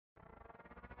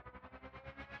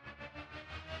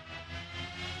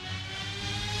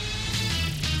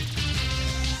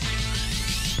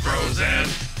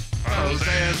Foes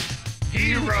and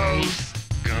heroes.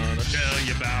 Gonna tell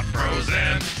you about bros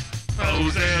and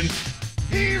foes and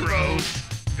heroes.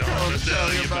 Gonna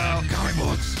tell you about comic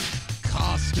books,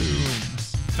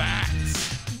 costumes,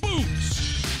 Facts,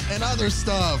 boots. and other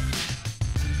stuff.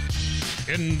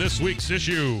 In this week's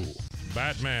issue,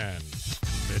 Batman,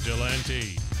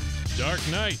 Vigilante, Dark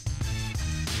Knight,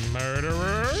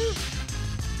 Murderer.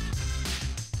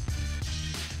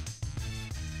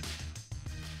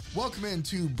 Welcome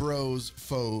into Bros,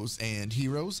 Foes, and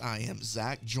Heroes. I am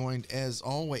Zach, joined as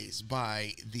always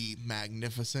by the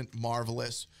magnificent,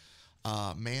 marvelous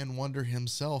man wonder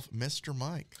himself, Mr.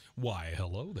 Mike. Why,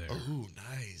 hello there. Oh,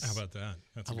 nice. How about that?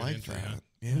 That's a I good like intro, that. huh?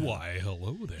 Yeah. Why,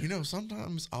 hello there. You know,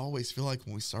 sometimes I always feel like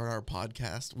when we start our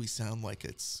podcast, we sound like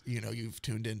it's, you know, you've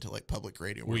tuned into like public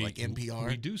radio or like NPR.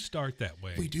 We do start that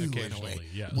way. We do in a occasionally, way.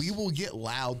 yes. We will get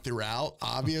loud throughout,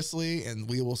 obviously, and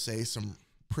we will say some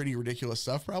pretty ridiculous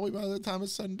stuff probably by the time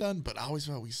it's said and done. But I always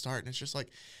feel like we start and it's just like,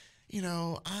 you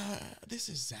know, this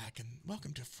is Zach and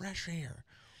welcome to Fresh Air.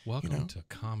 Welcome to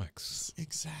comics.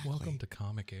 Exactly. Welcome to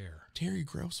Comic Air. Terry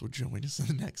Gross will join us in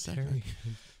the next segment.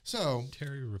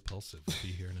 Terry Repulsive will be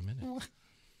here in a minute.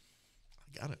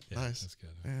 I got it. Yeah, Nice. That's good.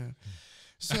 Yeah.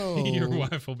 So Your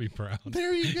wife will be proud.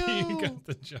 there you go. You got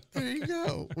the job. There you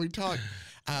go. We talked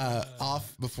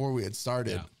off before we had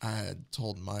started. Yeah. I had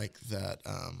told Mike that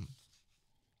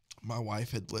my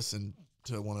wife had listened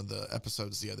to one of the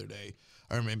episodes the other day,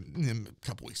 or maybe a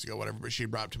couple weeks ago, whatever, but she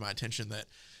brought up to my attention that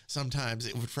sometimes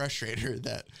it would frustrate her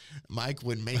that Mike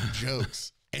would make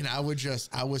jokes. And I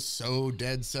was so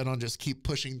dead set on just keep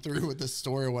pushing through with this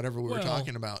story or whatever we were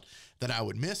talking about that I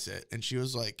would miss it. And she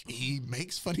was like, he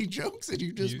makes funny jokes and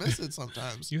you just miss it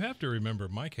sometimes. You have to remember,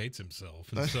 Mike hates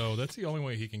himself. And so that's the only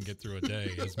way he can get through a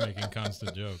day is making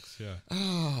constant jokes. Yeah.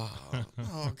 Oh,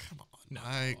 come on, No,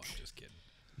 Mike. I'm just kidding.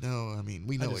 No, I mean,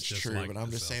 we know it's just true, like but I'm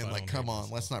just myself. saying, I like, don't come hate on,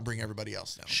 myself. let's not bring everybody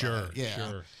else down. Sure, Yeah.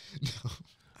 sure.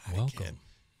 Welcome.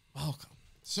 Welcome.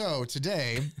 So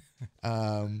today,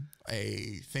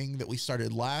 a thing that we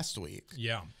started last week.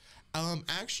 Yeah.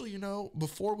 Actually, you know,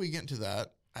 before we get into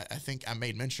that, I think I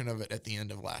made mention of it at the end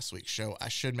of last week's show. I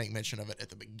should make mention of it at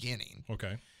the beginning.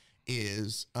 Okay.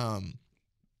 Is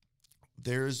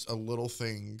there's a little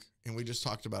thing, and we just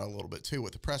talked about it a little bit too,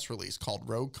 with the press release called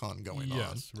RogueCon going on.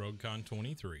 Yes, RogueCon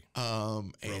 23.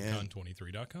 And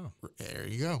RogueCon23.com. there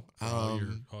you go.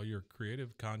 All your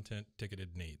creative content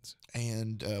ticketed needs.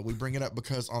 And we bring it up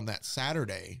because on that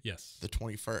Saturday, Yes. the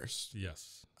 21st,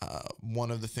 Yes.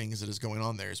 one of the things that is going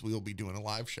on there is we will be doing a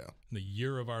live show. The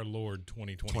year of our Lord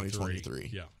 2023. 2023.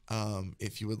 Yeah.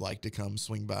 If you would like to come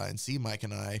swing by and see Mike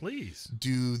and I Please.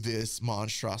 do this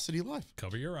monstrosity live.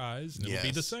 Cover your eyes and it'll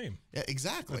be the same. Yeah,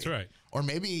 exactly. That's right. Or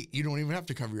maybe you don't even have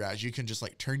to cover your eyes. You can just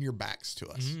like turn your backs to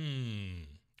us.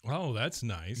 Oh, that's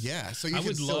nice. Yeah. So you I can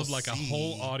would still love like a see.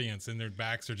 whole audience and their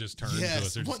backs are just turned to us.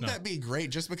 Yes. They're just Wouldn't that be great?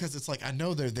 Just because it's like, I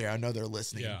know they're there. I know they're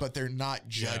listening, Yeah. but they're not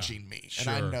judging me.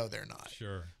 Sure. And I know they're not.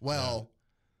 Sure. Well,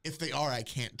 if they are, I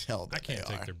can't tell that I can't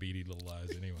they take are. their beady little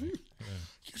eyes anyway. Yeah.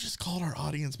 You just called our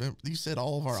audience member. You said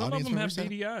all of our Some of audience them have members have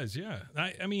beady eyes, yeah.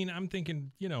 I mean, I'm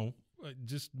thinking, you know,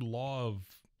 just law of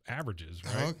averages,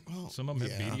 right? well, Some of them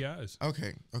have yeah. beady eyes.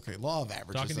 Okay. Law of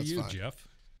averages. Talking to that's you, fine. Jeff.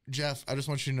 Jeff, I just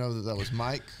want you to know that was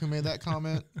Mike who made that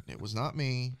comment. It was not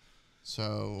me.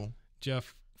 So,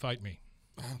 Jeff, fight me.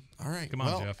 all right. Come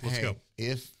on, Jeff. Let's go.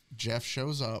 If Jeff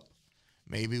shows up,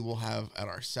 maybe we'll have at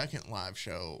our second live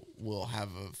show, we'll have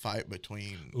a fight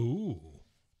between. Ooh.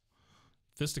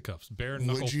 Fisticuffs. Bare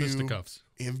knuckle Would you, fisticuffs.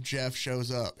 if Jeff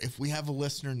shows up, if we have a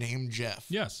listener named Jeff,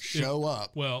 Yes. show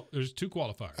up. Well, there's two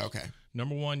qualifiers. Okay.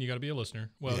 Number one, you got to be a listener.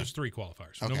 Well, there's three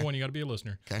qualifiers. Okay. Number one, you got to be a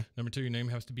listener. Okay. Number two, your name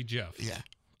has to be Jeff. Yeah.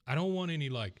 I don't want any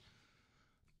like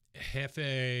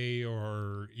Hefe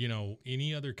or, you know,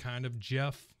 any other kind of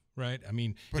Jeff, right? I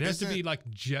mean, But it has to isn't be like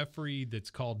Jeffrey that's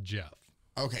called Jeff.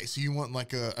 Okay. So you want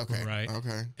like a, okay. Right.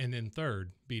 Okay. And then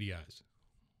third, beady eyes.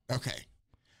 Okay.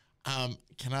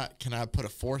 Can I put a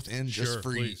fourth in just Sure,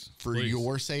 for please, for please.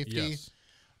 your safety? Yes.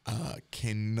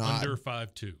 Cannot. Under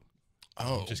 5'2".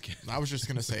 Oh, just kidding. I was just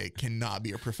gonna say cannot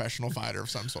be a professional fighter of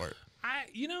some sort.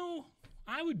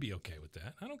 I would be okay with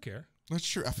that. I don't care. That's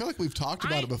true. I feel like we've talked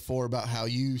about it before about how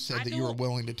you said I that you were don't-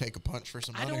 willing to take a punch for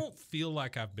some I money. don't feel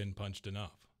like I've been punched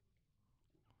enough.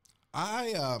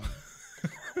 That's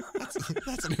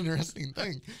an interesting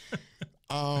thing.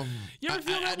 You ever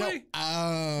feel that way?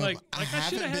 Like I I shoulda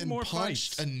haven't had been more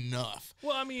punched fights. enough.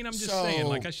 Well, I mean, I'm just So- saying,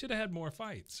 like, I should have had more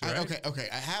fights, right? Okay.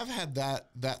 I have had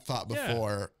that thought Yeah.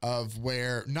 before of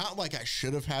where not like I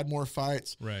should have had more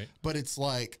fights, Right. but it's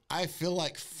like I feel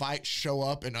like fights show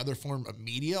up in other form of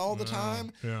media all the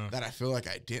time yeah. that I feel like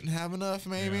I didn't have enough.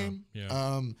 Maybe.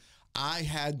 Yeah. I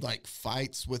had like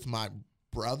fights with my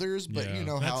brothers, but Yeah, you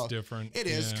know that's how different. it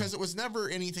is Yeah. because it was never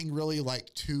anything really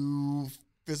like too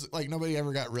physical. Like nobody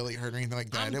ever got really hurt or anything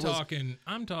like that.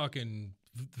 I'm talking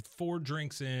 4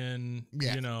 drinks in,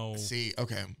 Yeah. you know. See,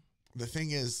 okay. The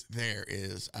thing is,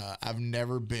 I've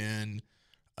never been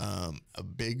a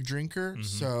big drinker,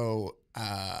 so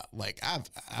like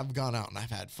I've gone out and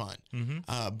I've had fun,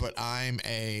 but I'm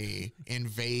a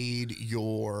invade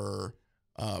your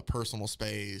personal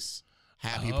space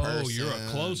happy person. Oh, you're a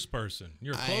close person.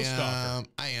 You're a close talker.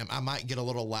 I am. I might get a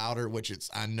little louder, which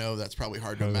I know that's probably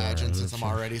hard to imagine since I'm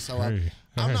already so loud.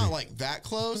 I'm not like that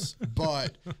close,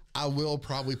 but I will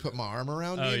probably put my arm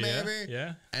around you, maybe.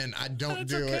 Yeah. And I don't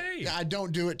That's do okay. it. I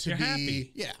don't do it to You're be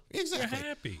happy. Yeah, exactly. You're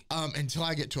happy. Until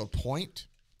I get to a point,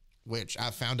 which I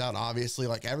found out obviously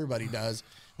like everybody does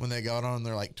when they go on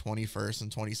their like 21st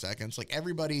and 22nd. Like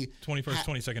everybody 21st,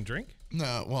 22nd drink?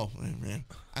 No, well, man,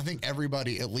 I think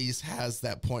everybody at least has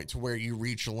that point to where you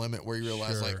reach a limit where you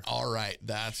realize Sure. like, all right,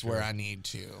 that's where I need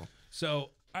to.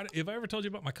 So, have I ever told you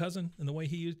about my cousin and the way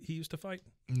he used to fight?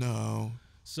 No.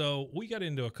 So, we got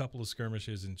into a couple of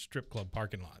skirmishes in strip club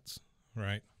parking lots,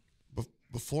 right?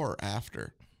 Before or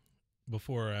after?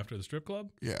 Before or after the strip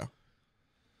club? Yeah.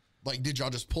 Like, did y'all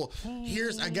just pull?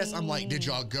 I guess I'm like, did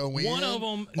y'all go in? One of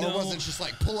them, or no. was it just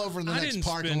like pull over in the I next didn't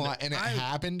parking spend- lot and it I-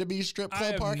 happened to be strip I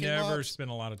club have parking never lots? spent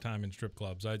a lot of time in strip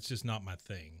clubs. It's just not my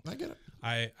thing. I get it.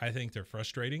 I think they're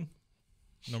frustrating,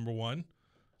 number one.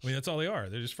 I mean, that's all they are.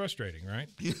 They're just frustrating, right?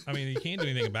 I mean, you can't do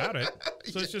anything about it.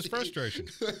 So it's just frustration.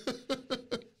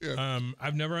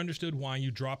 I've never understood why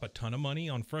you drop a ton of money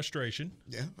on frustration.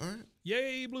 Yeah. All right.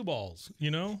 Yay, blue balls,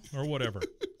 or whatever.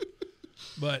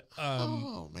 But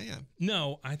Oh man.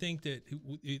 no, I think that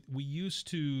we used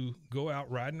to go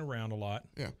out riding around a lot.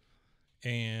 Yeah.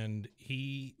 And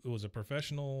he was a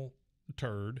professional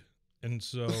turd. And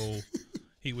so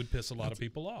he would piss a lot of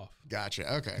people off.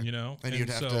 Gotcha. Okay. And you'd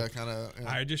have so to kind of.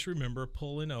 I just remember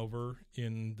pulling over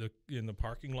in the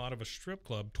parking lot of a strip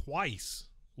club twice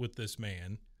with this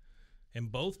man,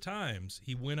 and both times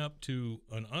he went up to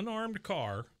an unarmed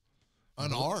car,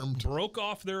 Unarmed. broke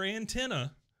off their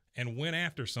antenna, and went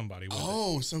after somebody with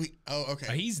it.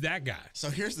 Okay. He's that guy. So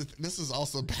here's this is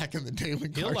also back in the day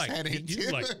when He'll cars had he'll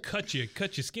antennas. like cut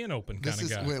your skin open kind This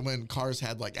of is guy. when cars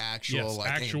had like actual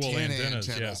antennas.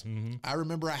 Yeah. antennas. I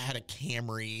remember I had a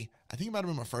Camry. I think it might have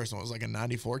been my first one. It was like a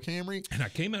 '94 Camry. And I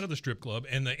came out of the strip club,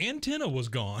 and the antenna was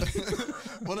gone.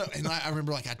 Well, no, and I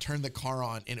remember like I turned the car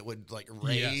on, and it would like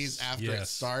raise after it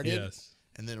started. Yes.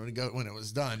 And then when it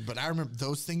was done. But I remember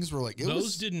those things were like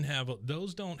Those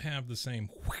don't have the same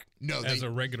as a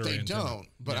regular they antenna. don't.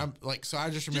 But I'm like, so I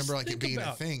just remember like it think being a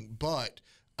about- thing. But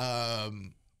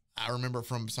I remember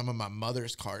from some of my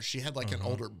mother's cars, she had like an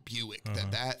older Buick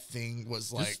that thing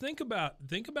was like. Just think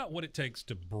about what it takes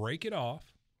to break it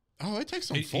off. Oh, it takes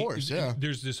some force. Yeah.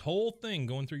 There's this whole thing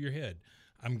going through your head.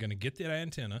 I'm going to get that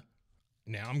antenna.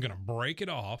 Now I'm going to break it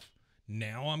off.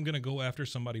 Now I'm going to go after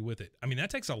somebody with it. I mean, that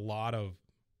takes a lot of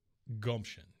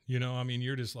gumption. I mean,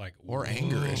 you're just like... Or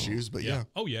anger issues, but yeah.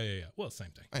 Oh, yeah. Well, same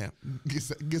thing. Oh, yeah.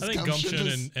 I think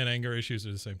gumption and anger issues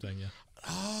are the same thing, yeah.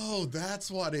 Oh, that's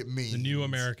what it means. The New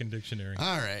American Dictionary.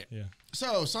 All right. Yeah.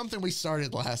 So something we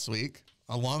started last week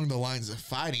along the lines of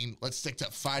fighting. Let's stick to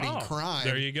fighting crime.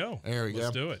 There you go. There we go.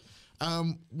 Let's do it.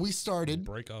 We started.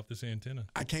 Break off this antenna.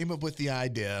 I came up with the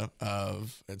idea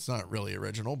of, it's not really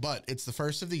original, but it's the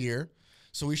first of the year.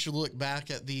 So we should look back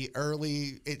at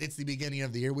it's the beginning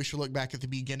of the year. We should look back at the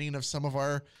beginning of some of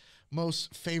our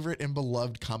most favorite and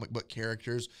beloved comic book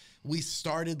characters. We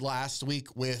started last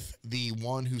week with the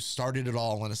one who started it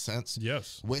all in a sense.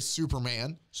 Yes. With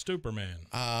Superman. Superman.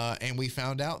 And we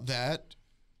found out that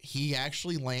he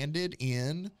actually landed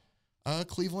in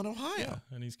Cleveland, Ohio. Yeah,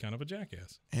 and he's kind of a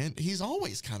jackass. And he's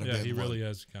always kind of been he one, really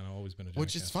has kind of always been a jackass.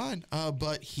 which is fine.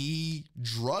 But he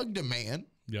drugged a man.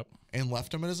 Yep. And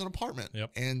left him in his apartment.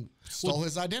 Yep. And stole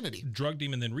his identity. Drugged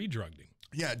him and then re-drugged him.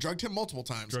 Yeah, drugged him multiple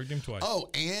times. Drugged him twice. Oh,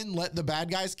 and let the bad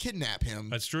guys kidnap him.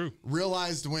 That's true.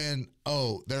 Realized when,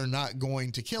 they're not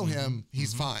going to kill him,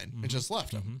 he's fine. And just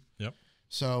left him. Yep.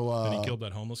 So then he killed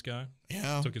that homeless guy.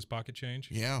 Yeah. Took his pocket change.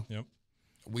 Yeah. Yep.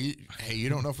 Hey, you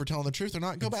don't know if we're telling the truth or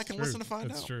not. Go back and listen to find out.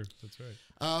 That's true. That's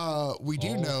right. We do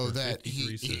All know for that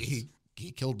 53 cents.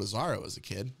 he killed Bizarro as a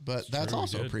kid, but that's true, he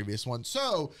also a did. previous one.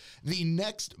 So the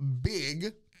next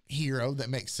big hero that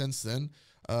makes sense then,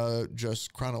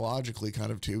 just chronologically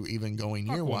kind of to even going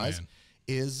year wise, Aquaman.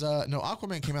 is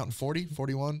Aquaman came out in 40,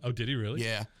 41. Oh, did he really?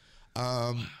 Yeah.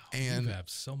 And you have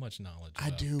so much knowledge. I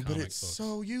about do, but comic it's books.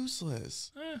 so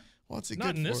useless. what's it Not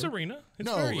good in for? this arena. It's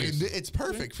No, very useful. it's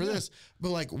perfect for this. But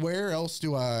like, where else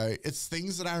do I? It's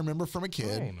things that I remember from a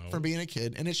kid, don't know. from being a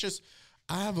kid, and it's just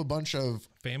I have a bunch of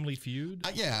Family Feud.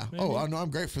 yeah. maybe? Oh, I know, I'm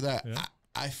great for that. Yeah.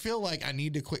 I feel like I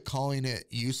need to quit calling it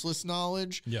useless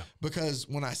knowledge. Yeah. Because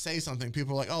when I say something,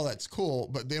 people are like, "Oh, that's cool,"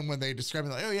 but then when they describe it,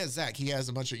 like, "Oh yeah, Zach, he has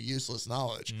a bunch of useless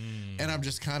knowledge," and I'm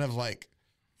just kind of like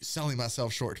selling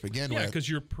myself short to begin Yeah, with. because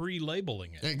you're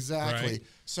pre-labeling it. Exactly. right?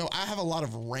 So I have a lot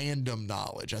of random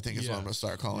knowledge, I think is what I'm going to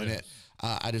start calling Yes. it.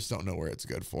 I just don't know where it's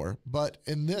good for. But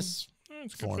in this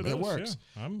It's good form, for it this, works.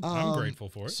 yeah. I'm grateful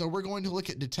for it. So we're going to look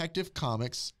at Detective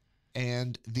Comics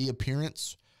and the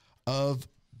appearance of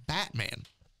Batman.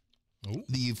 Ooh.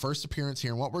 The first appearance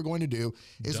here. And what we're going to do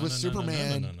is with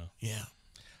Superman. No.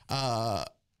 Yeah.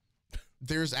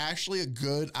 There's actually a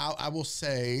good, I will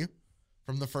say,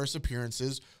 from the first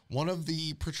appearances, one of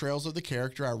the portrayals of the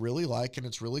character I really like, and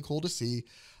it's really cool to see.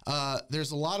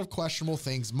 There's a lot of questionable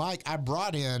things. Mike, I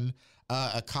brought in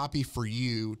a copy for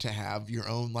you to have your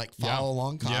own like follow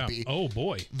along copy. Yeah. Oh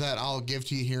boy. That I'll give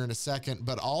to you here in a second.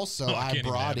 But also I I can't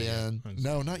even brought have it yet. in, I'm just-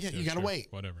 no, not yet. Yeah, You got to sure. wait.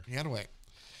 Whatever. You got to wait.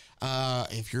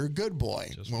 If you're a good boy,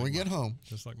 Just when like we get home.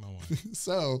 Just like my wife.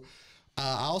 So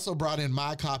I also brought in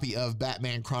my copy of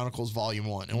Batman Chronicles Volume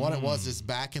 1. And what it was is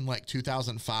back in like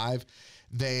 2005,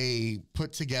 they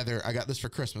put together, I got this for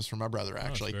Christmas from my brother, Oh,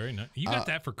 actually. it's very nice. You got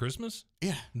that for Christmas?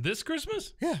 Yeah. This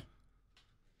Christmas? Yeah.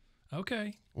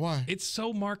 Okay. Why? It's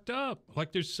so marked up.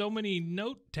 Like there's so many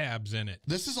note tabs in it.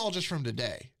 This is all just from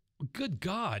today. Good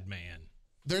God, man.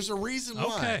 There's a reason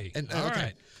why. Okay. And, All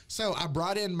right. So I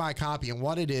brought in my copy, and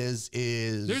what it is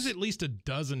There's at least a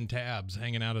dozen tabs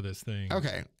hanging out of this thing.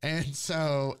 okay, and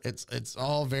so it's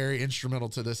all very instrumental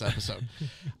to this episode.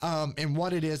 And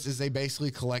what it is they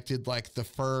basically collected like the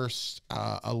first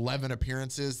 11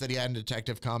 appearances that he had in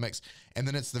Detective Comics, and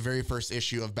then it's the very first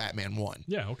issue of Batman 1.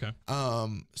 Yeah, okay.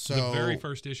 So The very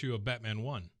first issue of Batman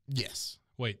 1. yes,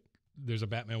 Wait, there's a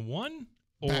Batman 1?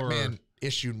 Or Batman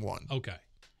issued 1. Okay.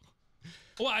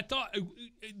 Well, I thought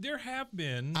there have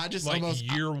been I just like almost-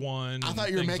 year one. I thought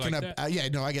and you were things making like that. yeah,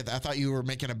 no, I get that. I thought you were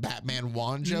making a Batman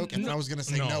 1 joke, and then I was going to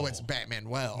say, no, no. it's Batman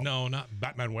well. No, not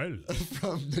Batman Well.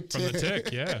 From the From the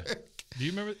Tick, yeah. Do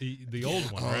you remember the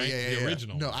old one, right? The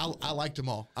original. No, I liked them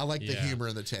all. I like the Yeah. humor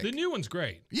in the Tick. The new one's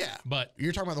great. Yeah, But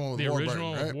you're talking about the one with the Warburton,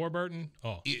 original right? with Warburton,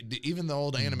 oh, Even the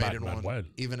old animated Batman one, well.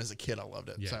 even as a kid, I loved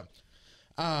it. Yeah. So,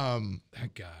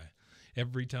 that guy.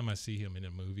 Every time I see him in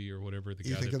a movie or whatever, the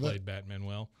You guy think that of that? played Batman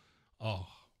well, oh,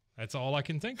 that's all I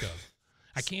can think of.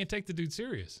 I can't take the dude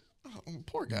serious. oh,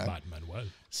 poor guy. Batman well.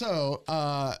 So,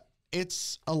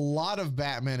 it's a lot of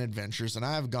Batman adventures, and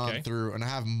I have gone Okay. through and I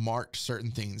have marked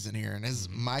certain things in here. And as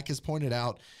Mike has pointed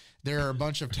out, there are a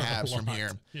bunch of tabs from lot.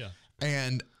 here. Yeah.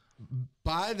 And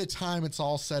by the time it's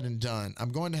all said and done,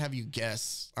 I'm going to have you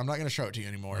guess. I'm not going to show it to you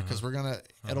anymore because we're going to,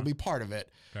 it'll be part of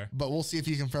it. Okay. But we'll see if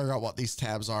you can figure out what these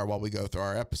tabs are while we go through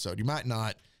our episode. You might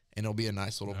not, and it'll be a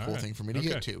nice little All cool right. thing for me to Okay.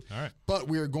 get to. All right. But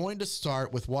we're going to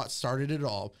start with what started it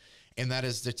all, and that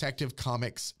is Detective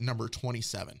Comics number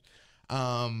 27.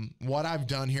 What I've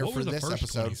done here What for were the this first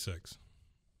episode, 26?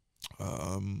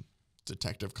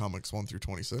 Detective Comics 1 through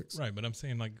 26. Right, but I'm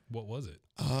saying like, what was it?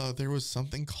 There was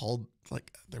something called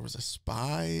like there was a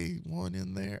spy one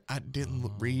in there. I didn't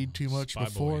read too much Spy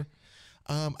before.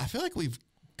 I feel like we've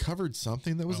covered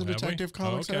something that was Oh, in have we? Detective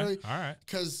Comics okay. already. All right.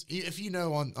 Because if you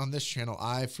know on this channel,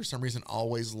 I for some reason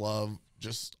always love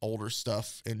just older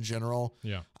stuff in general.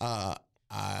 Yeah.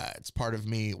 It's part of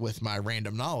me with my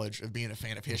random knowledge of being a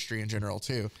fan of history in general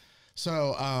too.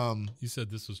 So You said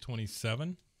this was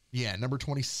 27? yeah, number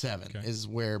 27 Okay. is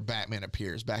where Batman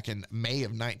appears back in May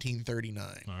of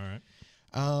 1939. All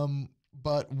right.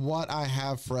 But what I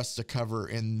have for us to cover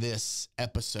in this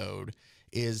episode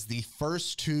is the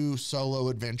first two solo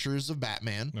adventures of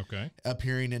Batman Okay.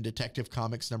 appearing in Detective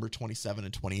Comics number 27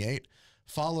 and 28,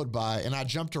 followed by, and I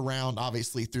jumped around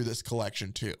obviously through this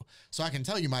collection too. So I can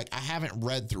tell you, Mike, I haven't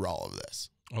read through all of this.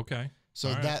 Okay. So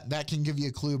All right. that can give you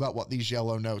a clue about what these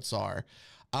yellow notes are.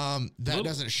 That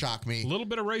doesn't shock me. A little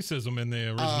bit of racism in the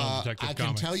original Detective I can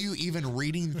Comics. tell you, even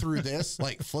reading through this,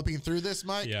 like flipping through this,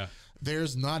 Mike, Yeah.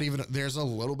 there's a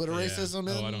little bit of Yeah. racism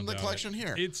Oh, I in don't the doubt collection it.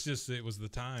 here. It's just, it was the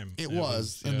time. It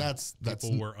was, and that's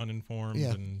people were uninformed.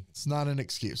 yeah, And it's not an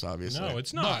excuse, obviously. no,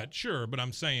 it's not. Sure. But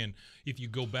I'm saying if you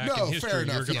go back No, in fair history,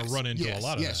 enough. you're going to yes, run into yes, a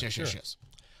lot of yes, that. Yes, Sure. yes,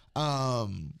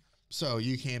 yes. So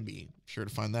you can be sure to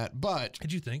find that, but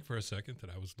Did you think for a second that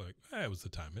I was like, it was the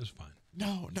time. It was fine.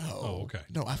 no. Oh, okay.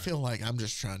 No, I feel like I'm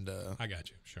just trying to. I got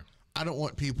you. Sure. I don't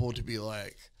want people to be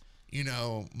like,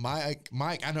 Mike.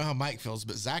 I know how Mike feels,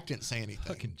 but Zach didn't say anything.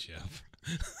 Fucking Jeff.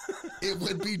 It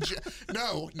would be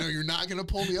no. You're not going to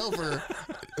pull me over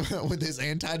with this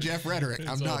anti-Jeff rhetoric.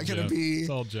 I'm not going to be. It's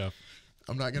all Jeff.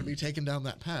 I'm not going to be taken down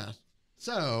that path.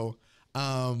 So,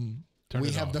 Turn we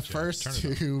it have off, the Jeff. first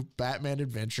Turn it two Batman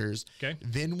adventures. Okay.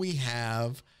 Then we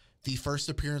have the first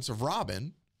appearance of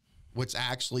Robin, which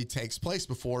actually takes place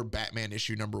before Batman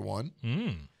issue number 1.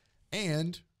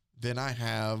 And then I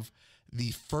have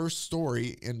the first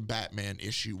story in Batman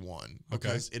issue 1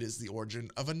 because it is the origin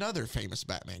of another famous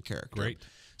Batman character. Great.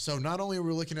 So not only are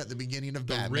we looking at the beginning of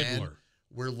The Batman, Riddler.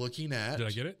 we're looking at. Did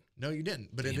I get it? No, you didn't.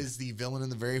 But it is the villain in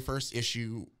the very first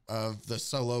issue of the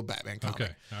solo Batman comic.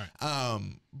 Okay. All right.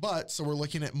 But so we're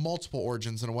looking at multiple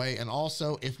origins in a way, and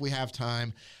also if we have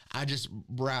time, I just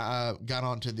got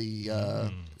onto the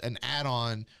an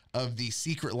add-on of the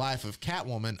Secret Life of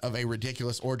Catwoman of a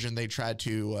ridiculous origin they tried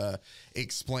to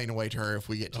explain away to her. If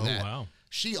we get to that, Wow.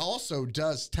 She also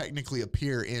does technically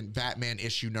appear in Batman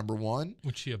issue number 1,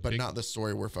 Was she but not the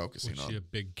story we're focusing Was on. she a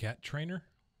big cat trainer?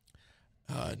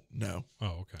 No, Oh,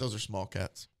 okay. those are small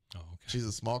cats. Oh, okay. She's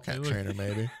a small cat They look- trainer,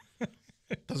 maybe.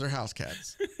 Those are house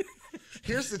cats.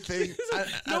 Here's the thing.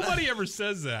 Nobody ever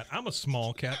says that. I'm a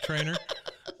small cat trainer.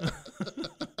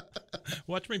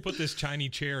 Watch me put this tiny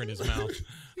chair in his mouth.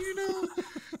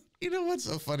 You know what's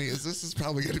so funny is this is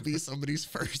probably going to be somebody's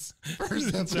first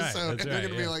episode, That's and right, they're going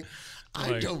to be yeah. like,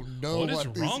 I Like, don't know what is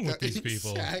what wrong with these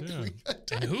people. Exactly. Yeah.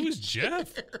 And who's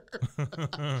Jeff?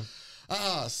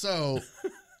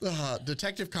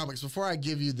 Detective Comics. Before I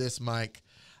give you this, Mike,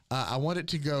 I wanted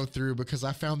to go through because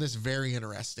I found this very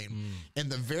interesting. In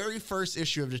the very first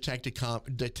issue of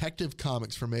Detective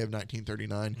Comics from May of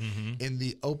 1939, in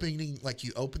the opening, like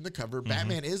you open the cover,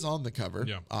 Batman is on the cover,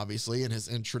 obviously, in his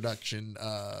introduction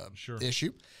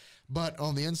issue. But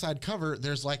on the inside cover,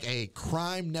 there's like a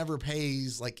crime never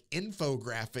pays, like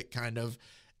infographic kind of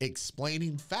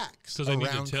explaining facts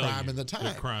around crime in the time.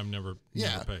 that crime never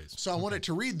pays. So I wanted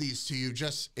to read these to you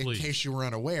just in Please. case you were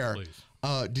unaware.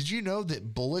 Please. Did you know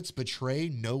that bullets betray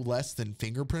no less than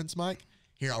fingerprints, Mike?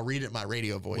 Here, I'll read it in my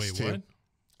radio voice, Wait, too. what?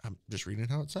 I'm just reading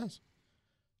how it says.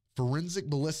 Forensic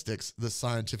ballistics, the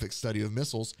scientific study of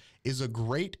missiles, is a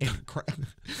great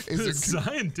The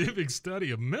scientific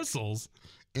study of missiles.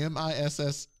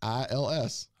 MISSILS,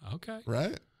 Okay.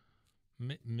 right?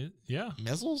 Yeah.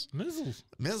 Missiles?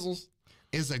 Missiles.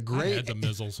 Is a I great had the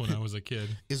missiles when I was a kid.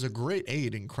 is a great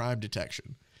aid in crime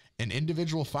detection. An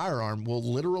individual firearm will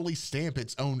literally stamp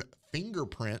its own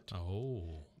fingerprint.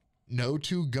 Oh. No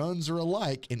two guns are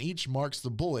alike, and each marks the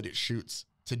bullet it shoots.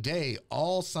 Today,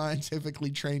 all scientifically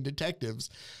trained detectives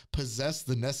possess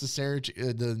the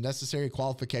necessary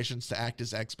qualifications to act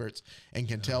as experts and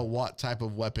can tell what type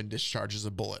of weapon discharges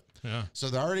a bullet. Yeah. So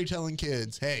they're already telling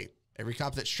kids, hey, every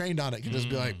cop that's trained on it can just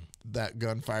be like, that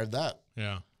gun fired that.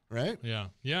 Yeah. Right? Yeah.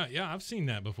 I've seen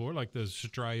that before, like the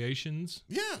striations.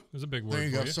 Yeah. There's a big word. There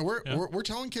you for go. So we're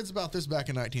telling kids about this back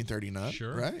in 1939.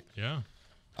 Sure. Right? Yeah.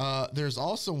 There's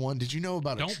also one. Did you know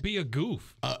about Don't be a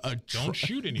goof. Don't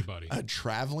shoot anybody. a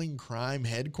traveling crime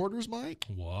headquarters, Mike?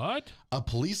 What? A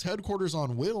police headquarters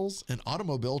on wheels, an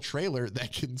automobile trailer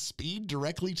that can speed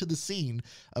directly to the scene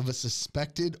of a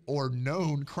suspected or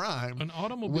known crime. An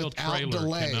automobile without trailer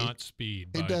delay. cannot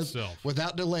speed by It does itself.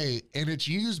 without delay, and it's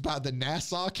used by the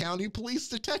Nassau County Police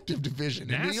Detective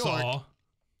Division in New York. Nassau?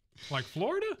 Like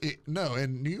Florida? No,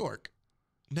 in New York.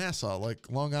 Nassau,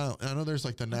 like Long Island. I know there's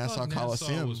like the I Nassau thought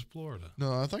Coliseum. Nassau was Florida.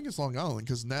 No, I think it's Long Island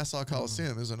because Nassau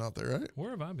Coliseum isn't out there, right? Where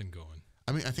have I been going?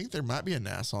 I mean, I think there might be a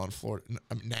Nassau in Florida.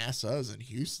 NASA is in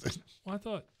Houston. Well, I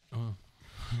thought. Oh,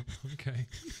 okay.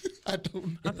 I don't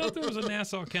know. I thought there was a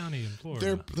Nassau County in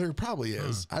Florida. There probably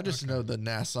is. I just okay. know the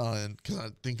Nassau, and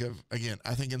because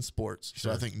I think in sports, so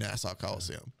I think Nassau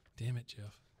Coliseum. Damn it,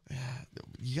 Jeff.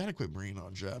 You got to quit bringing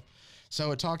on Jeff.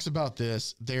 So it talks about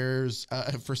this. There's,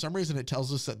 for some reason, it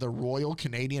tells us that the Royal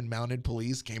Canadian Mounted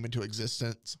Police came into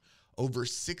existence over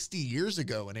 60 years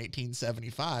ago in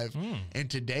 1875. And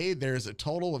today there's a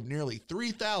total of nearly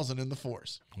 3,000 in the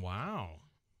force. Wow.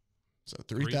 So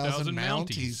 3,000 Mounties.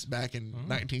 Mounties back in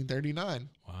 1939.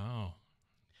 Wow.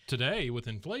 Today, with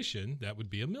inflation, that would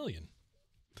be 1 million.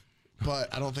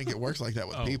 But I don't think it works like that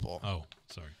with people. Oh,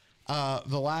 sorry.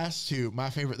 The last two, my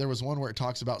favorite, there was one where it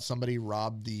talks about somebody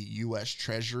robbed the U.S.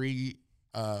 Treasury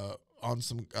on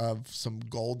some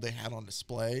gold they had on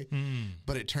display,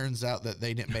 but it turns out that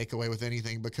they didn't make away with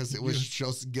anything because it was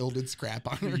just gilded scrap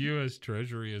iron. The U.S.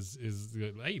 Treasury is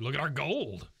hey, look at our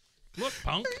gold. Look,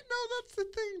 punk. No, that's the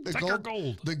thing. Take our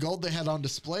gold. The gold they had on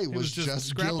display was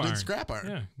just gilded scrap iron.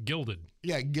 Yeah, gilded.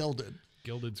 Yeah, gilded.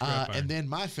 Gilded scrap iron. And then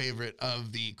my favorite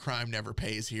of the crime never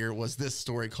pays here was this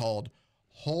story called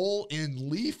Hole in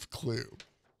Leaf Clue.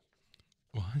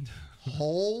 What?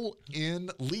 hole in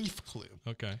leaf clue.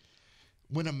 Okay.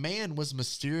 When a man was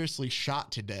mysteriously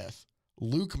shot to death,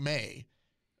 Luke May.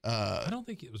 I don't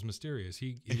think it was mysterious.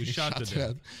 He was shot to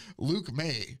death. Luke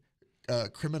May,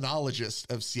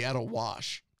 criminologist of Seattle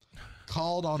Wash,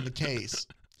 called on the case.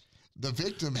 The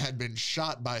victim had been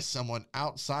shot by someone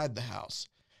outside the house.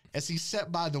 As he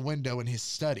sat by the window in his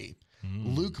study,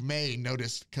 Luke May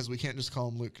noticed, because we can't just call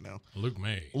him Luke now. Luke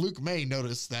May. Luke May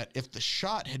noticed that if the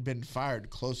shot had been fired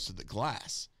close to the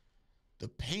glass, the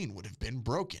pane would have been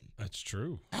broken. That's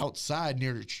true. Outside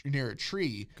near a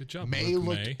tree, good job, May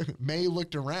Luke looked May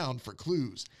looked around for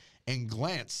clues and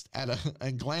glanced at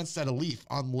a leaf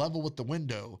on level with the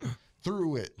window.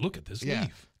 Through it, Look at this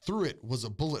leaf. Through it was a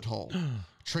bullet hole.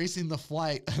 Tracing the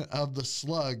flight of the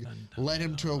slug led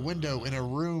him to a window in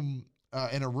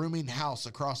a rooming house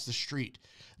across the street.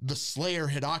 The slayer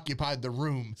had occupied the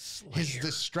room. His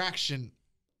description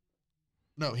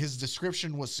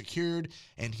was secured,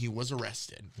 and he was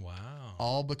arrested. Wow.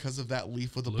 All because of that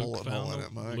leaf with a bullet hole in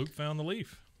it, Mike. Luke found the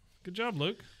leaf. Good job,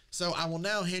 Luke. So I will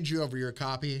now hand you over your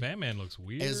copy. Batman looks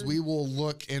weird. As we will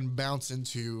look and bounce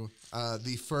into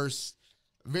the first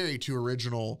very two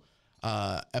original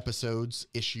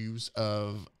issues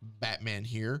of Batman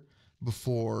here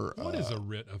before. What is a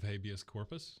writ of habeas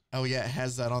corpus? Oh yeah, it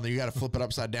has that on there. You got to flip it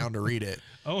upside down to read it.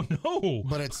 Oh no!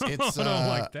 But it's I don't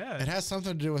like that. It has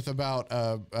something to do with about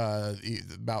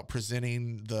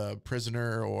presenting the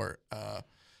prisoner, or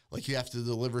like you have to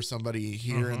deliver somebody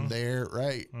here and there,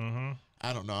 right?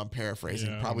 I don't know. I'm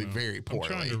paraphrasing, probably very poorly.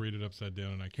 I'm trying to read it upside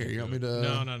down, and I can't. Here, you want me to?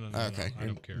 No. Okay, I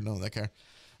don't care. No, that care.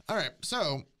 All right,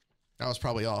 so I was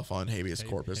probably off on habeas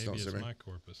corpus. Don't say me. My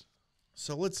corpus.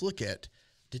 So let's look at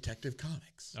Detective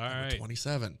Comics. All right.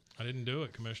 27. I didn't do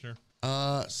it, Commissioner.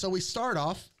 So we start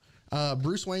off.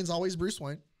 Bruce Wayne's always Bruce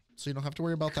Wayne, so you don't have to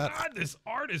worry about that. God, this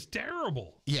art is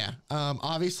terrible. Yeah.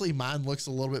 Obviously, mine looks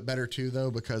a little bit better too,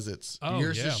 though, because it's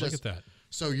yours is just, look at that.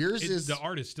 So yours is the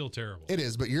art is still terrible. It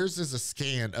is, but yours is a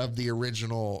scan of the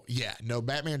original. Yeah. No,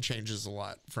 Batman changes a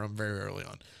lot from very early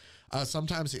on.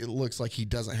 Sometimes it looks like he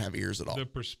doesn't have ears at all. The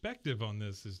perspective on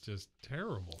this is just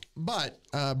terrible. But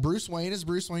Bruce Wayne is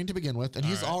Bruce Wayne to begin with, and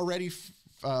he's already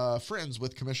friends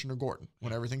with Commissioner Gordon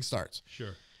when everything starts.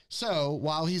 Sure. So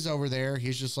while he's over there,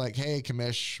 he's just like, "Hey,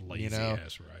 Commish,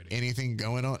 Lazy-ass writing. Anything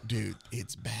going on, dude?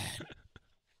 It's bad.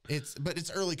 But it's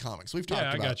early comics. We've talked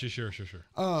about. Yeah, I got you. Sure.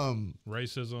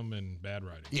 Racism and bad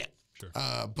writing. Yeah, sure.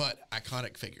 But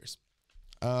iconic figures.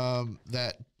 Some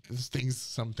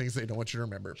things they don't want you to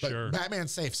remember. But sure.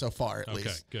 Batman's safe so far, at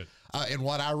least. Okay, good. And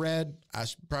what I read, I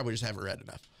probably just haven't read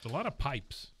enough. It's a lot of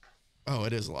pipes. Oh,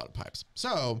 it is a lot of pipes.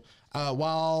 So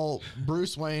while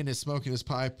Bruce Wayne is smoking his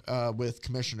pipe with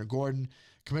Commissioner Gordon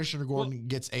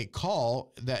gets a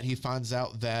call that he finds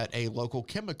out that a local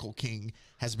chemical king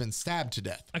has been stabbed to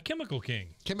death. A chemical king.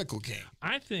 Chemical king.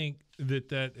 I think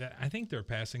I think they're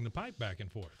passing the pipe back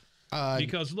and forth.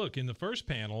 Because look, in the first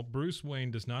panel, Bruce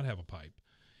Wayne does not have a pipe.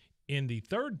 In the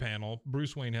third panel,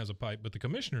 Bruce Wayne has a pipe, but the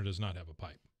commissioner does not have a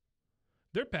pipe.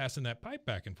 They're passing that pipe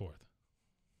back and forth.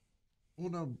 Well,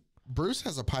 no, Bruce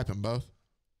has a pipe in both.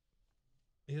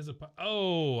 He has a pipe.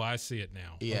 Oh, I see it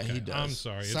now. Yeah, okay. he does. I'm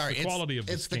sorry. It's the quality of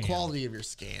the scan. It's the quality of your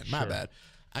scan. My Sure. bad.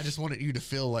 I just wanted you to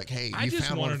feel like, hey, you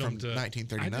found one from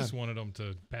 1939. I just wanted them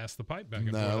to pass the pipe back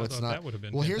and forth. No, it's not. That would have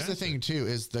been well, fantastic. here's the thing, too,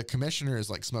 is the commissioner is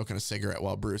like smoking a cigarette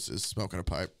while Bruce is smoking a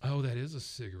pipe. Oh, that is a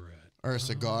cigarette. Or a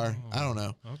cigar. I don't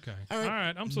know. Okay. All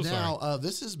right. I'm so sorry. Now,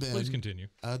 this has been... Please continue.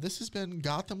 This has been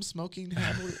Gotham Smoking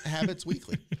Habits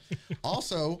Weekly.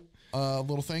 Also, a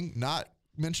little thing not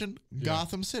mentioned,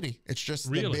 Gotham City. It's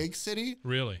just the big city.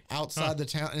 Really? Outside the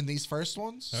town in these first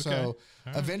ones. Okay. So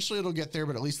eventually it'll get there,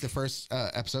 but at least the first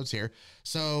episode's here.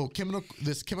 So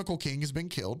this chemical king has been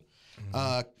killed.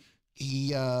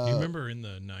 You remember in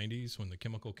the 90s when the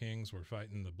Chemical Kings were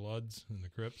fighting the Bloods and the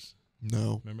Crips?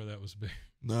 No. Remember that was big?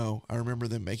 No. I remember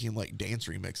them making like dance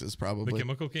remixes probably. The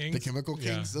Chemical Kings? The Chemical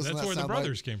Kings. Yeah. That's where the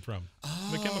brothers came from.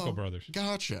 The Chemical Brothers.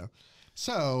 Gotcha.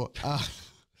 So...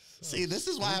 see, this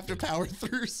is why I have to power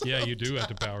through. Yeah, you do have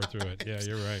to power through it. Yeah,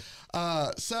 you're right.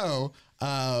 So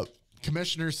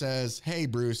Commissioner says, "Hey,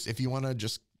 Bruce, if you want to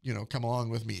just come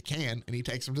along with me, you can." And he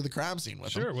takes him to the crime scene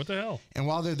with him. Sure. What the hell? And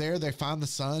while they're there, they find the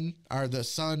son of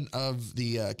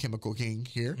the Chemical King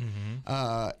here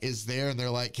is there, and they're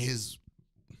like his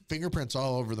fingerprints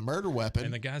all over the murder weapon.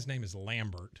 And the guy's name is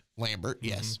Lambert. Lambert,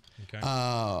 yes. Okay.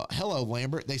 Hello,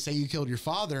 Lambert. They say you killed your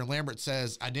father, and Lambert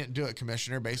says, "I didn't do it,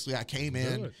 Commissioner. Basically, I came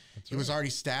in. He was already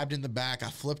stabbed in the back. I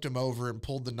flipped him over and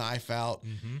pulled the knife out,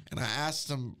 and I asked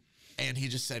him, and he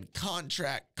just said,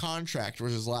 contract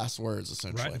was his last words,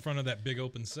 essentially. Right in front of that big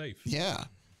open safe. Yeah.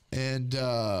 And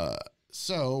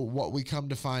So what we come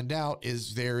to find out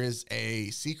is there is a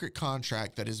secret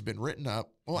contract that has been written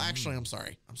up. Well, actually, I'm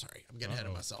sorry. I'm getting ahead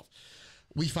of myself.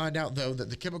 We find out though that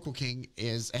the Chemical King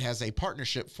has a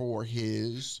partnership for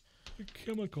his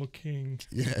Chemical King.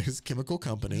 Yeah, his chemical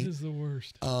company. This is the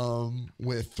worst.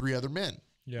 With 3 other men.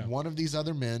 Yeah. One of these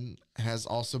other men has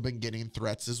also been getting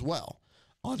threats as well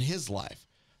on his life.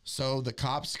 So the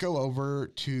cops go over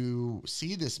to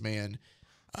see this man.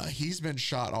 He's been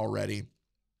shot already.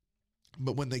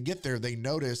 But when they get there, they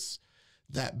notice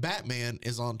that Batman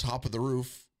is on top of the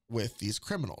roof with these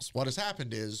criminals. What has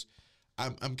happened is,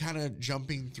 I'm kind of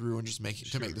jumping through and just make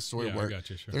the story work. I got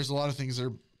you, sure. There's a lot of things that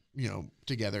are,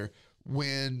 together.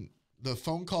 When the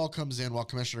phone call comes in while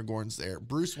Commissioner Gordon's there,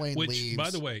 Bruce Wayne leaves. By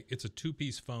the way, it's a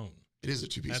 2-piece phone. It is a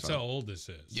 2-piece phone. That's how old this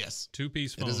is. Yes.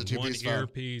 2-piece phone. It is a 2-piece phone. One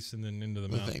earpiece and then into the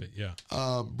mouth.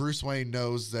 Yeah. Bruce Wayne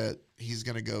knows that he's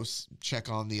going to go check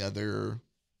on the other,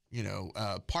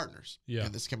 partners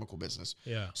in this chemical business.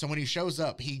 Yeah. So when he shows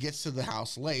up, he gets to the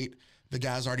house late. The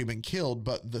guy's already been killed,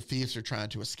 but the thieves are trying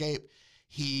to escape.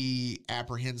 He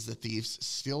apprehends the thieves,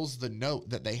 steals the note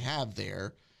that they have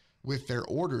there with their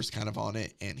orders kind of on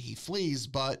it, and he flees.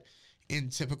 But in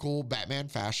typical Batman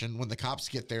fashion, when the cops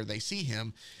get there, they see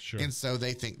him. Sure. And so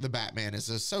they think the Batman is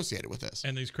associated with this.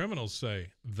 And these criminals say,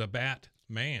 the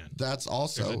Batman. That's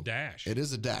also There's a dash. It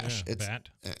is a dash. Yeah, it's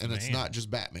and it's not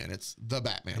just Batman. It's the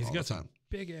Batman. He's all got the time. some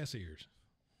big ass ears.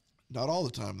 Not all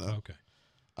the time though. Okay.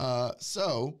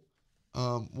 So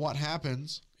what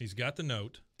happens? He's got the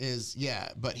note.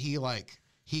 But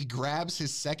he grabs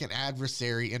his second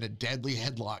adversary in a deadly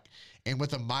headlock, and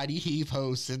with a mighty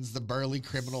heave-ho sends the burly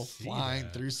criminal flying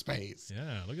through space.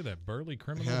 Yeah, look at that burly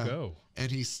criminal go. And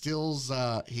he steals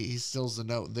he steals the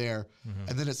note there.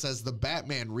 And then it says the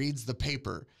Batman reads the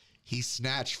paper he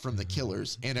snatched from the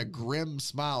killers, and a grim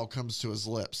smile comes to his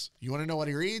lips. You want to know what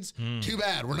he reads? Too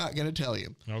bad, we're not going to tell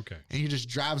you. Okay. And he just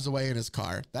drives away in his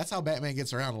car. That's how Batman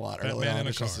gets around a lot early on.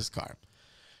 It's just his car.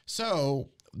 So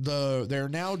there are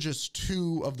now just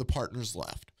 2 of the partners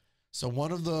left. So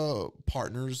one of the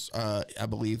partners, I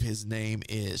believe his name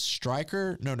is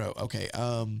Stryker. Okay.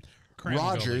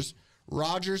 Rogers.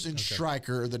 Rogers and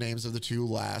Stryker are the names of the 2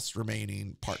 last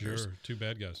remaining partners. Sure, 2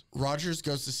 bad guys. Rogers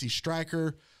goes to see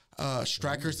Stryker.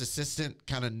 Stryker's assistant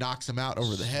kind of knocks him out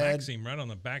over the head. Smacks him right on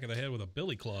the back of the head with a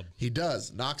billy club. He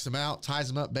does. Knocks him out, ties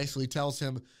him up, basically tells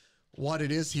him what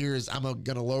it is here is I'm going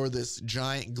to lower this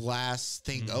giant glass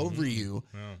thing over you.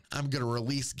 Yeah. I'm going to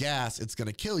release gas. It's going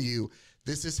to kill you.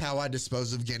 This is how I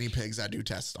dispose of guinea pigs I do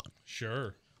tests on.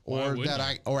 Sure. Or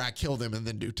I kill them and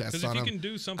then do tests on them. Because if you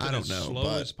can do something as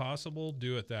slow as possible,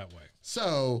 do it that way.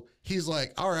 So he's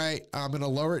like, all right, I'm going to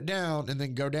lower it down and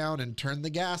then go down and turn the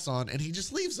gas on. And he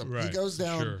just leaves them. Right. He goes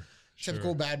down,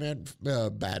 typical bad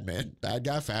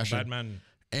guy fashion. Batman.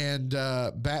 And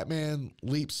Batman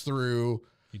leaps through.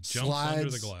 He jumps under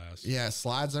the glass. Yeah,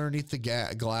 slides underneath the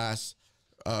glass,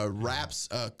 wraps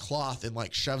a cloth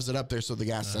and shoves it up there so the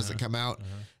gas doesn't come out.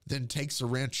 Then takes a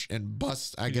wrench and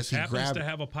busts. I guess he happens to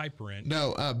have a pipe wrench.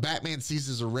 No, Batman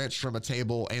seizes a wrench from a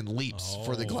table and leaps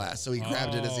for the glass. So he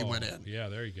grabbed it as he went in. Yeah,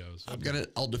 there he goes.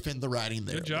 I'll defend the writing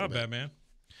there. Good job, Batman.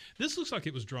 This looks like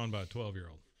it was drawn by a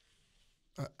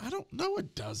 12-year-old. I don't know.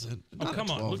 It doesn't. Oh,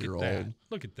 come on. Look at that.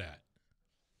 Look at that.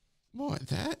 Boy,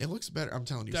 it looks better. I'm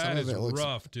telling you. That is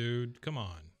rough, dude. Come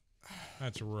on.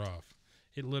 That's rough.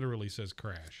 It literally says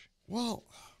crash. Well,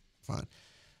 fine.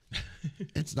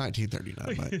 It's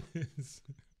 1939, mate.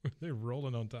 They're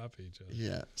rolling on top of each other.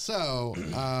 Yeah. So,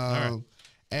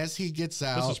 as he gets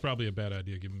out. This is probably a bad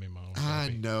idea giving me my own copy. I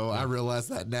know. Yeah. I realize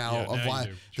that now. Yeah, of now why you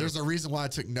do. Sure. There's a reason why I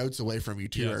took notes away from you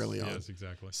too early on. Yes,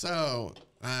 exactly. So,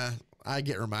 I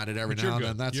get reminded every now and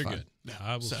then. That's you're fine. Good. No,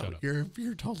 I will shut up.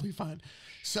 You're totally fine.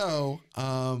 So,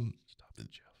 Stop it,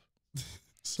 Jeff.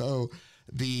 So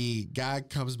the guy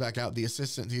comes back out, the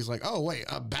assistant, and he's like, "Oh wait,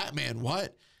 Batman,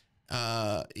 what?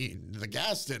 The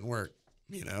gas didn't work,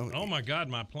 Oh my God,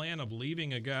 my plan of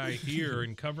leaving a guy here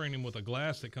and covering him with a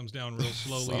glass that comes down real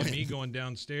slowly and me going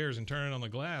downstairs and turning on the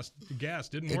gas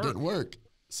didn't work. It didn't work.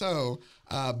 So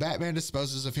Batman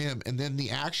disposes of him, and then the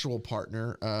actual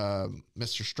partner,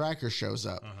 Mr. Stryker, shows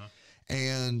up.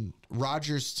 And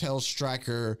Rogers tells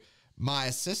Stryker, my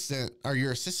assistant, or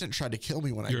your assistant, tried to kill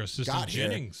me when I got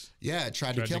Jennings. here. Yeah,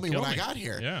 tried to kill me when I got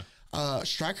here. Yeah.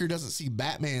 Stryker doesn't see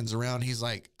Batman's around. He's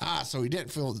like, so he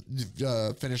didn't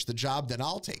finish the job, then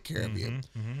I'll take care of you.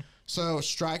 So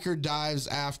Stryker dives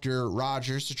after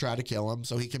Rogers to try to kill him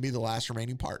so he can be the last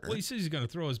remaining partner. Well, he says he's going to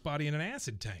throw his body in an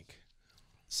acid tank.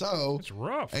 So it's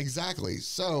rough. Exactly.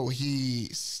 So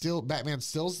Batman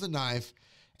steals the knife,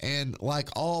 and like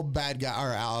all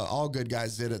all good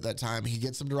guys did at that time, he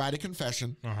gets him to write a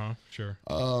confession. Sure.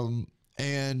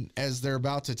 And as they're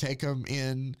about to take him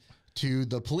in to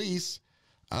the police,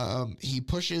 he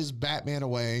pushes Batman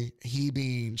away. He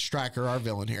being Stryker, our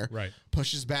villain here, Right.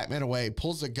 pushes Batman away,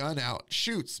 pulls a gun out,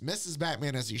 shoots, misses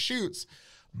Batman as he shoots,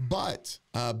 but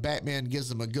Batman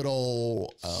gives him a good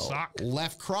old Sock.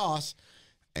 left cross,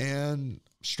 and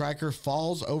Stryker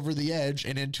falls over the edge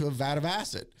and into a vat of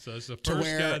acid. So it's the To first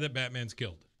where- guy that Batman's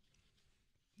killed.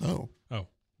 No, Oh,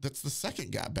 that's the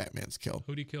second guy Batman's killed.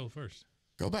 who'd he kill first?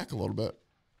 Go back a little bit.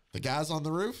 The guys on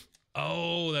the roof.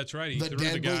 Oh, that's right. He The threw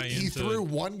dead the guy he into. threw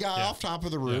one guy Yeah. off top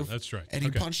of the Yeah, roof. that's right. And he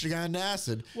Okay. punched a guy into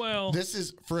acid. Well, This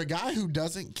is for a guy who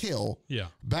doesn't kill. yeah.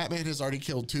 Batman has already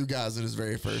killed 2 guys in his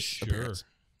very first appearance.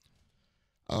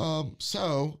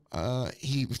 So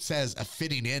he says a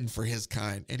fitting end for his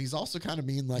kind, and he's also kind of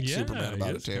mean like Yeah, Superman about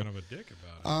he it is too. kind of a dick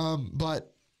about it.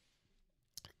 But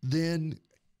then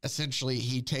essentially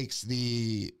he takes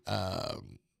the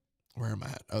where am I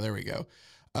at? Oh, there we go.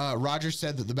 Rogers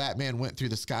said that the Batman went through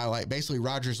the skylight. Basically,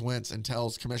 Rogers went and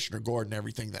tells Commissioner Gordon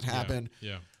everything that happened.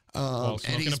 Yeah. And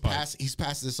smoking he's a pipe. he's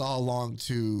passed this all along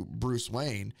to Bruce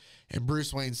Wayne, and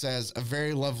Bruce Wayne says, "A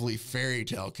very lovely fairy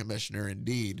tale, Commissioner,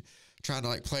 indeed." Trying to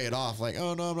like play it off, like,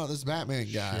 "Oh no, I'm not this Batman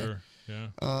guy." Sure.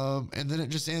 Yeah. And then it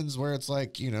just ends where it's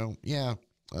like,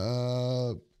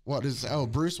 what is? Oh,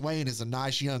 Bruce Wayne is a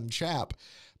nice young chap,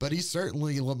 but he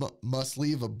certainly must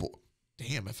leave a.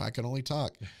 Damn, if I could only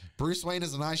talk. Bruce Wayne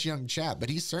is a nice young chap, but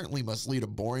he certainly must lead a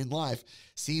boring life.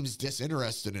 Seems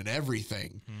disinterested in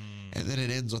everything. And then it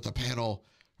ends with a panel.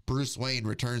 Bruce Wayne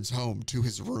returns home to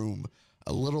his room.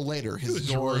 A little later, his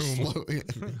door slowly.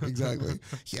 Exactly.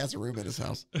 He has a room in his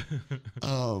house.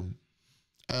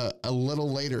 A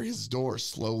little later, his door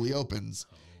slowly opens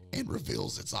and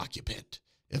reveals its occupant.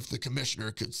 If the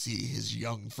commissioner could see his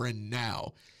young friend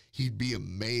now, he'd be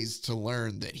amazed to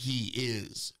learn that he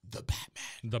is the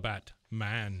Batman. The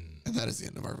Batman. And that is the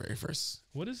end of our very first.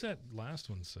 What does that last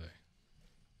one say?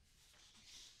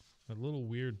 That little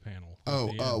weird panel. at the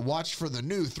Oh, end. watch for the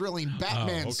new thrilling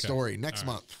Batman okay. story next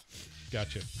All right. month.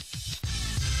 Gotcha.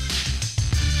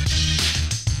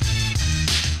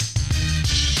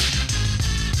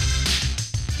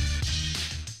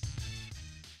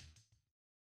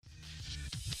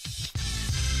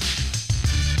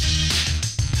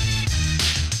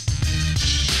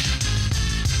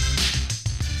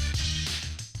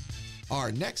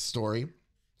 Our next story,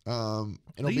 it'll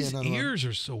be These another one. ears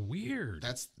are so weird.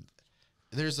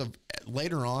 There's a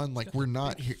later on, like we're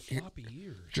not here Floppy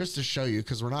ears. just to show you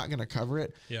because we're not going to cover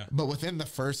it. Yeah. But within the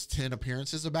first 10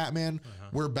 appearances of Batman,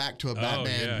 we're back to a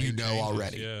Batman he you know changes.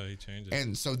 already. Yeah, he changes.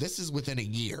 And so this is within a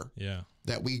year yeah,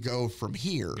 that we go from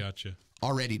here gotcha.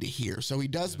 already to here. So he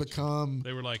does become.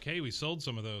 They were like, "Hey, we sold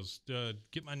some of those.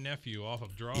 Get my nephew off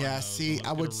of drawing." Yeah, those. see, Let's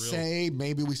I get a would real-" say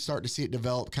maybe we start to see it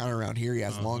develop kind of around here. He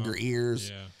has longer ears.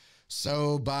 Yeah.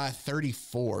 So by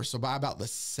 34, so by about the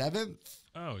 7th,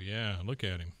 Oh yeah, look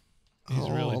at him. He's Oh,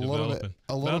 really a little bit- developing.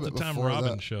 a little About bit the time before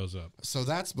Robin that. shows up. so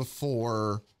that's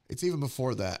before, it's even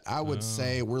before that. I would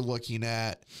say we're looking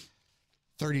at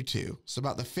 32. So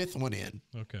about the 5th one in.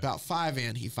 Okay. About 5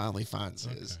 in, he finally finds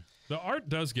his. Okay. The art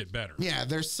does get better. Yeah,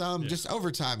 there's some, just over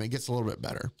time, it gets a little bit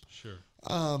better. Sure.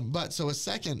 But so his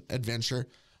second adventure,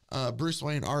 Bruce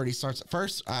Wayne already starts.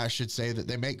 First, I should say that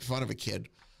they make fun of a kid,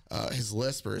 his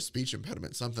lisp or his speech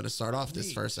impediment, something to start off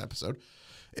this first episode.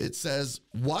 It says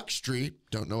Wuxtry.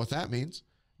 Don't know what that means.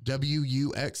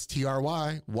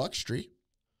 Wuxtry. Wuxtry.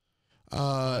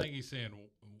 I think he's saying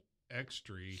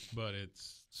extra, but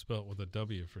it's spelled with a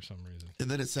W for some reason. And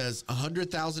then it says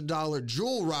 $100,000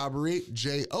 jewel robbery.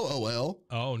 JOOL.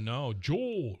 Oh no,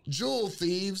 Joel. Jewel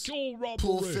thieves. Joel robbery.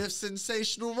 Pull fifth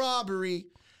sensational robbery.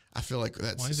 I feel like Why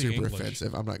that's is he super English?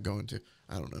 offensive. I'm not going to.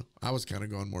 I don't know. I was kind of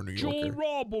going more New Joel Yorker.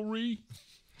 robbery.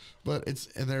 But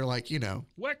and they're like,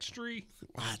 Wextree.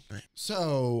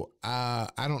 So I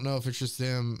don't know if it's just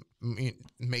them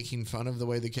making fun of the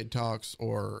way the kid talks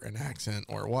or an accent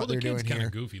or what Well, the they're kid's doing kind here.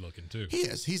 of goofy looking too. He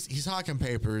is. He's hawking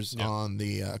papers on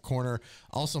the corner.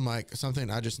 Also, Mike, something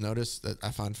I just noticed that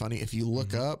I find funny. If you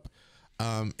look up,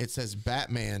 it says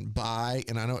Batman by,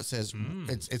 and I know it says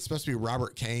it's supposed to be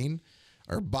Robert Kane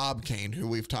or Bob Kane, who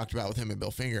we've talked about with him and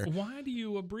Bill Finger. Why do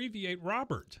you abbreviate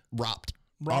Robert? Robt.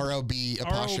 Rob- R-O-B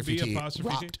apostrophe T. apostrophe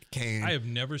T? Robt Kane. I have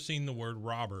never seen the word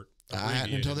Robert. I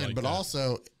hadn't until then, like but that.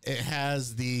 also it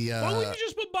has the. Why wouldn't you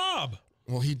just put Bob?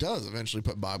 Well, he does eventually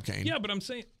put Bob Kane. Yeah, but I'm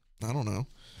saying I don't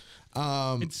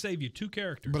know. it'd save you 2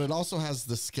 characters. But it also has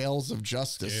the scales of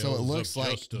justice. So it Scales looks of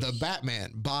like justice. the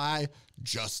Batman by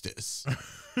justice.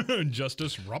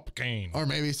 Justice Rupp Kane. Or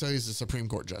maybe so he's the Supreme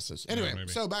Court justice. Anyway, maybe.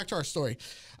 so back to our story.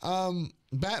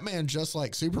 Batman, just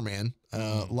like Superman,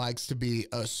 likes to be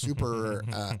a super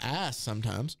ass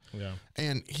sometimes. Yeah.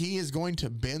 And he is going to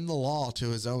bend the law to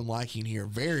his own liking here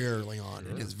very early on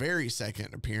in his very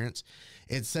second appearance.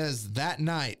 It says that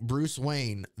night, Bruce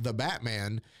Wayne, the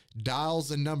Batman,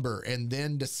 dials a number and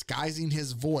then, disguising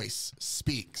his voice,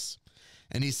 speaks.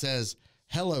 And he says,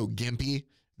 "Hello, Gimpy.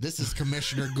 This is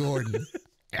Commissioner Gordon."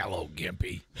 Hello,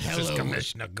 Gimpy. This Hello. is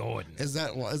Commissioner Gordon. Is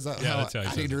that Yeah, how that's how he I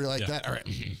says need to it. relate Yeah. that? All right.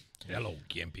 Hello,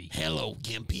 Gimpy. "Hello,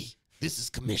 Gimpy. This is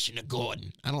Commissioner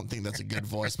Gordon." I don't think that's a good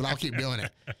voice, but I'll keep doing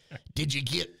it. "Did you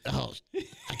get, oh,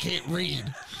 I can't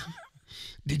read.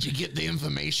 Did you get the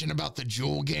information about the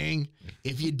Jewel Gang?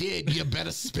 If you did, you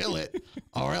better spill it,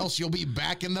 or else you'll be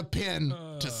back in the pen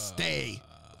to stay."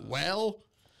 Well,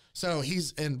 so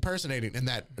he's impersonating in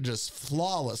that just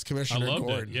flawless I Commissioner loved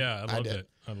Gordon. it. Yeah, I loved did. it.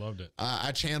 I loved it.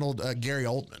 I channeled Gary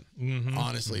Oldman,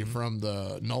 honestly, from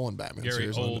the Nolan Batman Gary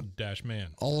series. Old Dash Man.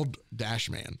 Old Dash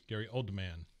Man. Gary Old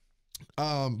Man.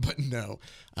 But no,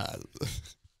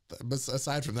 but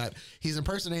aside from that, he's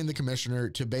impersonating the commissioner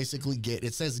to basically get,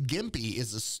 it says Gimpy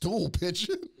is a stool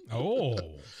pigeon. Oh.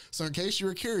 So in case you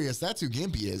were curious, that's who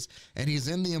Gimpy is. And he's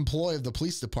in the employ of the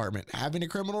police department. Having a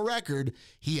criminal record,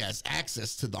 he has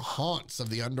access to the haunts of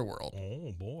the underworld.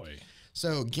 Oh, boy.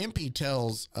 So Gimpy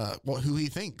tells who he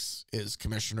thinks is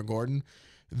Commissioner Gordon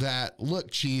that,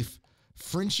 "Look, Chief,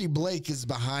 Frenchie Blake is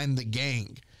behind the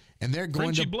gang. And they're going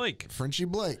Frenchie to Blake. Frenchie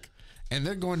Blake. And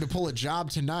they're going to pull a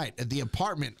job tonight at the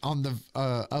apartment on the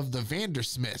of the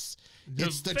Vandersmiths.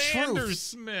 It's the truth.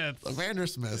 Vandersmith. The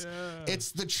Vandersmiths. Yeah.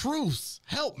 It's the truth.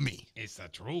 Help me." It's the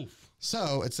truth.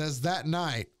 So it says that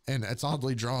night, and it's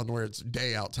oddly drawn where it's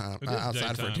day out time It is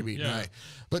outside for it to daytime, be yeah. night.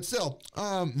 But still,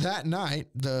 that night,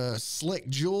 the slick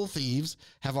jewel thieves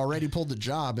have already pulled the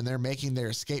job, and they're making their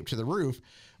escape to the roof,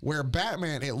 where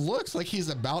Batman, it looks like he's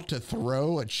about to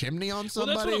throw a chimney on Well,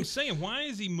 somebody. that's what I'm saying. Why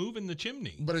is he moving the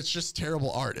chimney? But it's just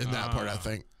terrible art in that part, I Ah.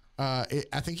 think.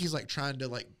 I think he's like trying to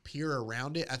like peer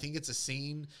around it. I think it's a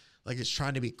scene like it's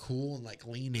trying to be cool and like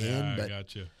lean in. Yeah, I But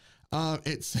got you.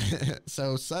 it's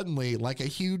so suddenly, like a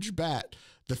huge bat,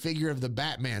 the figure of the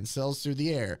Batman sails through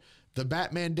the air. The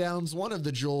Batman downs one of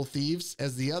the jewel thieves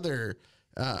as the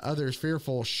other's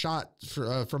fearful shot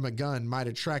from a gun might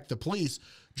attract the police.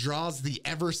 Draws the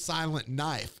ever silent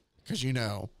knife, because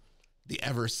the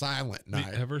ever silent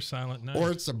knife. The ever silent knife. Or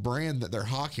it's a brand that they're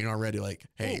hawking already. Like,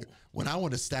 hey, when I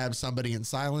want to stab somebody in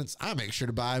silence, I make sure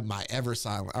to buy my ever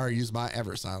silent or use my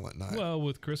ever silent knife. Well,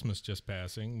 with Christmas just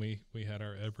passing, we had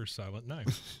our ever silent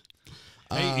knife.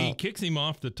 Hey, he kicks him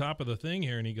off the top of the thing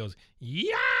here, and he goes,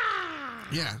 "Yeah!"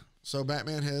 Yeah. So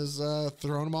Batman has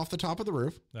thrown him off the top of the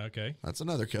roof. Okay, That's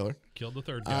another killer. killed the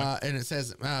third guy. And it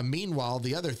says, meanwhile,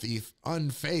 the other thief,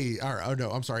 unsteady,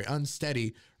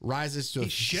 rises to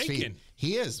He's his feet. shaking.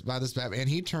 He is by this Batman.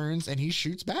 He turns and he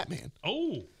shoots Batman.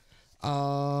 Oh,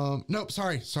 Nope.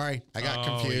 Sorry. I got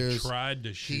Oh, confused. He tried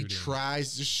to shoot He him.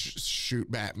 tries to shoot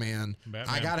Batman.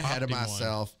 Batman I got ahead of popped him one.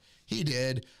 myself. He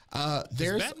did. Is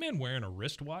There's. Batman wearing a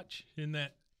wristwatch in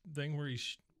that thing where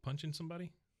he's punching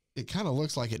somebody? It kind of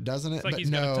looks like it, doesn't it? It's like But he's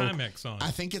no, got a Timex on. I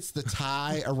think it's the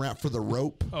tie around for the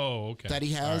rope. Oh, okay. That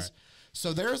he All has. right.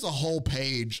 So there's a whole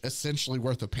page essentially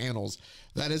worth of panels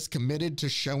that is committed to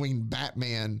showing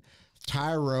Batman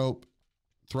tie a rope,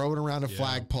 throw it around a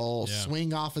flagpole, Yeah.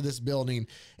 swing off of this building,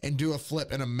 and do a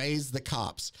flip and amaze the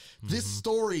cops. This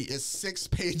story is 6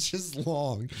 pages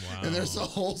long, and there's a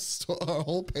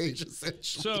whole page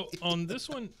essentially. So on this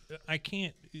one, I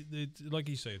can't. Like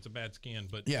you say, it's a bad scan.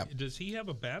 But Yeah. does he have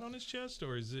a bat on his chest,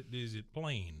 or is it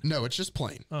plain? No, it's just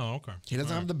plain. Oh, okay. He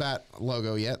doesn't have the bat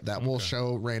logo yet. That will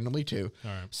show randomly too.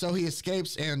 All right. So he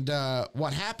escapes, and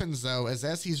what happens though is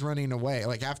as he's running away,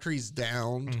 like after he's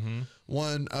downed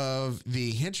one of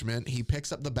the henchmen, he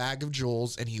picks up the bag of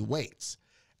jewels and he waits,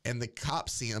 and the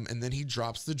cops see him, and then he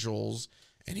drops the jewels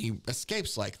and he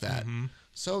escapes like that.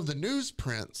 So the news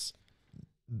prints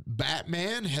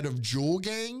Batman, head of Jewel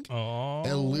Gang,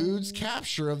 eludes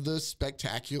capture of the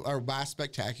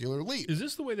spectacular leap. Is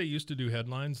this the way they used to do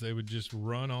headlines? They would just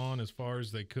run on as far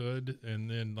as they could, and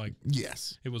then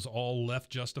Yes. it was all left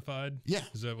justified. Yeah.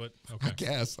 Is that what? Okay. I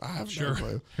guess. I have Sure. no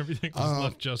clue. Everything was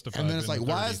left justified. And then it's in like, the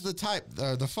why 30s. is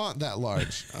the font that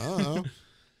large? I don't know.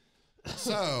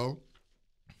 So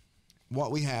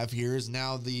what we have here is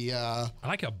now the I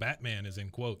like how Batman is in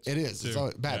quotes. it is. too. It's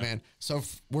all Batman. So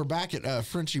we're back at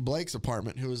Frenchie Blake's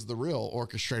apartment, who is the real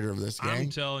orchestrator of this gang. I'm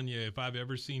telling you, if I've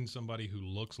ever seen somebody who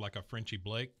looks like a Frenchie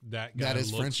Blake, that guy That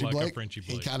is looks Frenchie like Blake. a Frenchie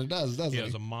He Blake. kind of does, doesn't He he?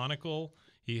 has a monocle.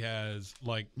 He has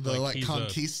like The he's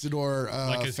conquistador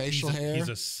a, facial hair. He's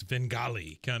a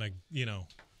Svengali kind of,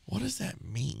 What does that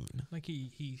mean? Like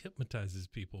he hypnotizes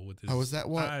people with his is that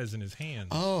what? eyes and his hands.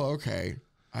 Oh, okay.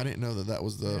 I didn't know that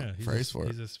was the phrase for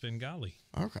it. He's a Svengali.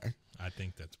 Okay. I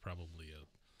think that's probably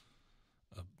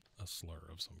a slur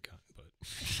of some kind, but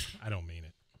I don't mean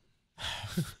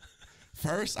it.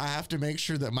 First, I have to make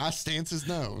sure that my stance is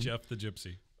known. Jeff the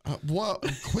Gypsy. What?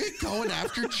 Quit going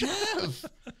after Jeff.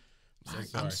 So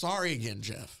I'm sorry again,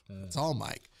 Jeff. It's all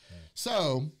Mike.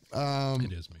 So,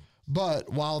 it is me. but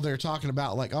while they're talking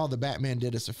about like, oh, the Batman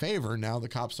did us a favor, now the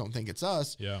cops don't think it's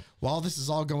us. Yeah. While this is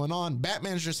all going on,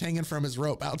 Batman's just hanging from his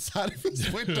rope outside of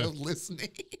his window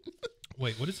listening.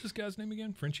 Wait, what is this guy's name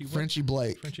again? Frenchie what? Frenchie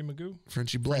Blake. Frenchie Magoo?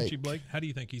 Frenchie Blake. Frenchie Blake? How do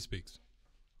you think he speaks?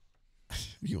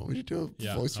 You want me to do a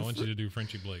Yeah, voice? I want you to do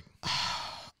Frenchie Blake.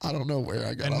 I don't know where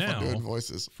I got And off on now- doing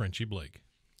voices. Frenchie Blake.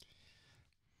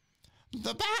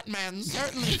 The Batman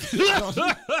certainly.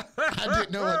 I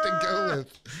didn't know what to go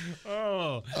with.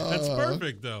 Oh, that's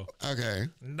perfect, though. Okay.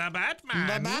 The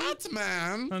Batman. The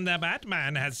Batman. The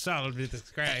Batman has solved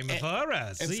this crime for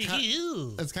us.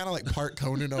 It's kind of like part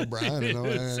Conan O'Brien in a way.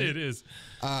 It is.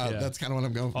 That's kind of what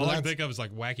I'm going for. All I can think of is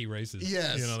like wacky races.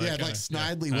 Yes. You know, that yeah, kinda- like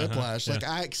Snidely yeah. Whiplash. Yeah. Like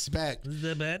I expect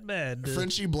The Batman.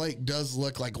 Frenchie Blake does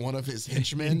look like one of his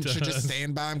henchmen should just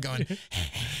stand by him going,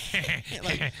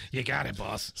 like, You got it,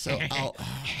 boss. so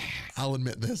I'll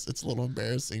admit this, it's a little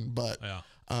embarrassing, but Yeah.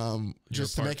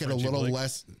 just to part make it Frenchie a little Blake?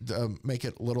 less, make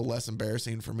it a little less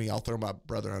embarrassing for me, I'll throw my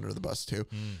brother under the bus too.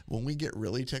 When we get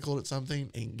really tickled at something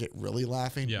and get really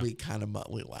laughing, Yeah. we kind of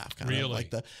muttly laugh, kind Really? of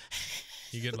like the.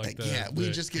 You get like the yeah, we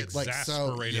the just get like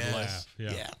so exasperated yes, laugh.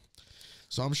 Yeah.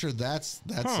 So I'm sure that's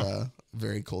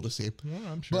very cool to see. Well,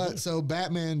 I'm sure. it But is. so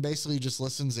Batman basically just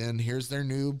listens in. Here's their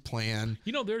new plan.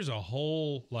 You know, there's a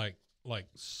whole like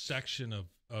section of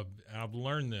I've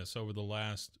learned this over the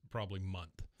last probably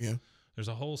month. Yeah. There's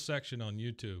a whole section on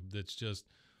YouTube that's just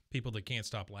people that can't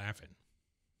stop laughing.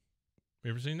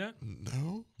 You ever seen that?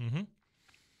 No. Mm-hmm.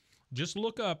 Just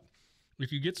look up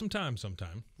if you get some time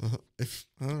sometime. All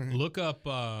right. Look up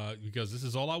because this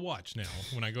is all I watch now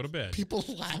when I go to bed. People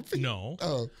laughing. No.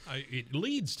 Oh. It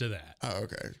leads to that. Oh,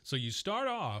 okay. So you start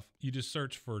off, you just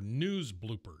search for news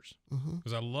bloopers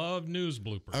because I love news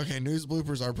bloopers. Okay. News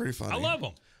bloopers are pretty funny. I love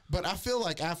them. But I feel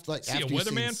like after See a you've seen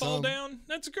weatherman fall some- down?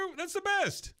 That's good. That's the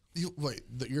best.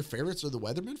 Your favorites are the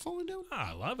weathermen falling down?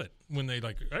 I love it when they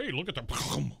like, hey, look at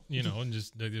the, you know, and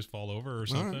they just fall over or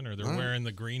something, or they're wearing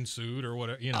the green suit or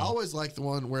whatever. You know, I always like the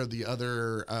one where the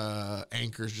other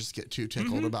anchors just get too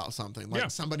tickled about something.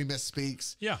 Like somebody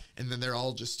misspeaks. Yeah. And then they're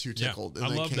all just too tickled. I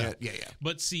And they love can't. that. Yeah, yeah.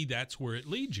 But see, that's where it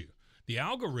leads you. The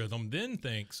algorithm then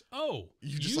thinks, oh,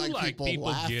 You just you like people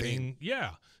laughing. getting,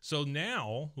 So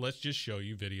now let's just show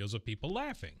you videos of people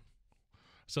laughing.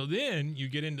 So then you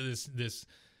get into this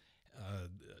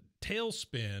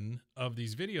tailspin of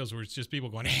these videos where it's just people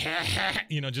going,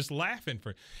 you know, just laughing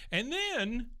for. And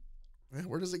then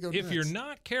Where does it go if next? you're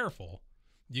not careful,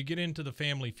 you get into the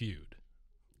Family Feud.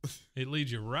 It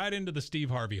leads you right into the Steve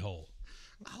Harvey hole.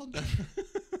 I'll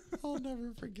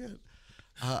never forget.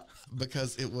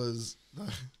 Because it was.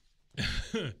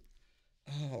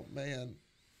 Oh man!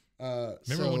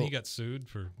 Remember when he got sued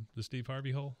for the Steve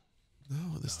Harvey hole?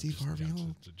 No, the Steve Harvey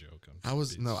hole. It's a joke. I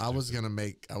was gonna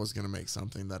make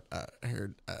something that I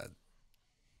heard.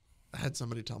 I had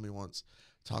somebody tell me once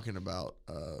talking about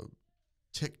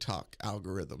TikTok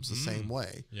algorithms the same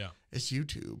way. Yeah. It's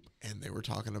YouTube, and they were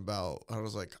talking about. I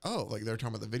was like, oh, like they're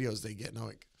talking about the videos they get, and I'm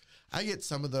like, I get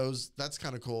some of those. That's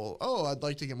kind of cool. Oh, I'd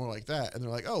like to get more like that. And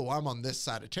they're like, oh, well, I'm on this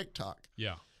side of TikTok.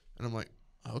 Yeah. And I'm like,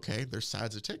 okay, there's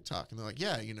sides of TikTok. And they're like,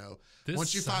 yeah, you know, This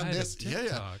once you side find of this, yeah.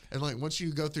 TikTok. And like, once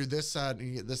you go through this side and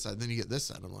you get this side, then you get this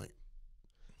side. I'm like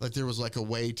there was like a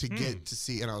way to get to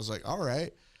see. And I was like, all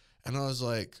right. And I was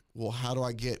like, well, how do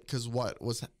I get, because what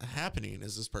was happening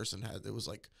is this person it was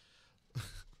like,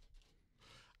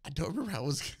 I don't remember how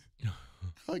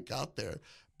I got there,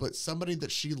 but somebody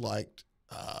that she liked,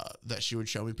 that she would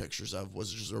show me pictures of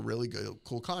was just a really good,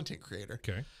 cool content creator.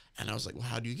 Okay. And I was like, well,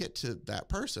 how do you get to that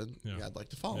person? Yeah, I'd like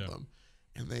to follow them.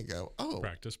 And they go, oh.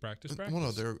 Practice. Well,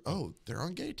 no, they're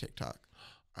on gay TikTok.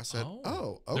 I said,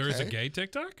 oh, okay. There is a gay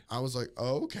TikTok? I was like,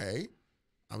 oh, okay.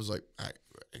 I was like, I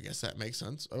guess that makes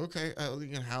sense. Okay.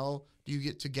 And how do you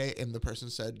get to gay? And the person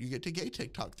said, you get to gay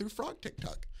TikTok through frog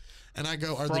TikTok. And I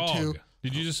go, are Frog. the two.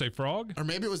 Did you just say frog? Or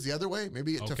maybe it was the other way.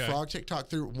 Maybe it's to Okay. frog TikTok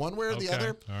through one way or the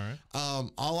other. All right.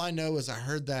 All I know is I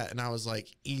heard that and I was like,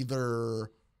 either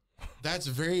that's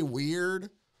very weird.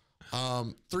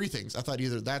 Three things. I thought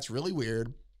either that's really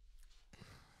weird,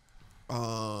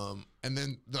 And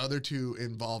then the other two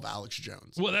involve Alex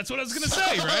Jones. Well, that's what I was gonna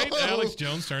say, right? Alex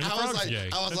Jones turned the frogs gay.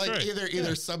 I was That's like, right.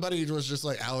 either somebody was just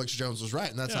like Alex Jones was right,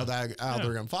 and that's how they're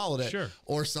gonna follow it, Sure.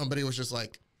 or somebody was just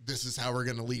like, this is how we're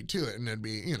gonna lead to it, and it'd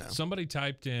be, you know, Somebody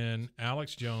typed in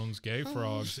Alex Jones gay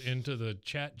frogs into the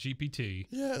chat GPT,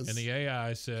 yes, and the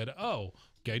AI said, "Oh,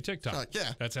 gay TikTok."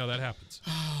 yeah, that's how that happens.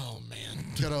 Oh man,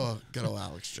 good old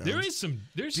Alex Jones.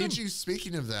 There's Did some. you,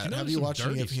 speaking of that, You know, have there's you some watched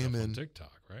any dirty of him stuff on and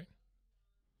TikTok, right?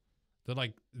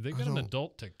 They got an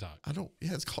adult TikTok. I don't.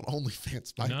 Yeah, it's called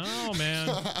OnlyFans. No,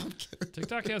 man.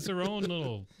 TikTok has their own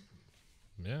little.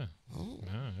 Yeah. Oh,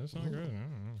 Yeah, it's not good.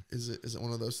 is it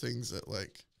one of those things that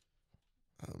like?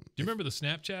 Do you remember the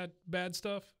Snapchat bad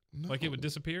stuff? No. Like it would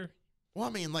disappear. Well,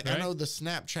 I mean, like Right? I know the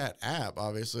Snapchat app.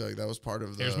 Obviously, like that was part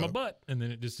of the. Here's my butt, and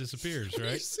then it just disappears,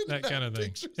 right? That kind of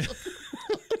thing.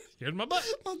 Here's my butt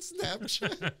on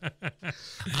Snapchat.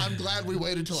 I'm glad we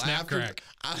waited till after.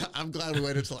 I'm glad we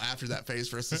waited till after that phase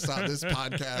for us to stop this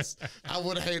podcast. I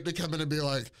would hate to come in and be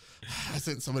like, I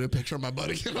sent somebody a picture of my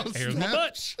butt again on Here's my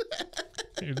butt.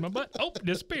 Here's my butt. Oh,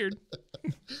 disappeared.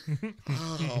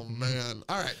 Oh man!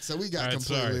 All right, so we got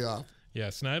completely off. Yeah,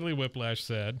 Snidely Whiplash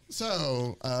said.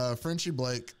 So, Frenchie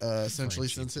Blake essentially,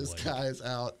 since his guy is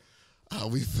out,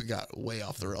 we got way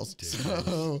off the rails.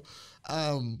 So,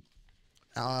 and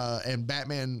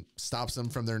Batman stops them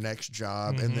from their next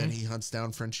job, and then he hunts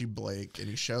down Frenchie Blake, and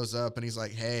he shows up, and he's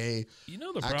like, "Hey, you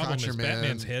know the problem is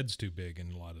Batman's head's too big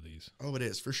in a lot of these." Oh, it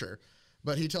is for sure.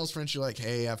 But he tells Frenchie like,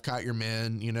 "Hey, I've caught your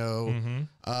men," you know,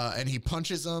 and he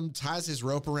punches him, ties his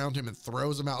rope around him, and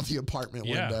throws him out the apartment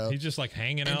window. He's just like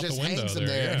hanging out the window hangs him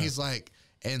there. and he's like,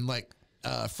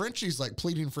 Frenchie's like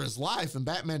pleading for his life, and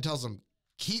Batman tells him,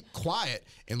 "Keep quiet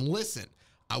and listen.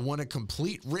 I want a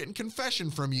complete written confession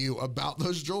from you about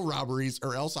those jewel robberies,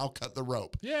 or else I'll cut the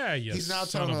rope." Yeah, yes. He's now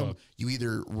telling him, "You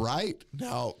either write."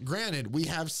 Now, granted, we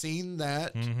have seen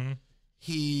that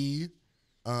he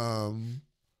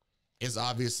is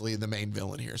obviously the main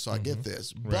villain here, so I get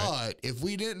this. Right. But if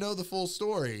we didn't know the full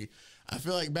story, I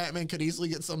feel like Batman could easily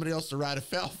get somebody else to write a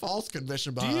false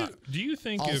confession behind. Do you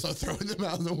think also throwing them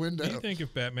out the window? Do you think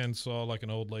if Batman saw like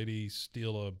an old lady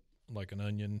steal an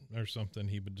onion or something,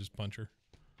 he would just punch her?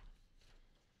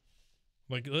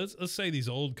 Like let's say these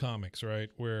old comics,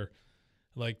 right, where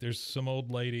like there's some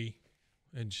old lady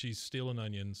and she's stealing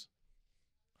onions.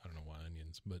 I don't know why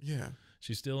onions, but yeah,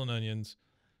 she's stealing onions,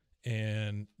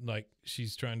 and like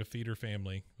she's trying to feed her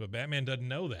family, but Batman doesn't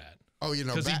know that. Oh, you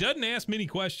know, because he doesn't ask many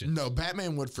questions. No,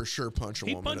 Batman would for sure punch a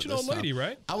woman. He'd punch an old lady,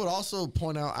 right? I would also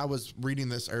point out, I was reading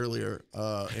this earlier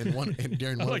during one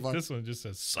like of our, this one just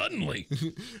says suddenly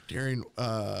during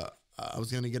I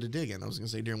was going to get a dig in. I was going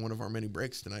to say during one of our many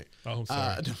breaks tonight. Oh,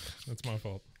 sorry. That's my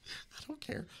fault. I don't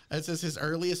care. It says his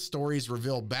earliest stories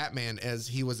reveal Batman as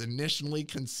he was initially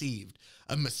conceived,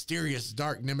 a mysterious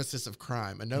dark nemesis of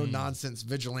crime, a no-nonsense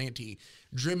vigilante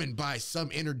driven by some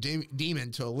inner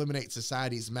demon to eliminate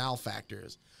society's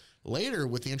malefactors. Later,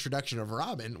 with the introduction of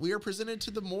Robin, we are presented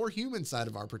to the more human side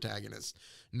of our protagonist.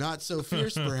 Not so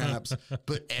fierce, perhaps,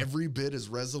 but every bit as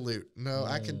resolute. No,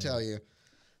 I can tell you.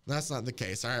 That's not the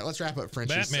case. All right, let's wrap up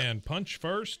Frenchie. Batman, punch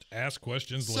first, ask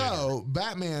questions later. So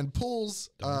Batman pulls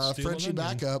Frenchie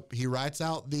back up. He writes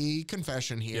out the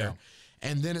confession here. Yeah.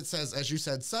 And then it says, as you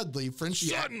said, suddenly,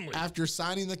 Frenchie, after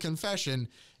signing the confession,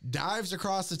 dives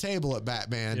across the table at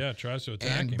Batman. Yeah, tries to attack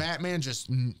him. And Batman just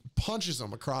punches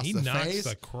him across the face. He knocks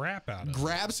the crap out of him.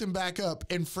 Grabs him back up,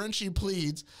 and Frenchie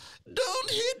pleads, "Don't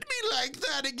hit me like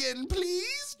that again,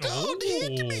 please. Don't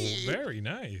hit me." Very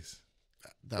nice.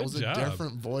 That was a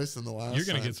different voice than the last. You're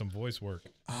going to get some voice work.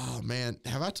 Oh, man.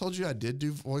 Have I told you I did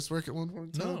do voice work at one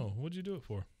point in time? No. What'd you do it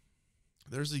for?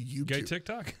 There's a YouTube. Gay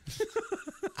TikTok?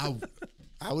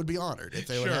 I would be honored if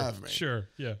they would have me. Sure,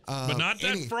 yeah. But not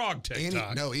that frog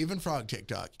TikTok. No, even frog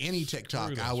TikTok. Any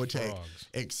TikTok I would take,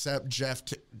 except Jeff.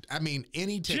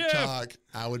 Any TikTok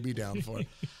I would be down for.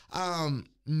 That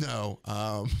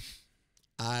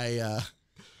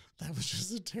was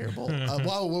just a terrible.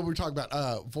 What were we talking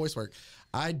about? Voice work.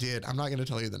 I'm not going to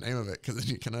tell you the name of it because then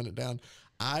you can hunt it down.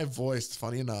 I voiced,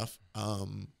 funny enough,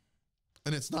 and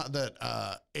it's not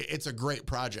that it's a great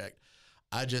project.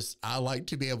 I like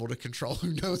to be able to control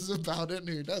who knows about it and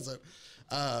who doesn't.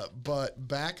 But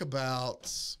back about,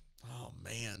 oh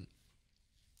man,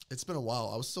 it's been a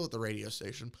while. I was still at the radio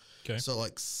station. Okay. So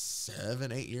like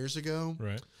 7-8 years ago.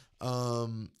 Right.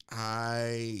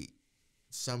 I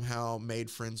somehow made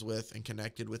friends with and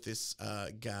connected with this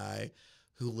guy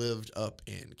who lived up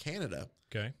in Canada.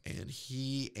 Okay. And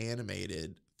he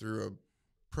animated through a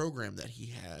program that he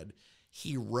had.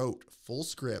 He wrote full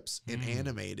scripts and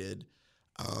animated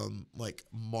like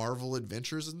Marvel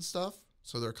Adventures and stuff.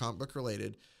 so they're comic book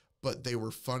related, but they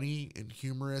were funny and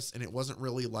humorous, and it wasn't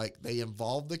really like they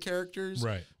involved the characters,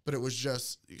 Right. but it was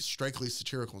just strictly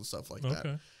satirical and stuff like that.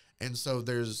 Okay. And so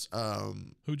there's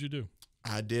Who'd you do?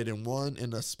 I did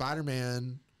in a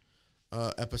Spider-Man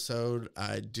episode,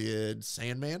 I did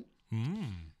Sandman.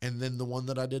 And then the one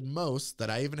that I did most, that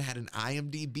I even had an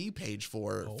IMDb page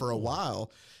for a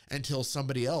while, until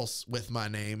somebody else with my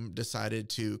name decided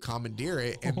to commandeer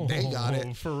it, and they got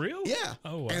it. For real? Yeah.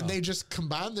 Oh, wow. And they just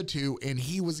combined the two, and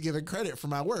he was given credit for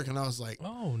my work. And I was like,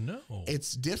 oh, no.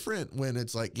 it's different when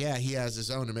it's like, yeah, he has his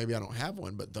own, and maybe I don't have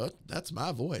one, but that's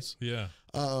my voice. Yeah.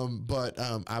 But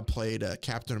I played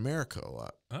Captain America a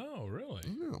lot. Oh, really?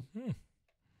 Yeah.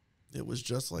 It was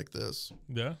just like this.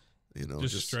 Yeah. You know,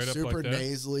 Just straight up super like that?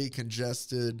 nasally,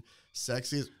 congested,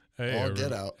 sexy. Hey, all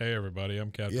get out. Hey, everybody.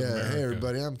 I'm Captain Yeah, America. hey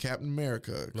everybody, I'm Captain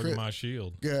America. Look at my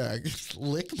shield. Yeah,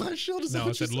 lick my shield. Is that No, I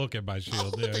what you said look at my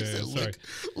shield. Oh, Yeah, they yeah, said sorry.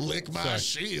 lick my Sorry.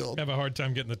 shield. Have a hard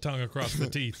time getting the tongue across the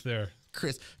teeth there.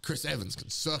 Chris Evans can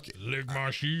suck it. Lick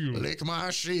my shield. Lick my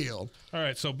shield. All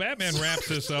right, so Batman wraps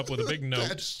this up with a big note.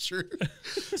 That's true.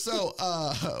 So,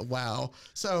 wow.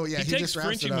 So yeah, He he takes just wraps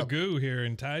Frenchie it up. Magoo here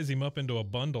and ties him up into a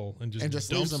bundle and just leaves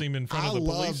dumps him in front of the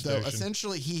police station.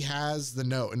 Essentially, he has the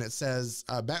note, and it says,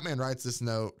 Batman writes this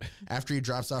note after he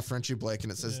drops off Frenchie Blake,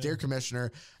 and it says, "Dear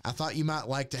Commissioner, I thought you might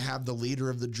like to have the leader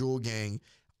of the Jewel Gang.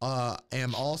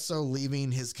 Am also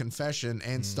leaving his confession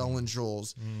and stolen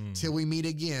jewels. Till we meet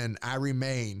again, I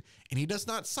remain." And he does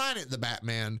not sign it, the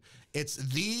Batman. It's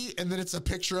and then it's a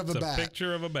picture of a bat.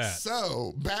 Picture of a bat.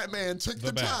 So Batman took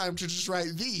the bat. time to just write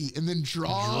and then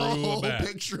draw Drew a a bat.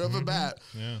 picture of a bat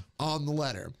on the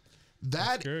letter.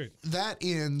 That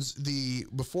ends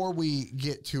before we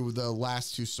get to the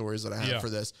last two stories that I have for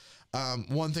this.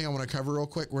 One thing I want to cover real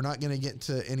quick. We're not going to get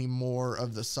to any more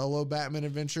of the solo Batman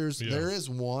adventures. Yeah. There is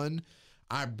one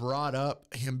I brought up,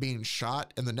 him being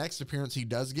shot. In the next appearance, he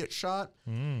does get shot.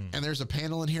 And there's a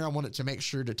panel in here I wanted to make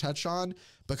sure to touch on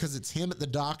because it's him at the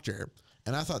doctor.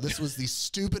 And I thought this was the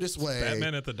stupidest way.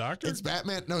 Batman at the doctor? It's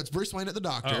Batman. No, it's Bruce Wayne at the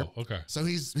doctor. Oh, okay. So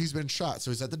he's been shot. So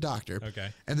he's at the doctor. Okay.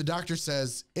 And the doctor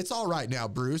says, "It's all right now,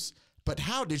 Bruce, but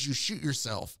how did you shoot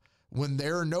yourself when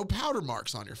there are no powder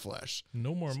marks on your flesh?"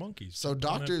 No more monkeys. So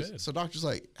doctor's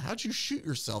like, "How'd you shoot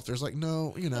yourself?" There's like,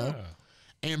 no, you know. Yeah.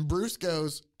 And Bruce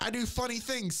goes, "I do funny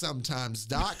things sometimes,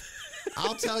 Doc.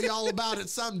 I'll tell you all about it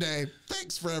someday.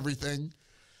 Thanks for everything."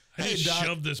 I Hey, just Doc.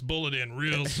 shoved this bullet in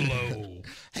real slow.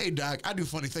 "Hey, Doc, I do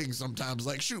funny things sometimes,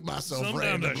 like shoot myself Sometimes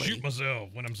randomly. I shoot myself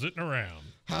when I'm sitting around.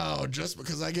 Oh, just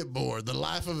because I get bored. The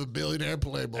life of a billionaire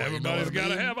playboy. Everybody's you know got to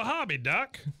what I mean? have a hobby,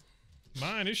 Doc.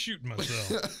 Mine is shooting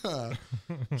myself.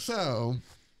 So,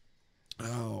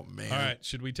 oh man. All right,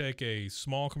 should we take a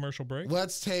small commercial break?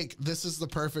 This is the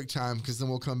perfect time because then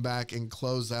we'll come back and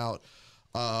close out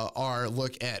our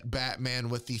look at Batman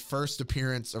with the first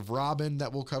appearance of Robin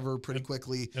that we'll cover pretty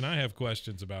quickly. And I have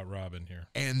questions about Robin here.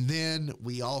 And then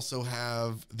we also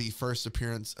have the first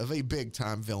appearance of a big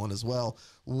time villain as well.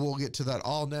 We'll get to that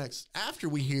all next after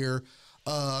we hear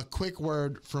a quick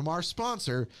word from our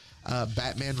sponsor,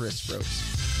 Batman Wrist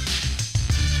Ropes.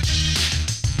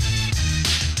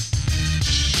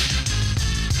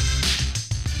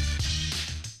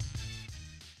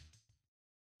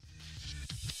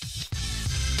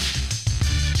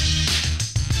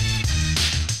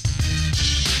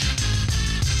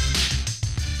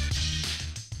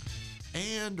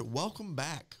 And welcome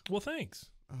back. Well, thanks.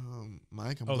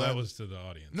 Mike, I'm Oh, glad. that was to the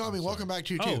audience. No, I I'm mean, sorry. welcome back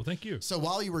to you, too. Oh, thank you. So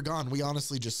while you were gone, we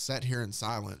honestly just sat here in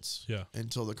silence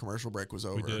until the commercial break was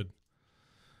over. We did.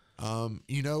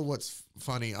 You know what's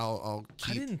funny? I'll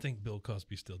I keep... didn't think Bill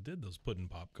Cosby still did those Puddin'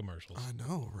 Pop commercials. I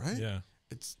know, right? Yeah.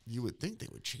 You would think they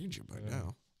would change it by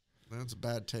now. That's a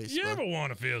bad taste. You but- ever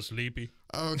want to feel sleepy?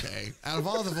 Okay. Out of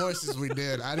all the voices we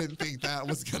did, I didn't think that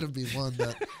was going to be one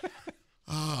that...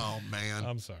 Oh, man.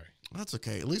 I'm sorry. That's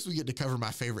okay. At least we get to cover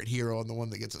my favorite hero and the one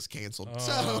that gets us canceled. Oh.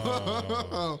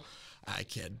 So I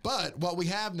kid. But what we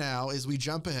have now is we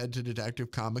jump ahead to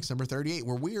Detective Comics number 38,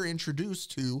 where we are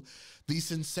introduced to the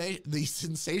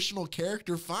sensational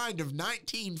character find of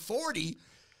 1940,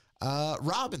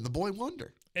 Robin, the Boy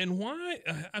Wonder. And why?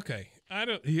 Okay, I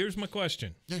don't. Here's my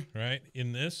question. Yeah. Right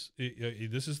in this,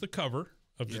 this is the cover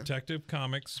of Detective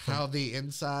Comics. How the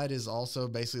inside is also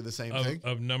basically the same thing.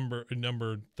 Of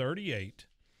number 38.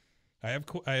 I have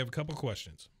a couple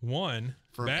questions. One,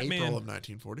 From Batman, April of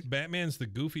 1940. Batman's the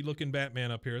goofy looking Batman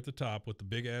up here at the top with the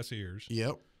big ass ears.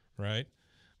 Yep. Right.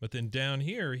 But then down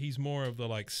here, he's more of the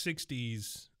like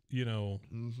 60s,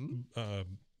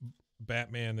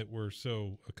 Batman that we're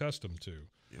so accustomed to.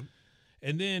 Yep.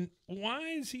 And then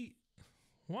why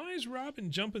is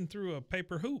Robin jumping through a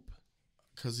paper hoop?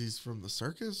 Because he's from the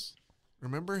circus?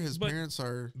 Remember, his But- parents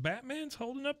are. Batman's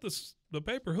holding up the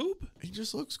paper hoop. He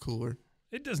just looks cooler.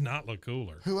 It does not look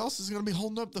cooler. Who else is going to be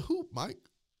holding up the hoop, Mike?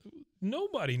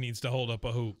 Nobody needs to hold up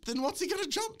a hoop. Then what's he going to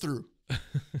jump through?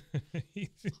 He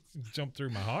jumped through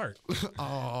my heart.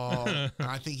 Oh,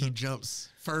 I think he jumps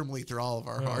firmly through all of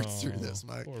our hearts through this,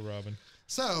 Mike. Poor Robin.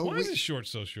 So Why is his short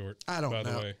so short? I don't by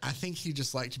know. The way? I think he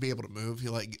just liked to be able to move. He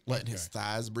letting his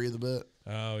thighs breathe a bit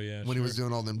Oh yeah. when he was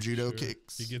doing all them judo Sure.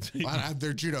 kicks. He gets-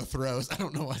 They're judo throws. I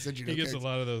don't know why I said judo He gets kicks. a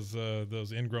lot of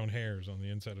those ingrown hairs on the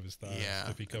inside of his thighs. Yeah,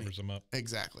 If he covers them up.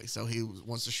 Exactly. So he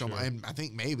wants to show Sure. and I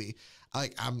think maybe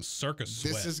I'm Circus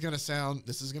sweat. this is gonna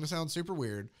sound super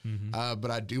weird, Mm-hmm.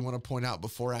 but I do want to point out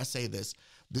before I say this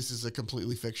is a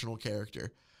completely fictional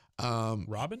character.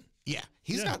 Robin. Yeah,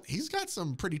 he's got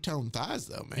some pretty toned thighs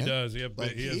though, man. He does. He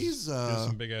Like, has he's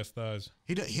some big ass thighs.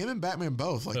 him and Batman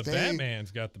both like But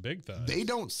Batman's got the big thighs. they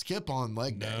don't skip on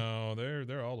leg day. No,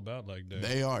 they're all about leg day.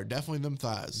 They are definitely them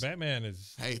thighs. Batman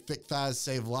is. Hey, thick thighs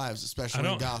save lives, especially in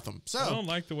don't- Gotham. So I don't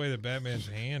like the way that Batman's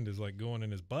hand is like going in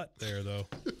his butt there, though.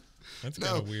 That's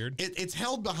kind of weird. It's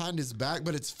held behind his back,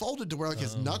 but it's folded to where like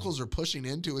his knuckles are pushing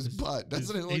into his butt.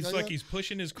 Doesn't it look He's like that? he's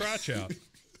pushing his crotch out.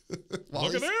 While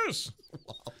Look at he's- this!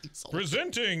 while he's holding-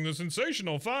 Presenting the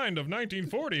sensational find of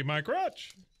 1940, my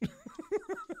crotch.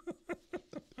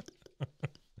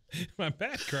 My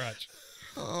back crotch.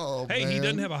 Oh, Hey, man. he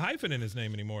doesn't have a hyphen in his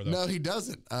name anymore, though. No, he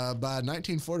doesn't. By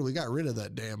 1940, we got rid of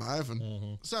that damn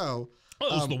hyphen. So, Oh,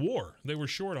 it was the war. They were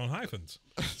short on hyphens.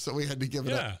 so we had to give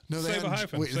it Yeah, up. No, save a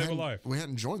hyphen, save a hadn't- life. We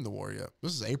hadn't joined the war yet.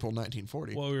 This is April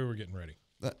 1940. Well, we were getting ready.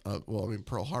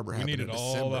 Pearl Harbor We happened needed in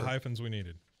all December. the hyphens we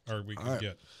needed, or we could right.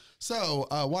 get. So,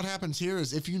 what happens here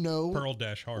is if you know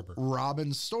Pearl-Harbor.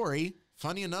 Robin's story,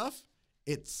 funny enough,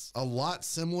 it's a lot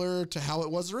similar to how it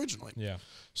was originally. Yeah.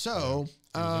 So,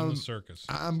 He was in the circus.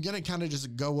 I'm going to kind of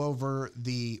just go over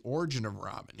the origin of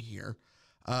Robin here,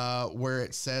 where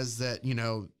it says that,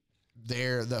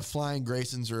 the Flying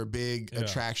Graysons are a big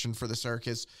attraction for the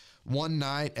circus. One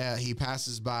night, he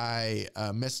passes by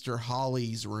Mr.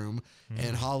 Holly's room,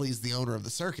 and Holly's the owner of the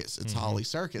circus. It's Holly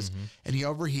Circus. And he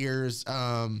overhears,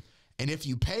 and if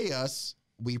you pay us,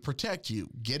 we protect you.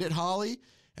 Get it, Holly?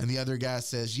 And the other guy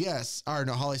says, yes. Or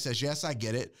no, Holly says, yes, I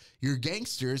get it. You're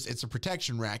gangsters. It's a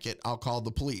protection racket. I'll call the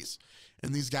police.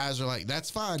 And these guys are like, that's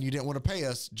fine. You didn't want to pay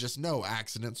us. Just know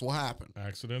accidents will happen.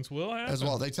 Accidents will happen. As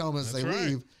well. They tell him as That's they right.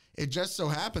 leave. It just so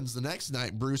happens the next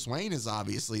night, Bruce Wayne is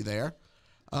obviously there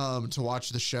to watch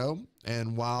the show.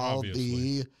 And while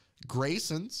Obviously. the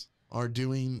Graysons are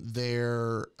doing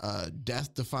their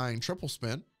death-defying triple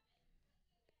spin.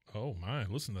 Oh, my.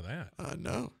 Listen to that. I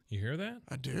know. You hear that?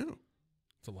 I do.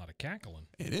 It's a lot of cackling.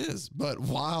 It is. But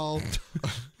while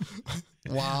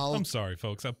I'm sorry,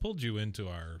 folks. I pulled you into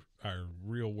our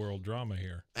real world drama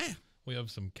here. We have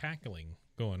some cackling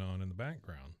going on in the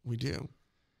background. We do.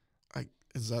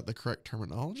 Is that the correct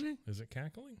terminology? Is it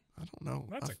cackling? I don't know.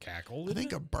 That's a cackle. I isn't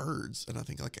think it? of birds, and I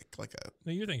think like a.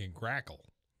 No, you're thinking grackle.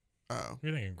 Oh.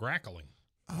 You're thinking grackling.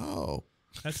 Oh.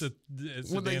 It's When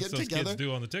the they dance get those together, kids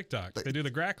do on the TikTok. They do the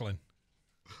grackling.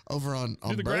 Over on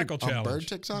Do the bird, grackle on challenge. bird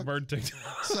TikTok. Bird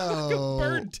TikTok. So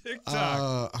Bird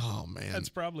TikTok. Oh man, That's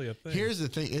probably a thing. Here's the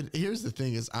thing. Here's the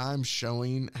thing: is I'm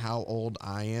showing how old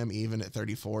I am, even at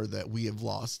 34, that we have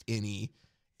lost any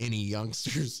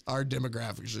youngsters. Our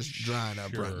demographics just drying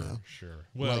up right now. Sure.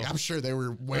 Well, Like, I'm sure they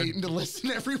were waiting to listen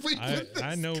every week.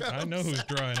 I know who's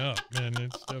drying up, and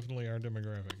it's definitely our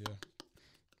demographic.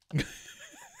 Yeah,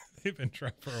 they've been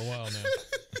trying for a while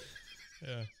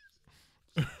now.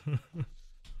 Yeah.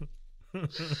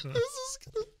 This is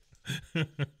good.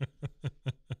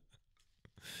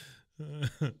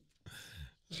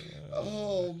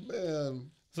 Oh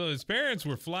man. So his parents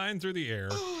were flying through the air.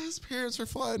 Oh, his parents are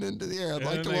flying into the air. I'd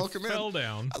like and to they welcome fell in.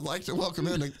 down. I'd like to welcome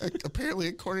in. Apparently,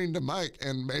 according to Mike,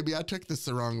 and maybe I took this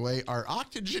the wrong way, our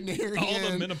octogenarian. All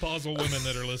the menopausal women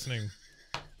that are listening.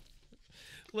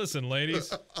 Listen,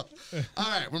 ladies. All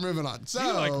right, we're moving on. So, Do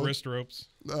you like wrist ropes?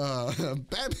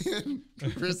 Batman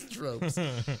wrist ropes.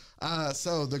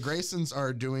 So the Graysons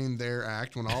are doing their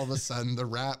act when all of a sudden the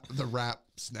rope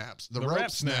snaps. The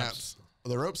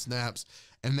rope snaps,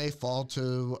 and they fall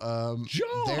to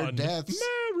their deaths.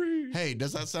 Mary. Hey,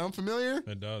 does that sound familiar?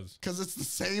 It does. Because it's the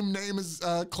same name as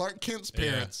Clark Kent's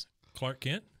parents. Yeah. Clark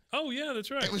Kent? Oh, yeah, that's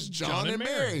right. It was John and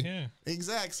Mary. Yeah.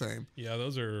 Exact same. Yeah,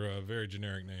 those are very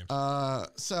generic names.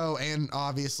 So, and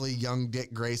obviously young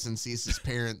Dick Grayson sees his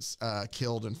parents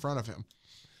killed in front of him.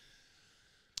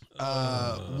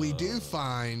 We do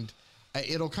find,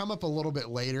 it'll come up a little bit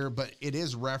later, but it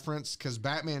is referenced because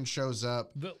Batman shows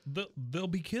up. They'll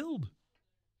be killed.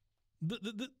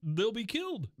 They'll be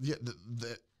killed. Yeah,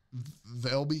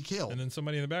 they'll be killed. And then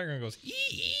somebody in the background goes,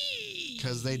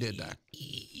 because they did die.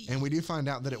 And we do find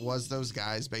out that it was those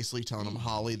guys basically telling them,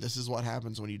 Holly, this is what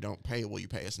happens when you don't pay. Will you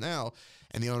pay us now?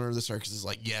 And the owner of the circus is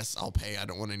like, yes, I'll pay. I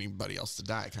don't want anybody else to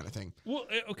die, kind of thing. Well,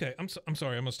 okay. I'm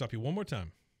sorry. I'm going to stop you one more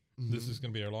time. Mm-hmm. This is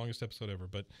going to be our longest episode ever.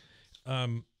 But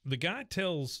the guy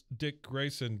tells Dick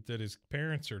Grayson that his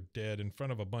parents are dead in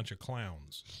front of a bunch of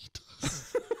clowns.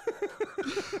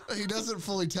 He doesn't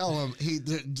fully tell him.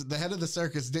 The head of the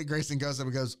circus, Dick Grayson, goes up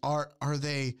and goes, are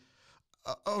they?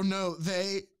 Oh no,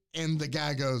 they. And the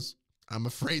guy goes, I'm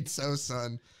afraid so,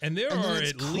 son. And there are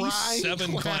at least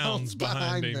 7 clowns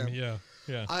behind him. them. Yeah.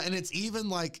 Yeah. And it's even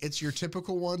like, it's your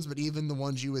typical ones, but even the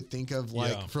ones you would think of,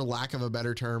 like, Yeah. for lack of a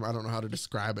better term, I don't know how to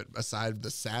describe it, aside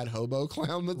the sad hobo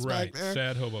clown that's Right. back there.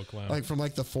 Sad hobo clown. Like from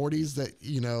like the 40s that,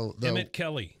 you know. Emmett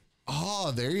Kelly.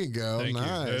 Oh, there you go. Thank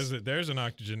nice. you. There's an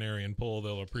octogenarian pull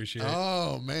they'll appreciate.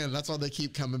 Oh, man. That's why they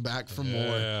keep coming back for more.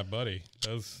 Yeah, buddy.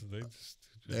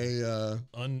 They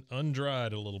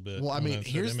undried a little bit. Well, I mean,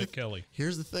 here's Kelly.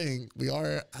 Here's the thing.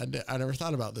 I never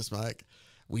thought about this, Mike.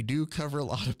 We do cover a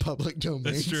lot of public domain.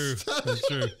 That's true. That's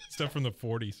true. Stuff from the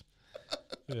 40s.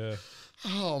 Yeah.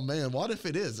 Oh man, what if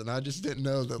it is? And I just didn't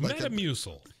know that. Like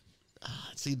Metamucil.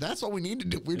 See, that's what we need to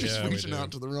do. We're just reaching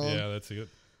out to the wrong. Yeah, that's it.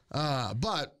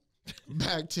 But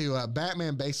back to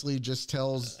Batman. Basically, just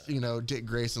tells Dick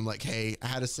Grayson like, "Hey, I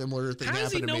had a similar thing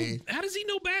happen to me." How does he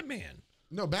know Batman?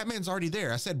 No, Batman's already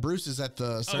there. I said Bruce is at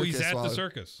the circus. Oh, he's at the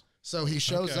circus. So he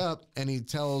shows up and he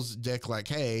tells Dick like,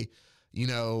 "Hey,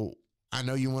 I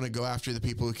know you want to go after the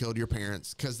people who killed your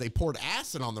parents because they poured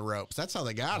acid on the ropes. That's how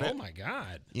they got it." Oh my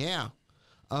God. Yeah.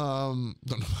 Don't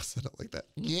know if I said it like that.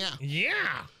 Yeah.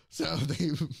 Yeah. So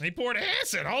they poured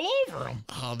acid all over him.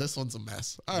 Oh, this one's a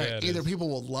mess. All right. Yeah, Either people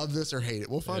will love this or hate it.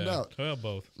 We'll find out. Well,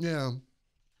 both. Yeah.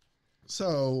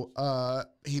 So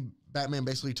Batman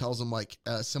basically tells him like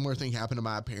a similar thing happened to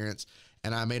my parents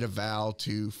and I made a vow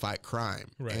to fight crime.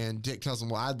 Right. And Dick tells him,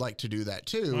 well, I'd like to do that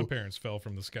too. My parents fell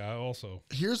from the sky also.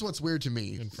 Here's what's weird to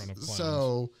me. In front of clowns.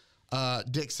 So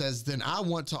Dick says, then I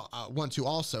want to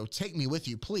also take me with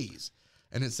you, please.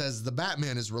 And it says the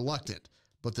Batman is reluctant,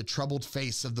 but the troubled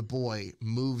face of the boy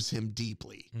moves him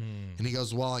deeply. And he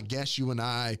goes, well, I guess you and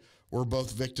I were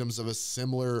both victims of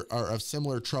similar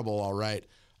trouble. All right.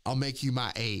 I'll make you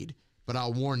my aid, but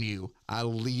I'll warn you, I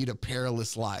lead a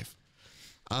perilous life.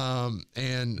 And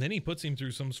then he puts him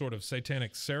through some sort of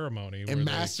satanic ceremony. And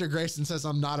Master Grayson says,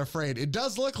 I'm not afraid. It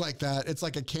does look like that. It's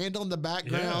like a candle in the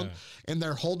background and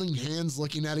they're holding hands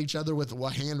looking at each other with a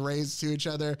hand raised to each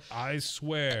other. I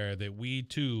swear that we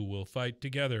too will fight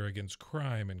together against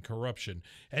crime and corruption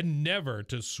and never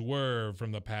to swerve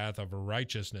from the path of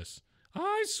righteousness.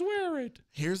 I swear it.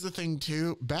 Here's the thing,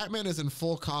 too. Batman is in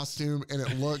full costume, and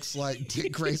it looks like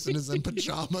Dick Grayson is in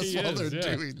pajamas while they're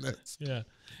doing this. Yeah.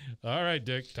 All right,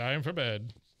 Dick, time for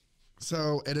bed.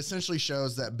 So it essentially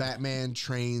shows that Batman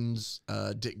trains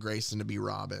Dick Grayson to be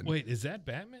Robin. Wait, is that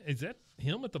Batman? Is that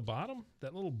him at the bottom?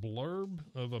 That little blurb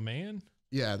of a man?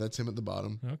 Yeah, that's him at the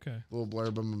bottom. Okay. Little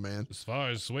blurb of a man. As far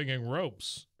as swinging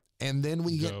ropes. And then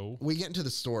we get into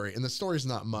the story, and the story's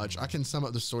not much. I can sum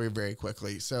up the story very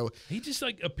quickly. So he just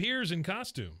like appears in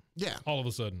costume. Yeah. All of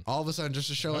a sudden, just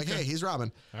to show like, hey, he's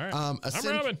Robin. All right. I'm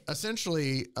Robin.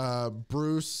 Essentially,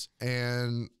 Bruce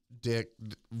and Dick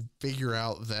figure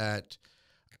out that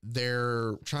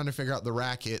they're trying to figure out the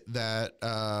racket that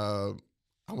I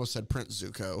almost said Prince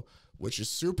Zuko, which is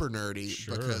super nerdy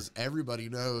because everybody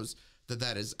knows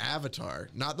that is Avatar,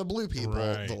 not the blue people,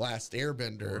 the Last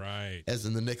Airbender, as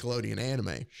in the Nickelodeon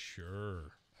anime.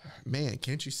 Sure. Man,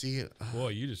 can't you see it? Boy,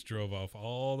 you just drove off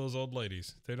all those old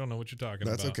ladies. They don't know what you're talking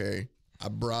about. That's okay. I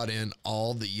brought in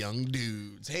all the young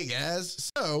dudes. Hey,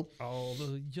 guys. So. All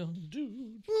the young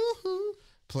dudes. Woohoo.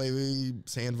 Play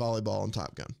sand volleyball and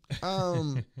Top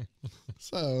Gun.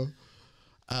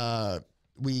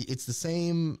 It's the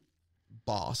same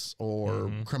boss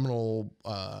or criminal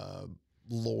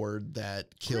lord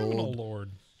that killed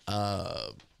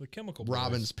the chemical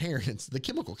Robin's parents, the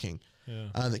Chemical King,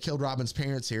 Yeah. That killed Robin's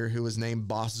parents here, who was named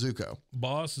Boss Zuko.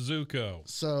 Boss Zuko.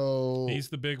 So he's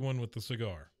the big one with the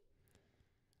cigar.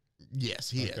 Yes,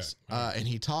 he is. And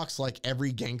he talks like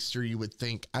every gangster you would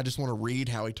think. I just want to read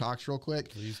how he talks real quick.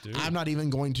 Please do. I'm not even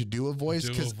going to do a voice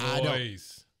because I don't.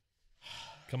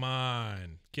 Come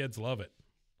on. Kids love it.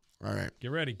 All right.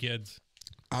 Get ready, kids.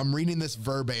 I'm reading this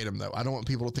verbatim, though. I don't want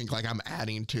people to think like I'm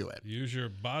adding to it. Use your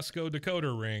Bosco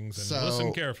decoder rings and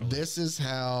listen carefully. This is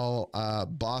how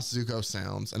Boss Zuko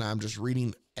sounds, and I'm just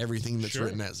reading everything that's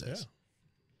written as is.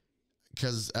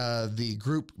 because the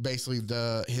group, basically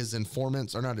his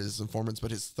informants, or not his informants,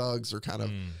 but his thugs are kind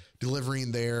of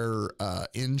delivering their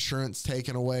insurance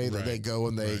taken away. That they go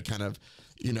and they kind of,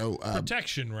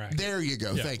 protection racket. There you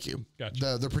go. Yeah. Thank you.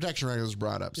 Gotcha. The protection racket was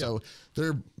brought up. So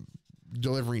they're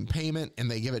delivering payment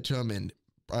and they give it to him. And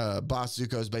Boss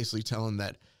Zuko is basically telling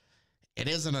that it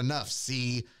isn't enough.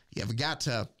 See, you got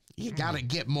to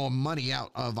get more money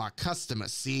out of our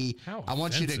customers. See, I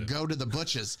want you to go to the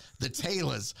butchers, the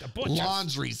tailors,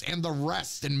 laundries, and the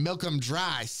rest and milk them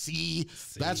dry. See,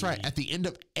 that's right. At the end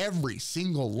of every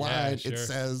single line, it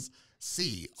says,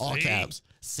 see, all caps.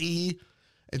 See,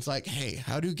 it's like, hey,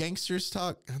 how do gangsters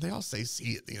talk? They all say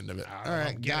see at the end of it. All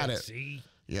right, got it. See?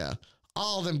 Yeah.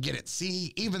 All of them get it.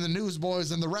 See, even the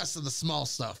newsboys and the rest of the small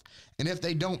stuff. And if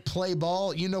they don't play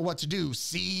ball, you know what to do.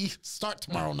 See, start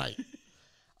tomorrow night.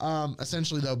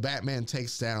 Essentially, though, Batman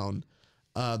takes down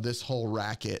this whole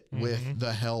racket with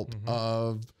the help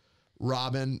of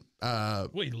Robin. Well,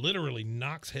 he literally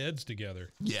knocks heads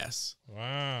together. Yes.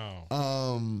 Wow.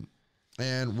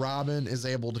 And Robin is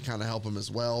able to kind of help him as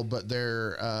well, but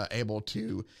they're able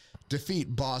to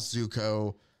defeat Boss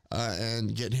Zuko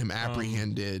and get him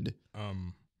apprehended.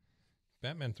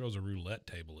 Batman throws a roulette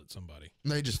table at somebody.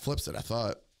 No, he just flips it, I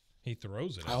thought. He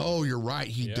throws it. Oh, you're right.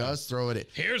 He does throw it.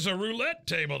 Here's a roulette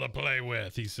table to play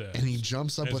with, he says. And he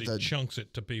jumps up with a chunks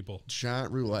it to people.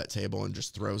 Giant roulette table and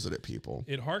just throws it at people.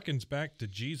 It harkens back to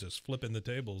Jesus flipping the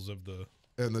tables of the...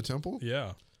 In the temple?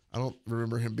 Yeah. I don't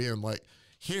remember him being like,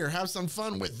 here, have some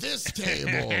fun with this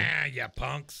table. Yeah,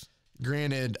 punks.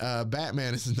 Granted,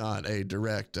 Batman is not a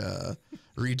direct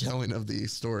retelling of the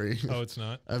story. Oh, it's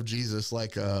not? Of Jesus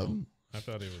like... I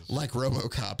thought it was like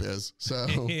RoboCop is. So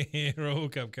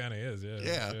RoboCop kind of is,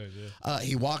 yeah.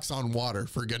 He walks on water,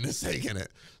 for goodness sake, in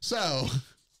it. So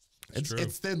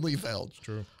it's thinly veiled. It's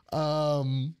true.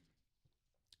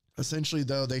 Essentially,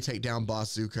 though, they take down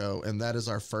Boss Zuko, and that is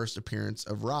our first appearance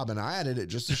of Robin. I added it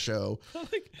just to show. I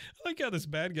like how this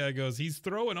bad guy goes. He's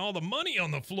throwing all the money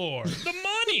on the floor. The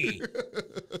money.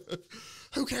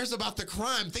 Who cares about the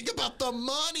crime? Think about the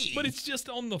money. But it's just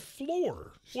on the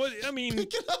floor. What? I mean,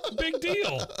 big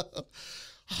deal.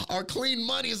 Our clean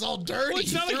money is all dirty. Well,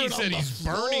 it's not like he said he's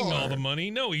burning all the money.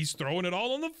 No, he's throwing it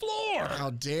all on the floor.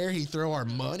 How dare he throw our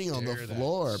money on the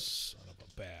floor? Son of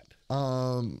a bat.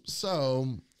 So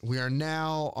we are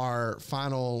now our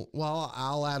final. Well,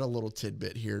 I'll add a little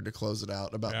tidbit here to close it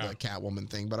out about the Catwoman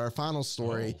thing. But our final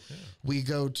story, we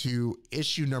go to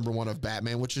issue number 1 of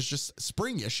Batman, which is just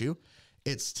spring issue.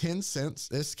 It's 10 cents.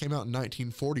 This came out in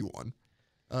 1941.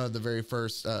 The very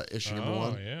first issue number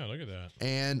 1. Oh, yeah, look at that.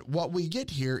 And what we get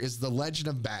here is the Legend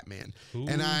of Batman. Who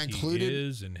and I included he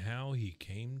is and how he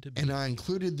came to be. And I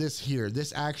included this here.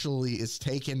 This actually is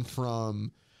taken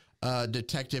from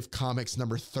Detective Comics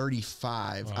number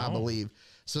 35, I believe.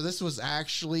 So this was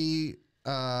actually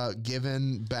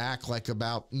given back like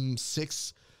about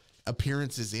 6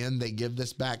 appearances in. They give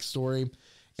this backstory.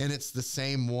 And it's the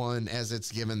same one as it's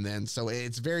given then. So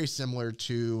it's very similar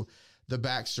to the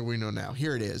backstory we know now.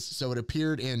 Here it is. So it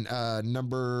appeared in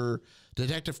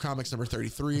Detective Comics number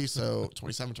 33. So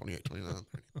 27, 28, 29,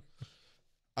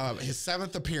 30. His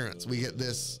 7th appearance. We get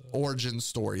this origin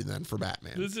story then for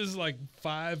Batman. This is like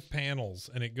 5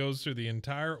 panels, and it goes through the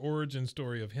entire origin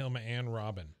story of him and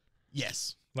Robin.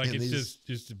 Yes. Like and it's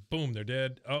just boom, they're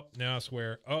dead. Oh, now I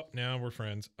swear. Oh, now we're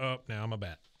friends. Oh, now I'm a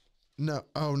bat. No.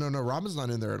 Oh, no. Robin's not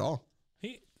in there at all.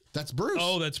 That's Bruce.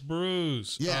 Oh, that's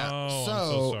Bruce. Yeah. Oh, so, I'm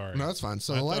so sorry. No, that's fine.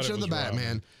 So the Legend of the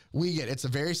Batman, we get, it's a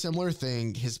very similar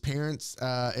thing. His parents,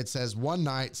 it says one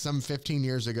night, some 15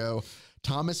 years ago,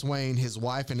 Thomas Wayne, his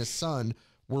wife, and his son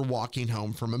were walking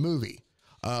home from a movie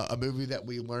that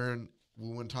we learn.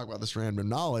 We want to talk about this random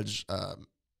knowledge,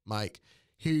 Mike.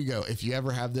 Here you go. If you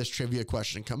ever have this trivia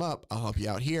question come up, I'll help you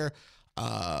out here.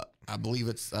 I believe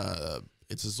it's a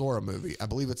Zorro movie. I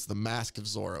believe it's The Mask of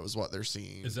Zorro is what they're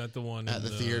seeing. Is that the one at the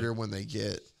theater when they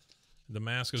get The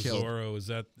Mask of killed. Zorro? Is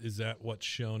that what's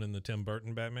shown in the Tim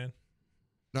Burton Batman?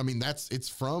 I mean, it's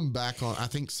from back on. I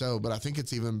think so, but I think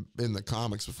it's even in the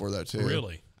comics before that too.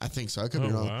 Really? I think so. I could be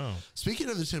wrong. Wow. Speaking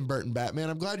of the Tim Burton Batman,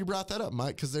 I'm glad you brought that up,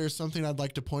 Mike, because there's something I'd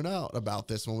like to point out about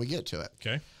this when we get to it.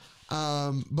 Okay.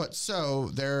 But so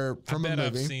they're from a movie.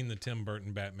 I've seen the Tim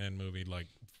Burton Batman movie like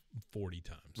 40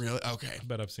 times. Really? Okay. I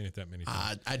bet I've seen it that many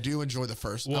times. I do enjoy the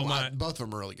first. Well, both of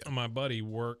them are really good. My buddy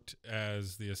worked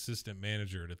as the assistant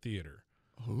manager at a theater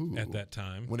at that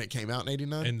time when it came out in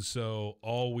 '89. And so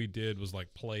all we did was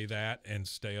like play that and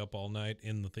stay up all night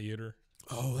in the theater.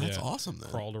 Oh, that's awesome!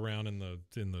 Then crawled around in the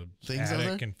things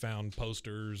attic and found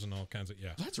posters and all kinds of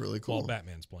That's really cool. While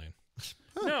Batman's playing.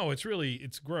 No,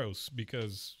 it's gross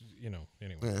because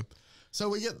anyway. Yeah. So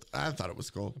we get. I thought it was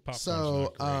cool. popcorn's So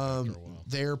not great after a while.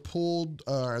 they're pulled.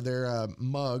 They're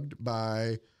mugged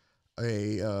by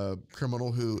a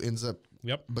criminal who ends up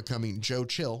Yep. becoming Joe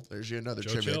Chill. There's you another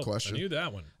Joe trivia Chill. question. I knew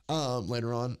that one.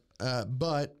 Later on.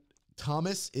 But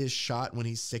Thomas is shot when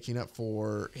he's sticking up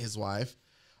for his wife,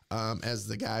 as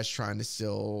the guy's trying to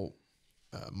steal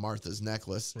Martha's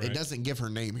necklace. Right. It doesn't give her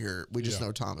name here. We just Yeah.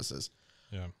 know Thomas's.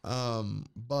 Yeah.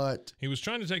 But He was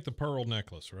trying to take the pearl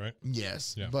necklace, right?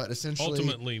 yes, Yeah. but essentially,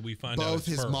 Ultimately, we find out both it's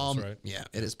his pearls, mom, right? yeah,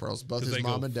 it is pearls. Both 'Cause his they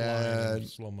mom go and flying in dad.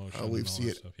 slow motion. We've and all seen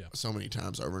that it stuff. Yeah. so many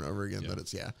times over and over again that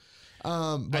it's I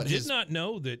But did his, not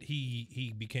know that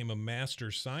he became a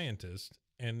master scientist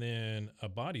and then a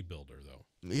bodybuilder, though.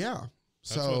 yeah.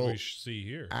 That's So what we see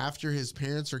here. after his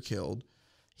parents are killed,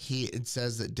 it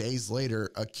says that days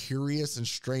later, a curious and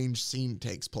strange scene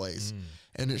takes place.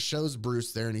 And it shows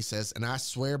Bruce there, and he says, "And I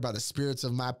swear by the spirits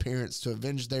of my parents to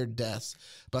avenge their deaths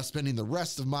by spending the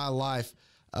rest of my life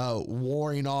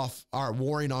warring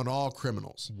on all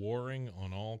criminals." Warring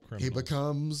on all criminals. He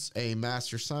becomes a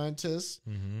master scientist.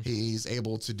 He's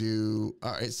able to do,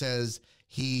 it says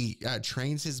he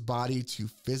trains his body to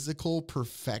physical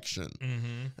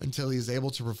perfection until he's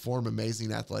able to perform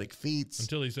amazing athletic feats.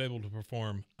 Until he's able to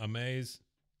perform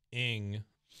amazing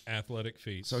athletic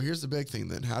feats. So here's the big thing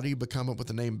then. How do you become up with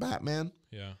the name Batman?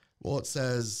 Yeah. Well, it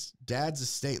says, "Dad's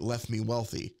estate left me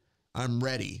wealthy. I'm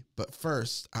ready, but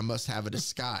first I must have a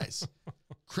disguise."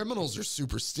 Criminals are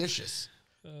superstitious,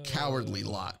 cowardly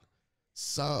lot.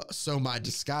 So my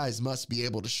disguise must be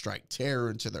able to strike terror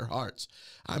into their hearts.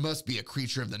 I must be a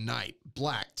creature of the night,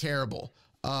 black, terrible.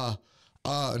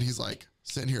 And he's like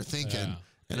sitting here thinking,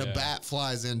 and a bat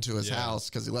flies into his house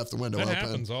because he left the window That open.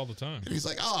 happens all the time. And he's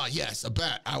like, "Oh yes, a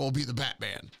bat. I will be the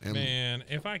Batman." And Man,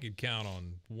 if I could count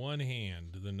on one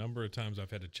hand the number of times I've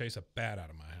had to chase a bat out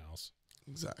of my house,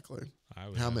 exactly. I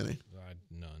would How have- many?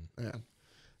 None. Yeah.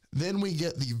 Then we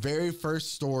get the very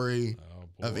first story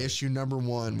of issue number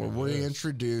 1, where we're Yes.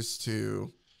 introduced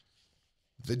to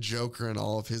the Joker in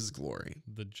all of his glory.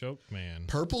 The Joke Man.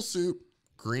 Purple suit,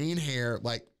 green hair,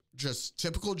 like just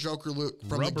typical Joker look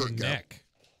from Rubber the get-go. neck.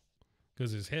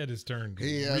 Because his head is turned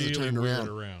He has really it turned weird around.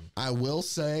 around. I will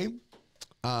say,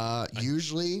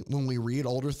 usually when we read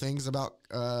older things about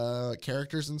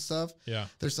characters and stuff, Yeah.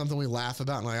 there's something we laugh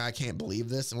about and like, I can't believe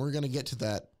this. And we're going to get to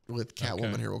that with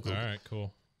Catwoman Okay. here real quick. All right,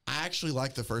 cool. I actually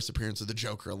like the first appearance of the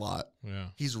Joker a lot. Yeah.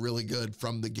 He's really good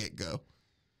from the get-go,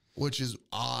 which is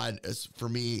odd as for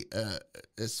me,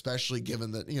 especially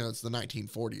given that, it's the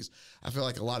 1940s. I feel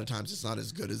like a lot of times it's not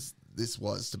as good as this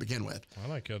was to begin with. I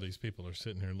like how these people are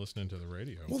sitting here listening to the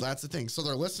radio. Well, that's the thing. So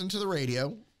they're listening to the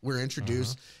radio. We're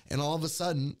introduced, and all of a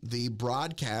sudden, the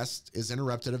broadcast is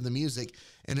interrupted of the music,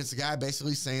 and it's a guy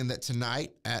basically saying that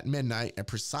tonight at midnight, at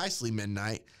precisely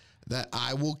midnight, that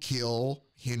I will kill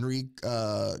Henry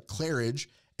Claridge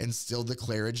and steal the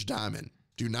Claridge diamond.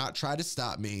 Do not try to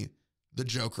stop me. The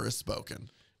Joker has spoken.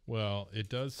 Well, it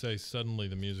does say suddenly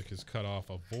the music is cut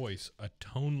off. A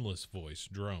toneless voice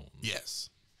drones. Yes.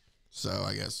 So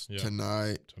I guess Yeah.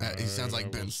 tonight, he sounds like I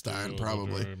Ben will Stein, steal the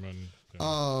probably. diamond.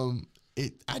 Yeah.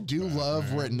 I do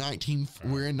love we're in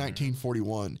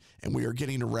 1941 and we are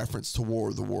getting a reference to War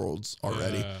of the Worlds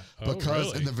already Yeah. Oh, because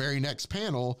really? in the very next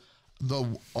panel,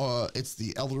 it's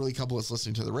the elderly couple that's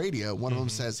listening to the radio. One of them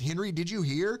says, "Henry, did you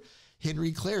hear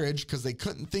Henry Claridge?" Because they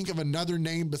couldn't think of another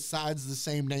name besides the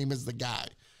same name as the guy.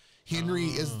 Henry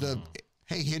is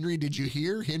hey, Henry, did you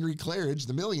hear Henry Claridge,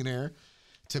 the millionaire,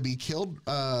 to be killed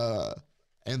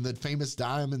and the famous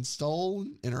diamond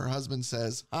stolen? And her husband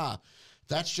says,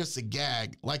 "That's just a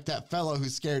gag, like that fellow who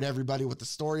scared everybody with the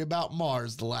story about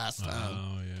Mars the last time."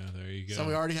 Oh, yeah, there you go. So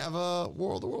we already have a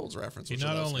War of the Worlds reference. He which I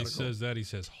not thought was only kinda cool. says that, he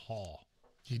says haw.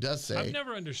 He does say, I've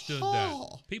never understood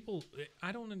haw. that. People,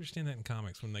 I don't understand that in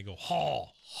comics when they go haw.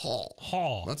 "Haw,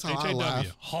 Haw. That's how I H-A-W.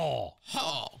 laugh. Haw.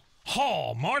 haw."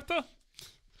 Haw, Martha.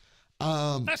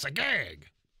 That's a gag.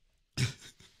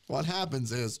 What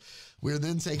happens is we're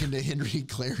then taken to Henry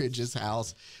Claridge's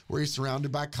house where he's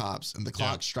surrounded by cops and the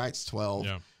clock strikes 12.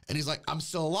 Yeah. And he's like, "I'm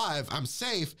still alive. I'm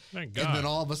safe." Thank And then God.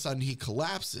 all of a sudden he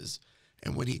collapses.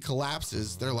 And when he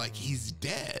collapses, they're like, "He's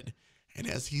dead." And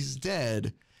as he's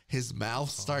dead, his mouth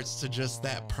starts to just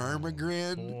that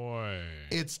permagrin. Boy.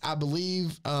 It's, I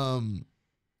believe,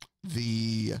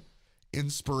 the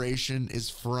inspiration is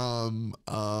from,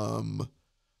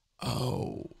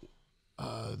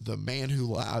 the man who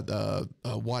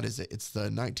what is it? It's the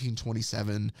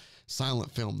 1927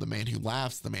 silent film, The Man Who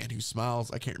Laughs, The Man Who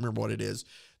Smiles. I can't remember what it is.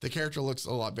 The character looks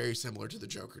a lot very similar to the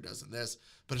Joker does in this,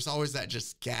 but it's always that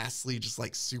just ghastly, just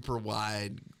like super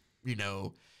wide,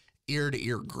 ear to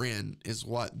ear grin is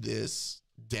what this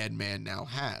dead man now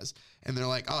has. And they're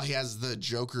like, oh, he has the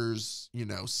Joker's, you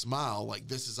know, smile. Like,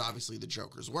 this is obviously the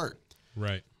Joker's work.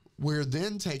 Right. We're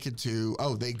then taken to,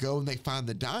 they go and they find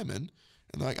the diamond.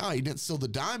 And they're like, oh, he didn't steal the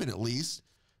diamond at least.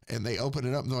 And they open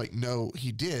it up and they're like, no,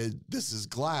 he did. This is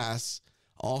glass.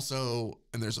 Also,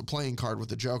 and there's a playing card with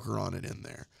the Joker on it in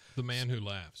there. The Man Who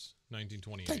Laughs,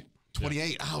 1928.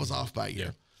 28. Yeah. I was off by a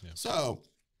year. Yeah. So,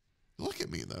 look at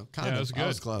me, though. Kind of. That was good. I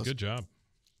was close. Good job.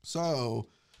 So,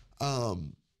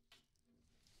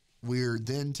 we're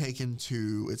then taken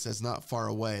to, it says not far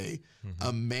away,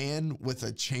 a man with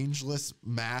a changeless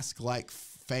mask-like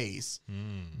face,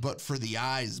 but for the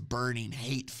eyes burning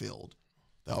hate-filled.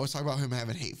 They always talk about him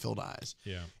having hate-filled eyes.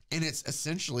 Yeah. And it's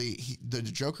essentially the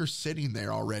Joker sitting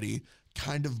there already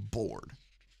kind of bored.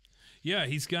 Yeah,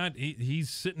 he's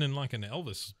sitting in like an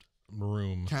Elvis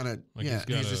room. Kind of, like yeah.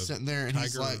 He's just sitting there and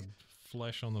he's like,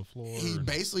 flesh on the floor. He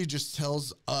basically just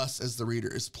tells us as the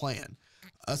reader his plan.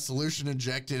 A solution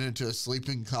injected into a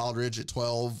sleeping Coleridge at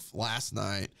 12 last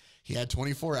night. He had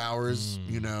 24 hours,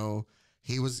 you know.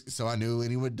 So I knew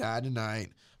when he would die tonight.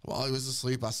 While he was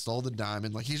asleep, I stole the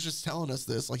diamond. Like, he's just telling us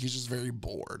this. Like, he's just very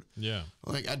bored. Yeah.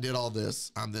 Like, I did all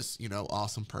this. I'm this, you know,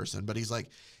 awesome person. But he's like,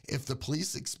 if the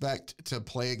police expect to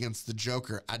play against the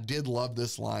Joker, I did love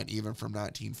this line even from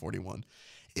 1941.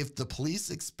 If the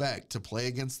police expect to play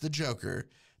against the Joker,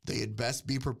 they had best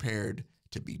be prepared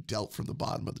to be dealt from the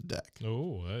bottom of the deck.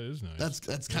 Oh, that is nice.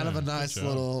 That's kind of a nice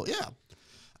little,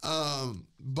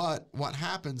 but what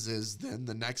happens is then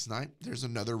the next night, there's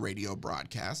another radio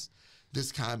broadcast, this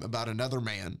time about another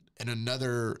man and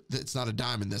it's not a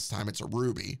diamond this time, it's a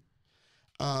ruby.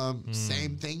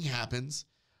 Same thing happens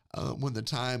when the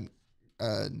time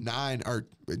 9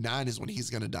 is when he's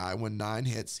going to die. When 9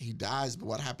 hits, he dies. But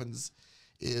what happens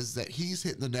is that he's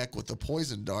hit in the neck with a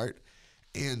poison dart,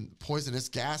 and poisonous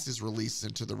gas is released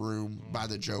into the room by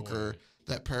the Joker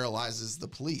that paralyzes the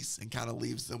police and kind of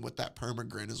leaves them with that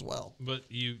permagrin as well. But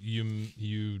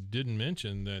you didn't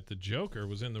mention that the Joker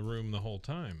was in the room the whole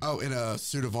time. Oh, in a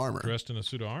suit of armor. Dressed in a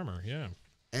suit of armor, yeah.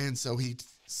 And so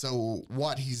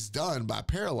what he's done by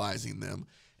paralyzing them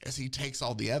is he takes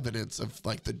all the evidence of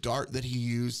like the dart that he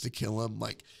used to kill him.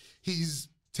 Like, he's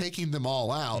taking them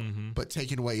all out, but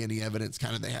taking away any evidence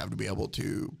kind of they have to be able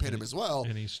to pin him as well.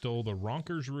 And he stole the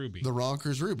Ronker's Ruby.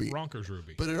 Ronker's Ruby.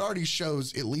 But it already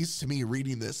shows, at least to me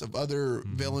reading this, of other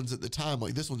villains at the time,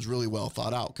 like this one's really well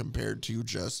thought out compared to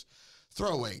just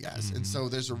throwaway guys. And so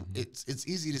it's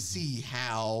easy to see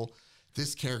how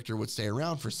this character would stay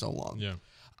around for so long. Yeah.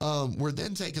 We're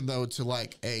then taken, though, to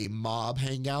like a mob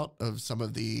hangout of some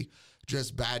of the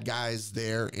just bad guys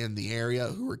there in the area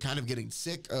who were kind of getting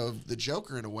sick of the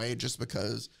Joker in a way, just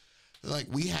because like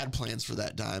we had plans for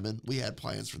that diamond. We had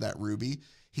plans for that ruby.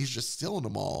 He's just stealing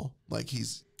them all. Like,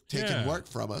 he's taking work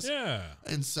from us. Yeah.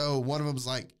 And so one of them's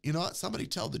like, you know what? Somebody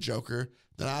tell the Joker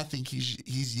that I think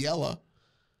he's yellow.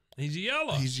 He's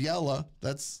yellow. He's yellow.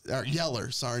 Or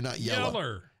yeller. Sorry, not yellow.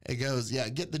 Yeller. It goes,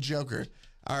 get the Joker.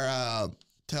 Or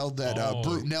tell that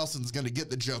Brute Nelson's going to get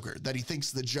the Joker, that he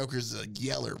thinks the Joker's a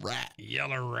yeller rat.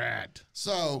 Yeller rat.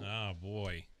 So, oh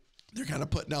boy, they're kind of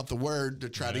putting out the word to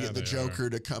try to get the Joker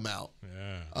to come out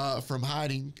from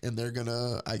hiding, and they're going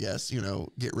to, I guess,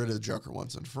 get rid of the Joker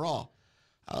once and for all.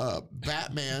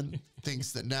 Batman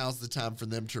thinks that now's the time for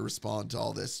them to respond to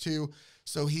all this too,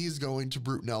 so he's going to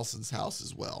Brute Nelson's house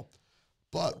as well.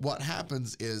 But what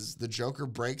happens is the Joker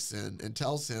breaks in and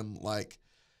tells him, like,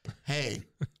 hey,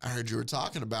 I heard you were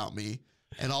talking about me.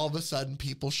 And all of a sudden,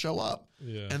 people show up.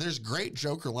 Yeah. And there's great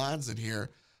Joker lines in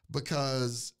here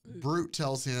because Brute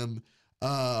tells him,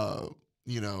 that,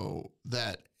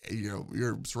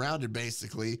 you're surrounded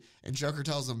basically. And Joker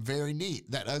tells him, very neat.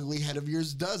 That ugly head of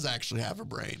yours does actually have a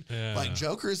brain. Yeah. Like,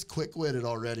 Joker is quick-witted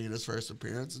already in his first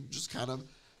appearance and just kind of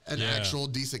an actual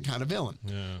decent kind of villain.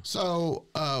 Yeah. So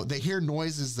they hear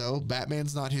noises, though.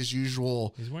 Batman's not his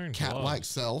usual cat-like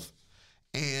self.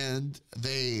 And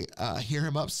they hear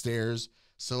him upstairs.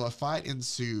 So a fight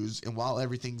ensues. And while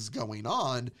everything's going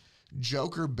on,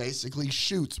 Joker basically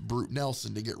shoots Brute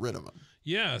Nelson to get rid of him.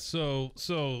 Yeah. So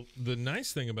the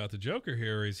nice thing about the Joker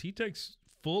here is he takes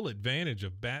full advantage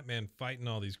of Batman fighting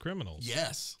all these criminals.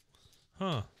 Yes.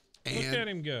 Huh. And look at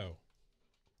him go.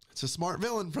 It's a smart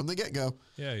villain from the get-go.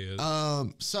 Yeah, he is.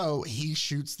 So he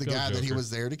shoots the guy that he was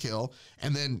there to kill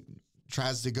and then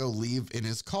tries to go leave in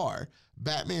his car.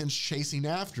 Batman's chasing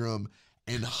after him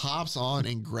and hops on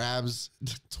and grabs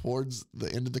towards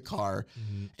the end of the car.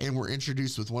 And we're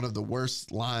introduced with one of the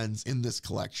worst lines in this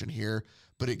collection here.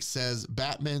 But it says,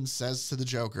 Batman says to the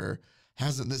Joker,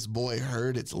 hasn't this boy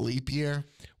heard it's leap year?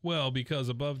 Well, because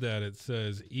above that it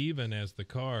says, even as the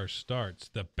car starts,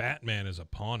 the Batman is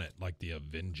upon it like the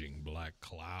avenging black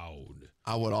cloud.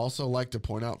 I would also like to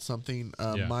point out something,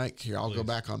 Yeah, Mike. Here, I'll go please.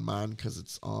 back on mine because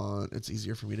it's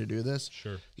easier for me to do this.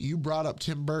 Sure. You brought up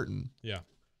Tim Burton. Yeah.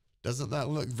 Doesn't that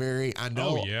look very? I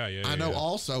know. Oh, yeah. I know. Yeah.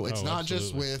 Also, it's Oh, not just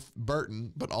absolutely. with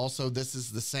Burton, but also this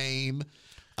is the same.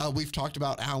 We've talked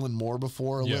about Alan Moore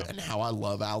before Yeah. and how I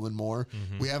love Alan Moore.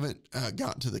 We haven't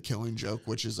gotten to The Killing Joke,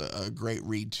 which is a great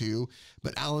read too.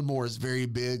 But Alan Moore is very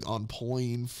big on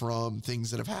pulling from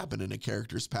things that have happened in a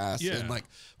character's past Yeah. and like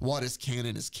what is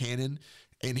canon is canon.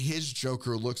 And his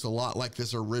Joker looks a lot like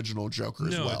this original Joker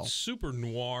as well. It's super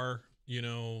noir,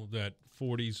 that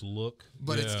 40s look.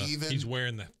 But it's even- he's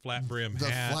wearing the flat brim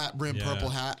The hat. flat brim Yeah. purple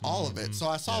hat, all of it. So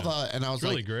I saw Yeah. that and I was It's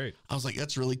really like, great. I was like,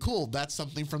 that's really cool. That's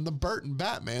something from the Burton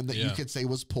Batman that you Yeah. could say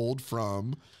was pulled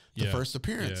from the Yeah. first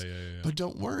appearance. Yeah. But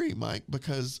don't worry, Mike,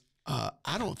 because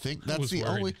I don't think that's was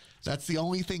worried. that's the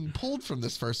only thing pulled from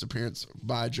this first appearance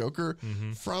by Joker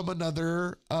Mm-hmm. from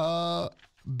another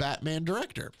Batman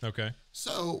director. Okay.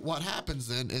 So what happens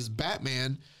then is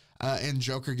Batman and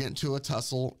Joker get into a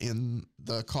tussle in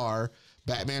the car.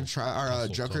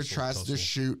 Joker tries to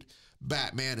shoot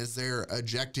Batman as they're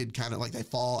ejected, kind of like they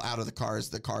fall out of the car as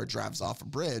the car drives off a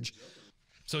bridge.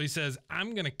 So he says,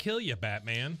 I'm going to kill you,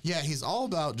 Batman. Yeah, he's all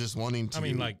about just wanting to. I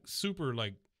mean, like, super,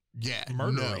 yeah,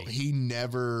 murdery. no, he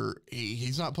never.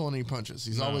 He's not pulling any punches.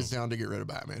 He's No. always down to get rid of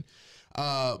Batman.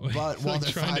 But while like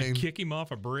they're trying fighting, to kick him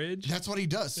off a bridge. that's what he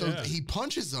does. So Yeah. he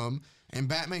punches him, and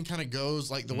Batman kind of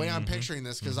goes like the way I'm picturing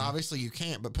this, because obviously you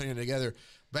can't, but putting it together,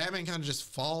 Batman kind of just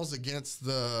falls against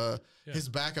his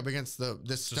back up against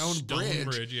this stone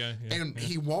bridge, Yeah. and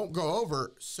he won't go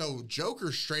over. So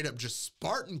Joker straight up just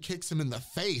Spartan kicks him in the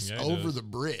face Yeah, he over does. the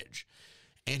bridge,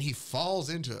 and he falls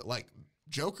into it. Like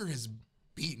Joker has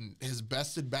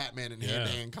bested Batman in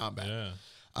hand-to-hand combat.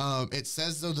 Yeah. It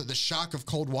says, though, that the shock of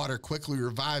cold water quickly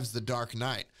revives the Dark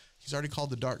Knight. He's already called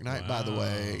the Dark Knight, by the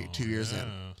way, 2 years in.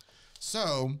 Yeah.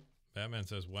 So Batman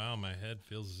says, wow, my head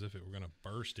feels as if it were going to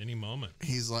burst any moment.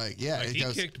 he's like, yeah. Like, He he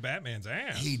goes, kicked Batman's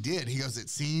ass. he did. He goes, it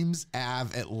seems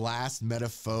I've at last met a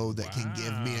foe that can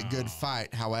give me a good Wow.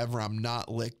 fight. However, I'm not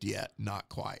licked yet. Not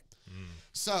quite.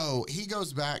 So he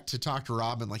goes back to talk to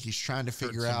Robin like he's trying to Heard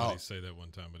figure somebody out. say that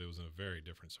one time, but it was in a very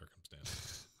different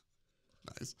circumstance.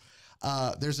 Nice.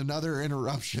 There's another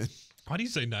interruption. Why do you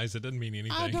say nice? It doesn't mean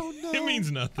anything. I don't know. It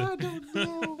means nothing. I don't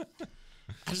know.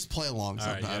 I just play along All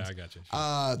right, sometimes. yeah, I got you.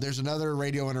 Sure. There's another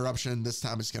radio interruption. This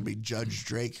time it's going to be Judge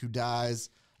Drake who dies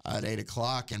at 8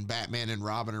 o'clock, and Batman and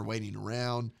Robin are waiting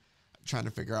around trying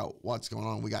to figure out what's going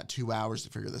on. We got 2 hours to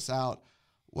figure this out.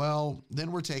 Well,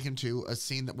 then we're taken to a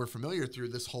scene that we're familiar through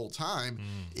this whole time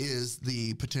is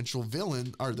the potential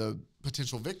villain or the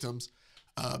potential victims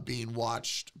being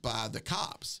watched by the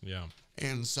cops. Yeah.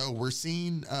 And so we're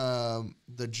seeing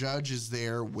the judge is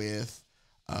there with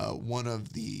one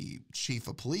of the chief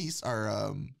of police,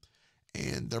 and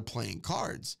they're playing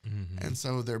cards. And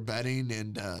so they're betting,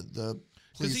 and the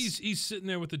Because police. he's sitting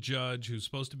there with the judge who's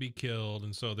supposed to be killed,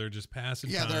 and so they're just passing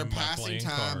Yeah, time. they're by passing playing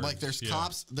time. cards. Like there's Yeah.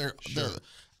 cops. They're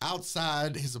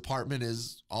outside his apartment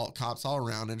is all cops all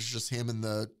around, and it's just him and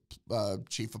the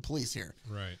chief of police here.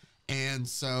 Right. And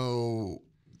so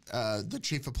the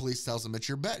chief of police tells him, "It's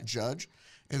your bet, judge."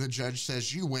 And the judge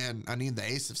says, "You win. I need the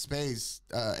ace of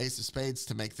spades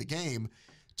to make the game."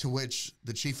 To which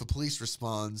the chief of police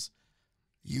responds,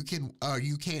 "You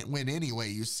can't win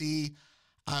anyway. You see,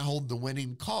 I hold the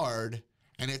winning card,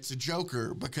 and it's a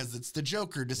Joker because it's the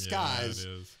Joker disguised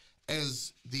Yeah, it is.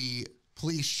 as the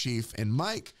police chief." And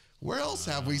Mike, where else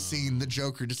have we seen the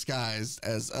Joker disguised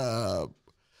as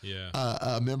Yeah.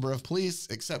 a member of police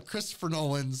except Christopher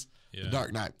Nolan's The Yeah.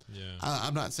 Dark Knight? Yeah.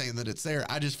 I'm not saying that it's there.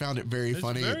 I just found it very It's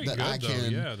funny very that good, I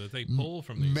can that they pull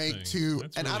from these make things. two.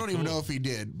 That's And I really don't even know cool. if he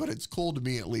did, but it's cool to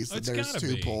me at least that It's there's gotta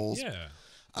two be. pulls. Yeah.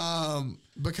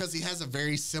 Because he has a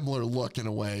very similar look in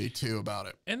a way too about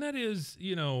it. And that is,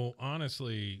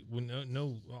 honestly, when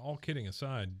all kidding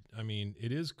aside, I mean,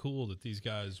 it is cool that these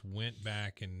guys went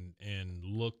back and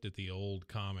looked at the old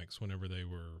comics whenever they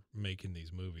were making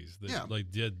these movies. They, Yeah.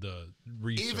 like did the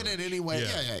research. Even in any way,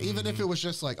 yeah. Even if it was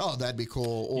just like, oh, that'd be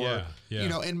cool, or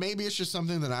Yeah. and maybe it's just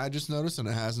something that I just noticed and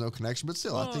it has no connection, but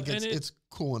still, I Well, think and it's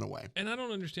cool in a way. And I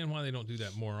don't understand why they don't do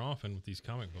that more often with these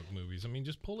comic book movies. I mean,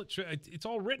 just pull it straight. It's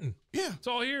all written. Yeah, It's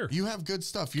all here. you have good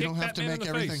stuff. You Kick don't have to Batman in make the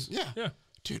everything. face. Yeah, Yeah.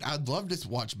 dude, I'd love to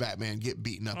watch Batman get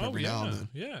beaten up Oh, every now and then.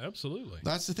 Yeah, absolutely.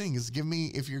 That's the thing is,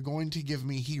 if you're going to give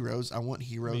me heroes, I want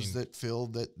heroes that feel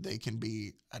that they can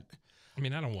be. I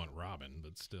mean, I don't want Robin,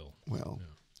 but still.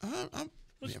 I'm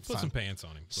Let's yeah, put fine. some pants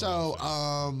on him.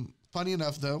 So, Funny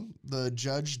enough, though, the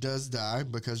judge does die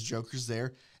because Joker's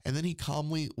there. And then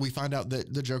we find out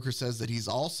that the Joker says that he's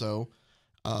also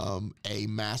a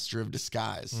master of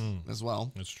disguise as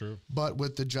well. That's true. But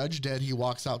with the judge dead, he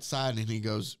walks outside and he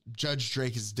goes, Judge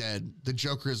Drake is dead. The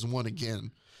Joker has won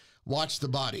again. Watch the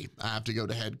body. I have to go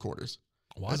to headquarters.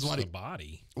 Watch the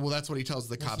body? Well, that's what he tells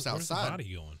the cops outside. Where's the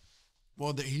body going?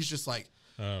 Well, he's just like,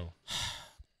 oh,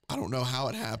 I don't know how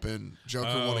it happened. Joker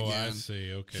won again. I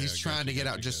see. Okay. He's trying to get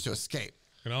out just to escape.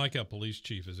 And I like how police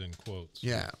chief is in quotes.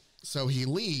 Yeah. So he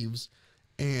leaves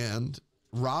and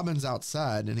Robin's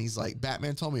outside and he's like,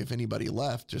 Batman told me if anybody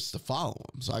left just to follow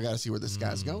him. So I got to see where this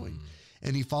guy's going.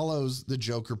 And he follows the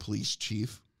Joker police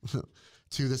chief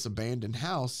to this abandoned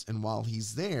house. And while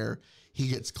he's there, he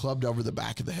gets clubbed over the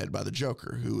back of the head by the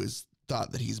Joker, who is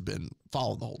thought that he's been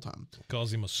followed the whole time.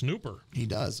 Calls him a snooper. He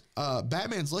does.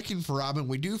 Batman's looking for Robin.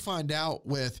 We do find out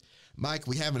with Mike,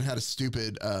 we haven't had a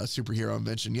stupid superhero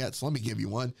invention yet, so let me give you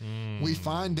one. We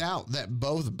find out that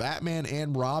both Batman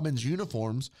and Robin's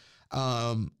uniforms,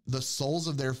 the soles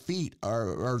of their feet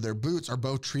or their boots are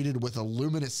both treated with a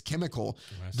luminous chemical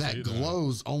that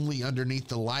glows only underneath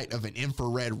the light of an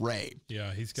infrared ray.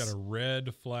 Yeah, he's got a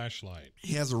red flashlight.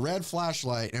 He has a red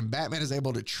flashlight, and Batman is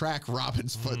able to track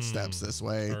Robin's footsteps this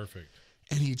way. Perfect.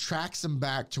 And he tracks him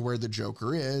back to where the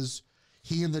Joker is.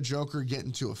 He and the Joker get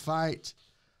into a fight.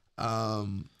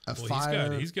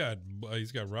 Fire. He's got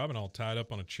Robin all tied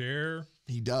up on a chair.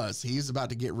 He does. He's about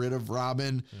to get rid of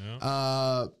Robin.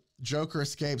 Yeah. Joker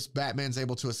escapes. Batman's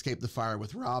able to escape the fire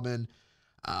with Robin,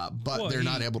 but they're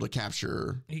not able to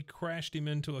capture. He crashed him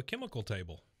into a chemical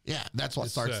table. Yeah, that's what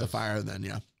starts the fire. Then,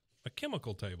 yeah, a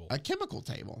chemical table. A chemical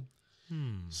table.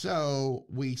 So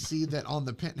we see that on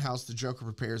the penthouse, the Joker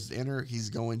prepares to enter. He's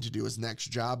going to do his next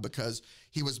job because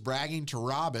he was bragging to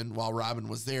Robin while Robin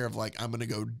was there of like, I'm going to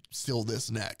go steal this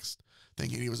next,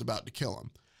 thinking he was about to kill him.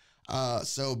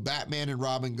 So Batman and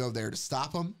Robin go there to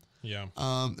stop him. Yeah.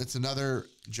 It's another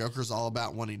Joker's all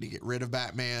about wanting to get rid of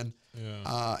Batman.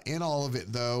 Yeah. In all of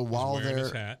it though, while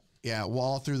his hat. Yeah,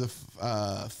 while through the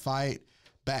fight,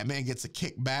 Batman gets a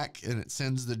kickback and it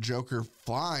sends the Joker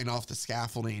flying off the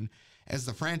scaffolding as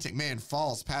the frantic man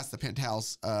falls past the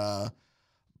penthouse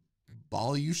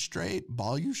balustrade.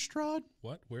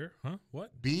 What? Where? Huh?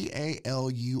 What? Balustrade.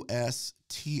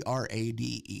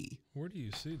 Where do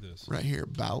you see this? Right here,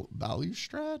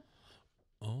 balustrade.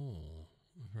 Oh,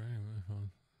 right.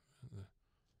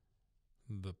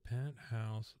 The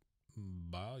penthouse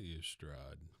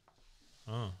balustrade.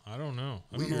 Oh, I don't know.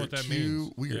 I don't know what that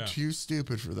means. We are too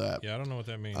stupid for that. Yeah, I don't know what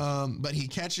that means. But he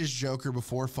catches Joker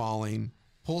before falling,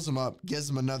 pulls him up, gives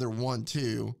him another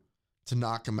 1-2 to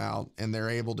knock him out, and they're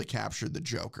able to capture the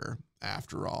Joker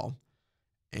after all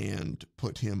and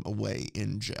put him away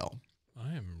in jail.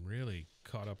 I am really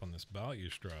caught up on this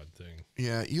balustrade thing.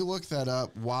 Yeah, you look that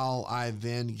up while I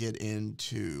then get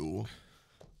into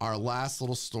our last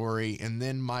little story, and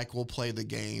then Mike will play the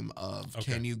game of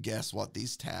can you guess what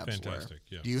these tabs Fantastic,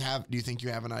 were? yeah. Do you think you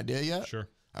have an idea yet? Sure.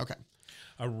 Okay.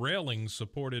 A railing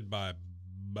supported by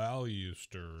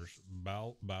balusters.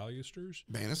 Balusters?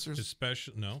 Banisters?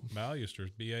 Balusters.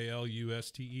 Balusters.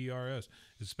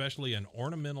 Especially an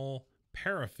ornamental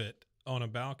parapet on a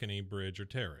balcony, bridge, or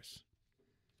terrace.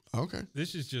 Okay.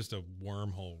 This is just a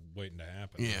wormhole waiting to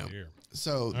happen right here.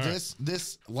 So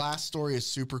this last story is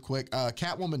super quick.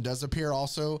 Catwoman does appear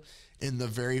also in the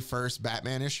very first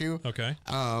Batman issue. Okay.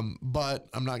 But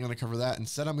I'm not going to cover that.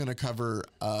 Instead, I'm going to cover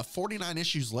 49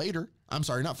 issues later. I'm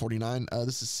sorry, not 49.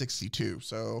 This is 62.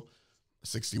 So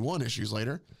 61 issues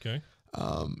later. Okay.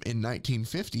 In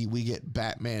 1950, we get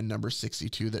Batman number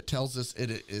 62 that tells us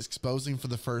it is exposing for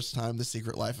the first time the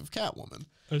secret life of Catwoman.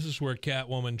 This is where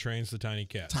Catwoman trains the tiny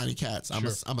cats. Tiny cats. I'm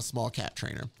a small cat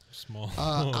trainer. Small.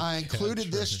 I included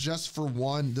this just for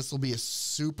one. This will be a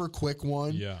super quick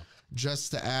one. Yeah.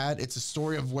 Just to add, it's a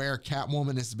story of where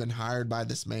Catwoman has been hired by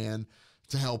this man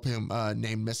to help him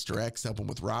named Mr. X, help him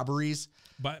with robberies.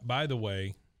 By the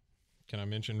way, can I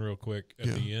mention real quick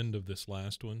at the end of this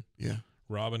last one? Yeah.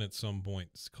 Robin at some point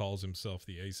calls himself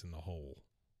the ace in the hole.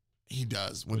 He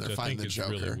does when they're fighting the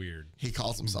Joker. Really weird. He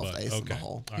calls himself the ace in the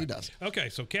hole. He does. Okay,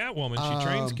 so Catwoman, she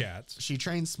trains cats. She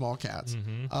trains small cats.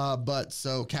 But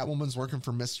so Catwoman's working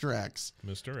for Mr. X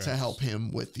to help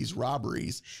him with these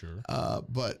robberies. Sure.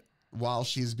 But while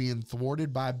she's being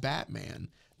thwarted by Batman,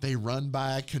 they run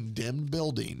by a condemned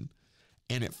building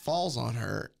and it falls on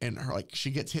her and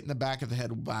she gets hit in the back of the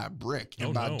head by a brick.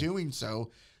 And by doing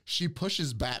so, she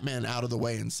pushes Batman out of the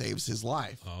way and saves his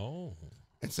life. Oh.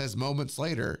 It says moments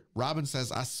later, Robin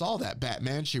says, I saw that,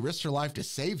 Batman. She risked her life to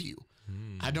save you.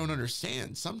 I don't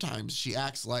understand. Sometimes she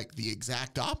acts like the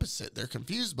exact opposite. They're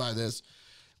confused by this.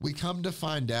 We come to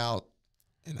find out,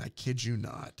 and I kid you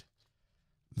not,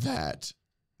 that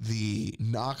the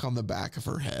knock on the back of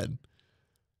her head,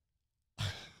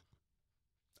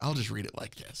 I'll just read it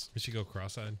like this. Did she go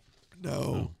cross-eyed?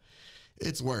 No,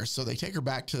 it's worse. So they take her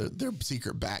back to their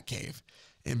secret bat cave,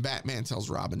 and Batman tells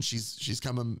Robin she's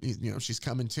coming, she's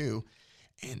coming too.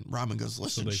 And Robin goes,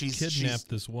 listen, So they she's kidnapped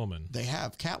this woman. They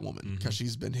have Catwoman because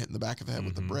she's been hit in the back of the head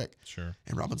with the brick. Sure.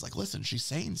 And Robin's like, listen, she's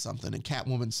saying something. And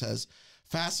Catwoman says,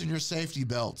 fasten your safety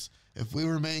belts. If we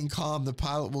remain calm, the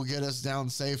pilot will get us down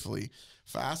safely.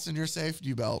 Fasten your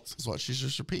safety belts is what she's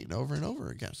just repeating over and over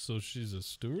again. So she's a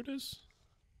stewardess?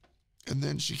 And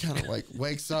then she kind of like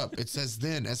wakes up. It says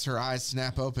then, as her eyes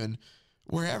snap open,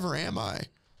 wherever am I?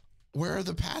 Where are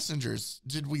the passengers?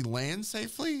 Did we land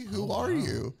safely? Who are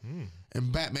you?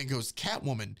 And Batman goes,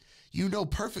 Catwoman, you know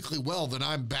perfectly well that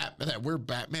that we're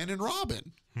Batman and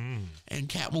Robin. And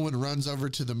Catwoman runs over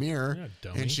to the mirror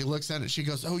and she looks at it. She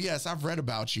goes, oh yes, I've read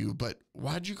about you, but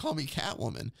why'd you call me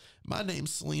Catwoman? My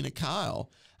name's Selena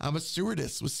Kyle. I'm a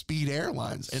stewardess with Speed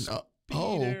Airlines. And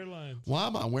Airlines. Why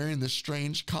am I wearing this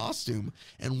strange costume?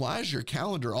 And why is your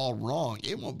calendar all wrong?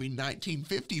 It won't be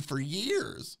 1950 for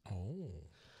years.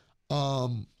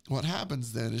 What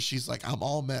happens then is she's like, I'm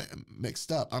all mixed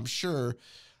up. I'm sure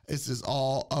this is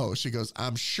all, she goes,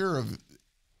 I'm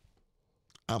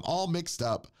all mixed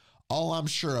up. All I'm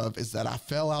sure of is that I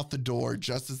fell out the door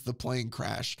just as the plane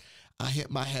crashed. I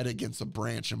hit my head against a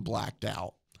branch and blacked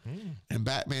out. And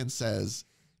Batman says,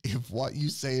 if what you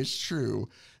say is true,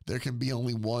 there can be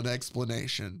only one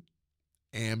explanation: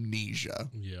 amnesia.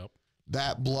 Yep.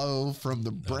 That blow from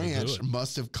the branch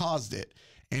must have caused it.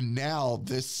 And now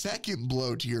this second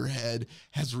blow to your head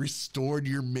has restored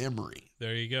your memory.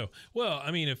 There you go. Well,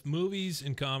 I mean, if movies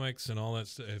and comics and all that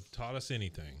stuff have taught us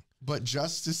anything. But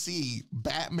just to see,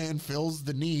 Batman feels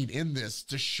the need in this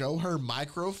to show her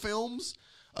microfilms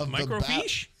of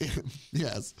microfiche?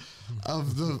 Yes,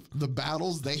 of the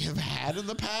battles they have had in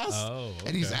the past. Oh, okay.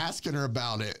 And he's asking her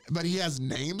about it. But he has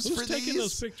names Who's for taking these.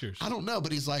 those pictures? I don't know,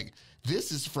 but he's like,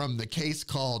 this is from the case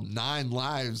called 9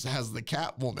 Lives Has the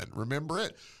Catwoman. Remember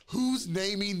it? Who's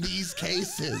naming these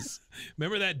cases?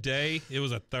 Remember that day? It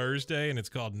was a Thursday, and it's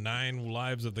called 9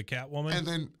 Lives of the Catwoman. And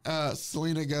then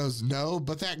Selena goes, no,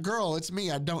 but that girl, it's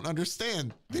me. I don't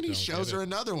understand. Then he shows her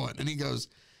another one, and he goes,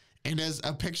 and as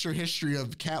a picture history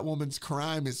of Catwoman's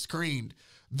crime is screened,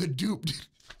 the duped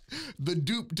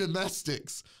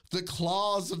domestics, the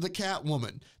claws of the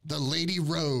Catwoman, the lady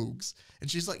rogues. And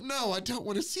she's like, no, I don't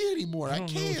want to see it anymore. I don't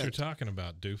can't. know what you're talking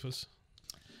about, doofus.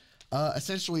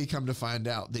 Essentially, you come to find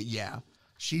out that,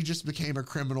 she just became a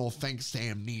criminal thanks to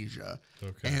amnesia.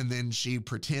 Okay. And then she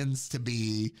pretends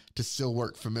to still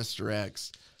work for Mr.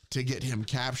 X to get him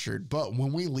captured. But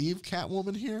when we leave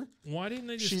Catwoman here, why didn't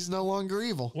they she's no longer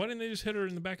evil. Why didn't they just hit her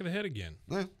in the back of the head again?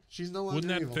 She's no longer evil.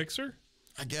 Wouldn't that fix her?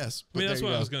 I guess. I mean, that's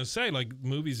what I was going to say. Like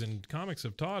movies and comics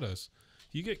have taught us,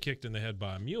 you get kicked in the head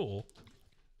by a mule,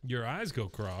 your eyes go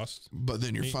crossed. But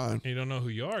then you're fine. And you don't know who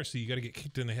you are, so you got to get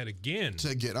kicked in the head again.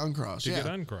 To get uncrossed. Get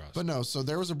uncrossed. But no, so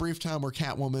there was a brief time where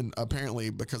Catwoman, apparently,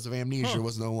 because of amnesia,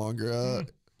 was no longer...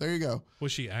 There you go.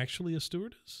 Was she actually a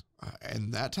stewardess?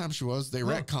 And that time she was. They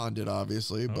retconned it,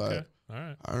 obviously, but...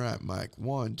 Okay. All right, Mike.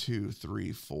 1, 2,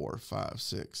 3, 4, 5,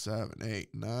 6, 7, 8,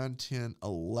 9, 10,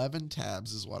 11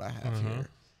 tabs is what I have here.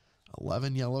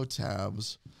 11 yellow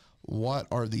tabs. What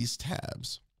are these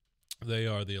tabs? They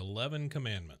are the 11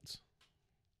 commandments.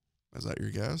 Is that your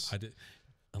guess? I did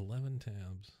 11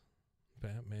 tabs.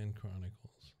 Batman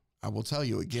Chronicles. I will tell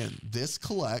you again, this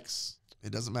collects,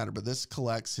 it doesn't matter, but this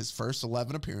collects his first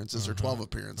 11 appearances or 12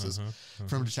 appearances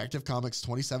from Detective Comics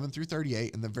 27 through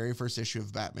 38 and the very first issue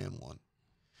of Batman 1.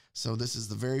 So this is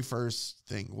the very first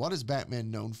thing. What is Batman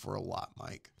known for a lot,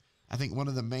 Mike? I think one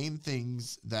of the main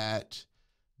things that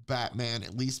Batman,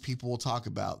 at least people will talk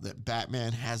about, that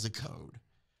Batman has a code.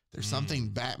 There's something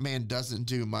Batman doesn't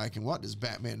do, Mike. And what does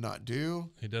Batman not do?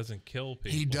 He doesn't kill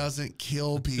people. He doesn't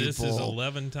kill people. This is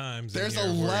 11 times. There's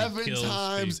 11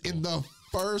 times in the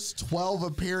first 12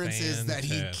 appearances that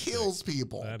he kills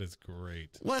people. That is great.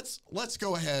 Let's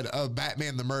go ahead of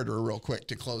Batman the Murderer real quick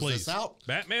to close this out.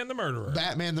 Batman the Murderer.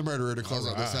 Batman the Murderer to close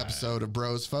out this episode of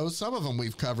Bros Foes. Some of them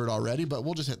we've covered already, but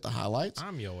we'll just hit the highlights.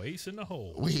 I'm your ace in the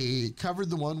hole. We covered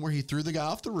the one where he threw the guy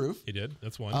off the roof. He did.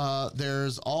 That's one.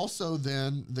 There's also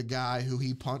then the guy who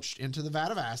he punched into the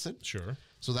vat of acid. Sure.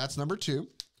 So that's number 2.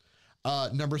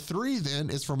 Number 3 then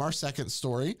is from our second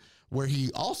story where he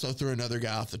also threw another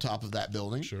guy off the top of that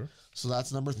building. Sure. So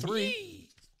that's number 3. Whee!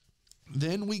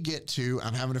 Then we get to,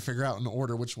 I'm having to figure out in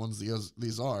order which ones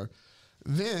these are.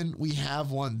 Then we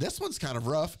have one. This one's kind of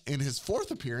rough. In his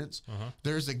fourth appearance,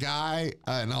 there's a guy,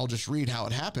 and I'll just read how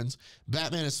it happens.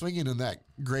 Batman is swinging in that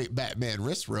great Batman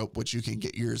wrist rope, which you can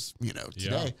get yours, today.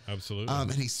 Yeah, absolutely.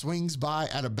 And he swings by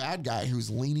at a bad guy who's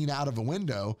leaning out of a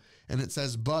window, and it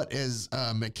says, but as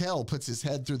Mikhail puts his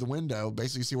head through the window,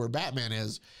 basically see where Batman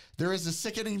is, there is a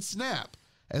sickening snap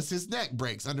as his neck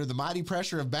breaks under the mighty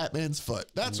pressure of Batman's foot.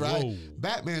 That's right.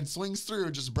 Batman swings through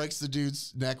and just breaks the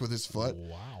dude's neck with his foot.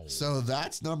 Wow. So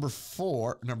that's number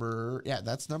 4.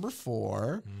 That's number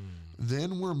 4.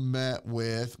 Then we're met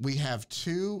with, we have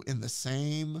 2 in the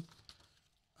same,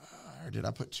 or did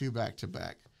I put 2 back to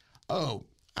back? Oh,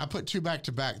 I put 2 back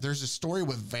to back. There's a story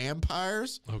with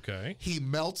vampires. Okay. He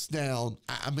melts down.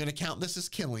 I'm going to count this as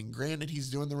killing. Granted, he's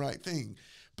doing the right thing.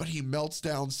 But he melts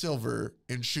down Silver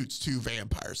and shoots 2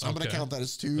 vampires. So I'm going to count that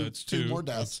as two more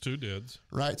deaths. That's 2 deads.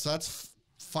 Right. So that's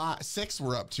 6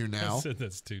 we're up to now. I said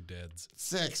that's 2 deads.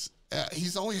 6.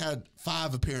 He's only had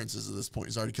 5 appearances at this point.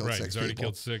 He's already killed 6 people. He's already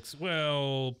killed 6.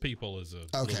 Well, people is a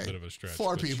little bit of a stretch.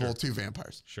 4 people, sure. 2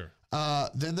 vampires. Sure.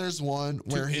 Then there's one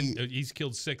where he's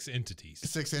killed 6 entities.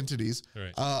 6 entities.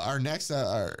 Right. Our next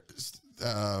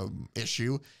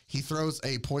issue, he throws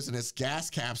a poisonous gas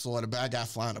capsule at a bad guy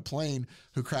flying a plane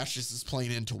who crashes his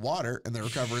plane into water, and they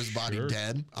recover his body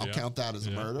dead. I'll count that as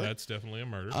a murder. That's definitely a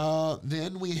murder.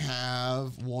 Then we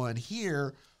have one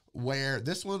here where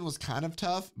this one was kind of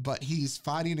tough, but he's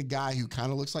fighting a guy who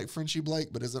kind of looks like Frenchie Blake,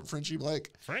 but isn't Frenchie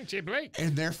Blake. Frenchie Blake.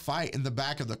 And their fight in the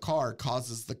back of the car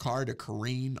causes the car to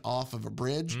careen off of a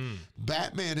bridge.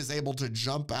 Batman is able to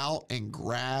jump out and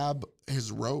grab his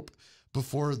rope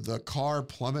before the car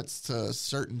plummets to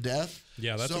certain death.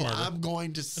 Yeah, that's a murder. So I'm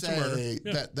going to say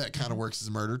that kind of works as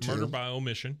murder too. Murder by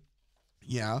omission.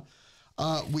 Yeah.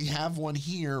 We have one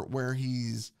here where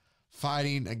he's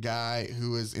fighting a guy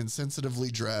who is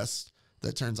insensitively dressed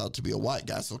that turns out to be a white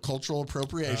guy. So cultural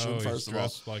appropriation, first of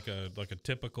all. Like a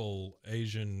typical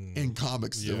Asian. In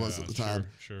comics, it was at the time.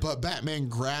 Sure. But Batman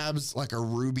grabs like a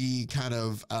ruby kind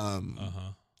of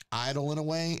idol in a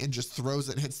way and just throws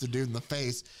it and hits the dude in the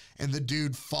face. And the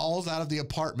dude falls out of the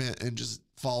apartment and just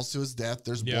falls to his death.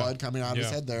 There's blood coming out of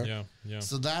his head there. Yeah.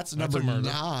 So that's number 9.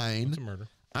 That's a murder.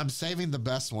 I'm saving the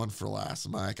best one for last,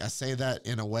 Mike. I say that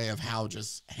in a way of how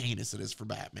just heinous it is for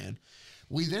Batman.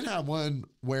 We then have one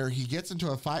where he gets into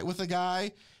a fight with a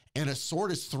guy and a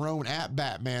sword is thrown at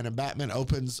Batman, and Batman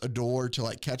opens a door to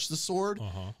like catch the sword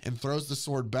and throws the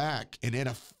sword back. And in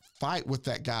a fight with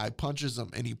that guy, punches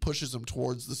him, and he pushes him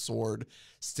towards the sword,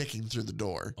 sticking through the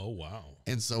door. Oh, wow.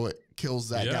 And so it kills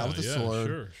that guy with the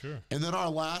sword. Sure. And then our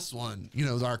last one,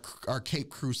 our Cape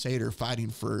Crusader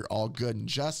fighting for all good and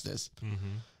justice.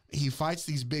 He fights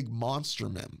these big monster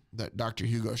men that Dr.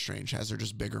 Hugo Strange has. They're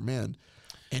just bigger men.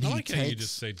 And I like how you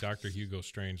just say Dr. Hugo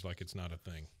Strange like it's not a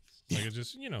thing. Like it's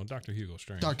just, Dr. Hugo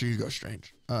Strange. Dr. Hugo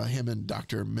Strange. Him and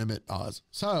Dr. Mehmet Oz.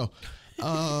 So,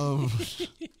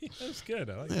 that's good.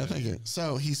 I like that. Yeah, thank you.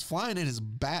 So he's flying in his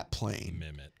bat plane.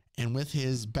 Mehmet. And with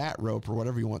his bat rope or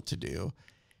whatever you want to do,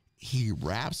 he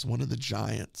wraps one of the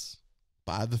giants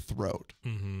by the throat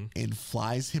and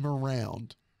flies him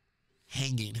around,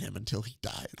 hanging him until he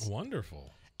dies.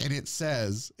 Wonderful. And it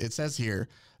says here,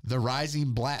 the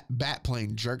rising bat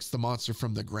plane jerks the monster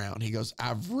from the ground. He goes,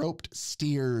 I've roped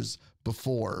steers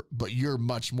before, but you're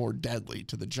much more deadly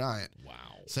to the giant. Wow.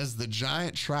 Says the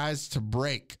giant tries to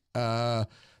break the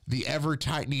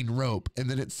ever-tightening rope, and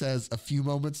then it says a few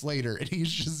moments later, and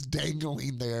he's just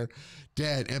dangling there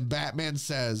dead. And Batman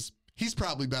says, he's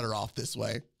probably better off this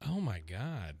way. Oh, my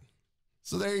God.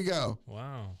 So there you go.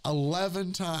 Wow.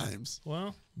 11 times.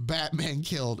 Well, Batman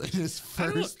killed in his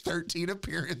first 13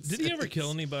 appearances. Did he ever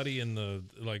kill anybody in the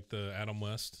Adam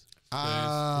West phase? Do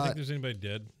you think there's anybody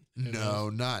dead? No,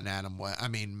 not in Adam West. I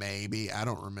mean, maybe. I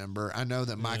don't remember. I know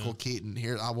that Michael Keaton,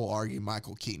 here, I will argue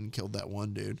Michael Keaton killed that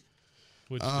one dude.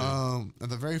 Which dude? At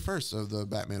the very first of the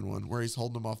Batman one, where he's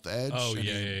holding him off the edge. Oh,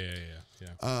 yeah.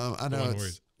 I know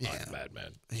it's,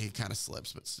 Batman. He kind of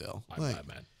slips, but still.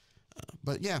 Batman.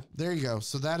 But yeah, there you go.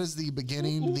 So that is the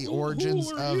beginning, the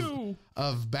origins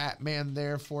of Batman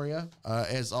there for you.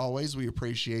 As always, we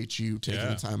appreciate you taking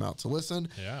the time out to listen.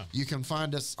 Yeah. You can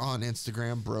find us on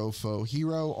Instagram,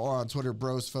 BroFoHero, or on Twitter,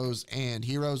 Bros, Foes, and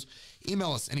Heroes.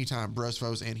 Email us anytime,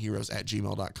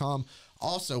 brosfoesandheroes@gmail.com.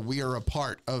 Also, we are a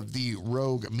part of the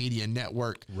Rogue Media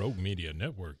Network.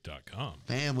 RogueMediaNetwork.com.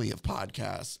 Family of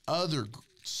podcasts.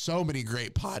 So many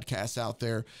great podcasts out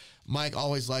there. Mike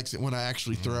always likes it when I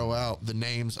actually throw out the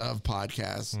names of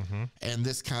podcasts. And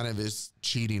this kind of is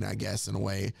cheating, I guess, in a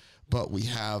way. but we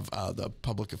have the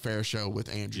public affairs show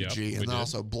with Andrew G, and then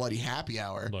also Bloody Happy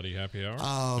Hour.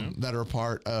 That are a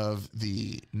part of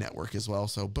the network as well.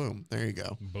 So boom, there you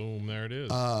go. Boom, there it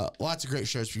is. Lots of great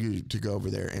shows for you to go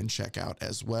over there and check out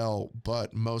as well.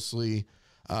 But mostly,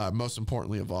 most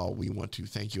importantly of all, we want to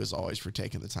thank you as always for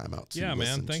taking the time out to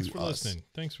listen Thanks to for us. listening.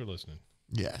 Thanks for listening.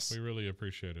 Yes. We really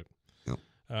appreciate it. Yep.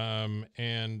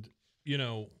 And, you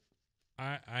know,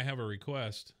 I have a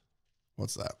request.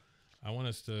 What's that? I want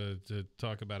us to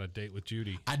talk about A Date with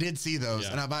Judy. I did see those,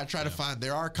 and I might try to find.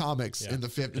 There are comics in the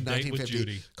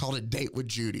 1950 called A Date with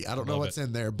Judy. I don't know what's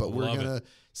in there, but we're gonna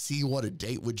see what A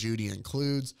Date with Judy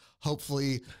includes.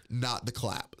 Hopefully, not the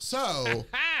clap. So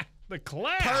the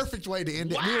clap, perfect way to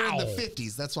end it. We were in the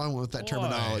 50s. That's why I went with that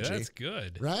terminology. That's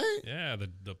good, right? Yeah,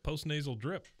 the post nasal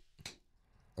drip.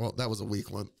 Well, that was a weak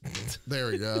one.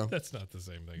 There we go. That's not the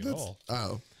same thing at all.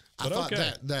 Oh, but I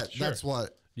thought that's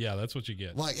what. Yeah, that's what you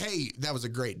get. Like, hey, that was a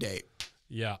great date.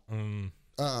 Yeah. If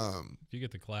you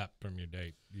get the clap from your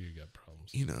date, you got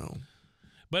problems. You know.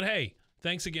 But hey,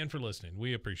 thanks again for listening.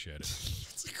 We appreciate it.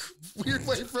 It's a weird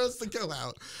way for us to go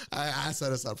out. I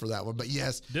set us up for that one. But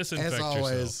yes, disinfect as always,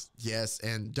 yourself. yes.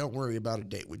 And don't worry about A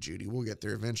Date with Judy. We'll get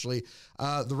there eventually.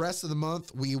 The rest of the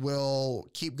month, we will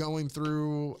keep going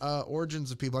through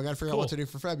origins of people. I got to figure out what to do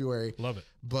for February. Love it.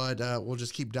 But we'll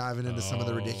just keep diving into some of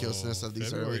the ridiculousness of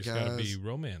these early guys. February's got to be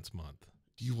romance month.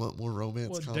 Do you want more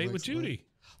romance comics? Date with Judy.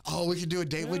 Oh, we can do A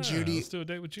Date with Judy. Let's do A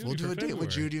Date with Judy. We'll do A Date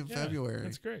with Judy in February.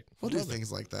 That's great. We'll do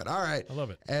things like that. All right. I love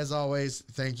it. As always,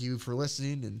 thank you for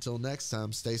listening. Until next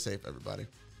time, stay safe, everybody.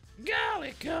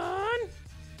 Golly con.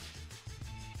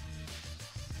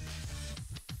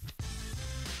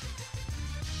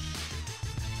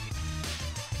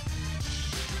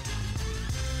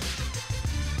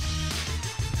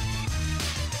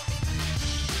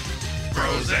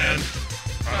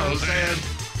 Pros and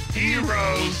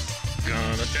heroes.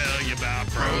 Gonna tell you about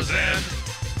pros and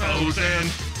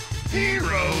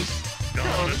heroes.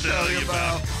 Gonna tell you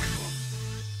about.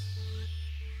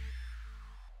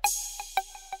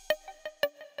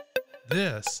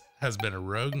 This has been a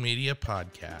Rogue Media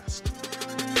podcast.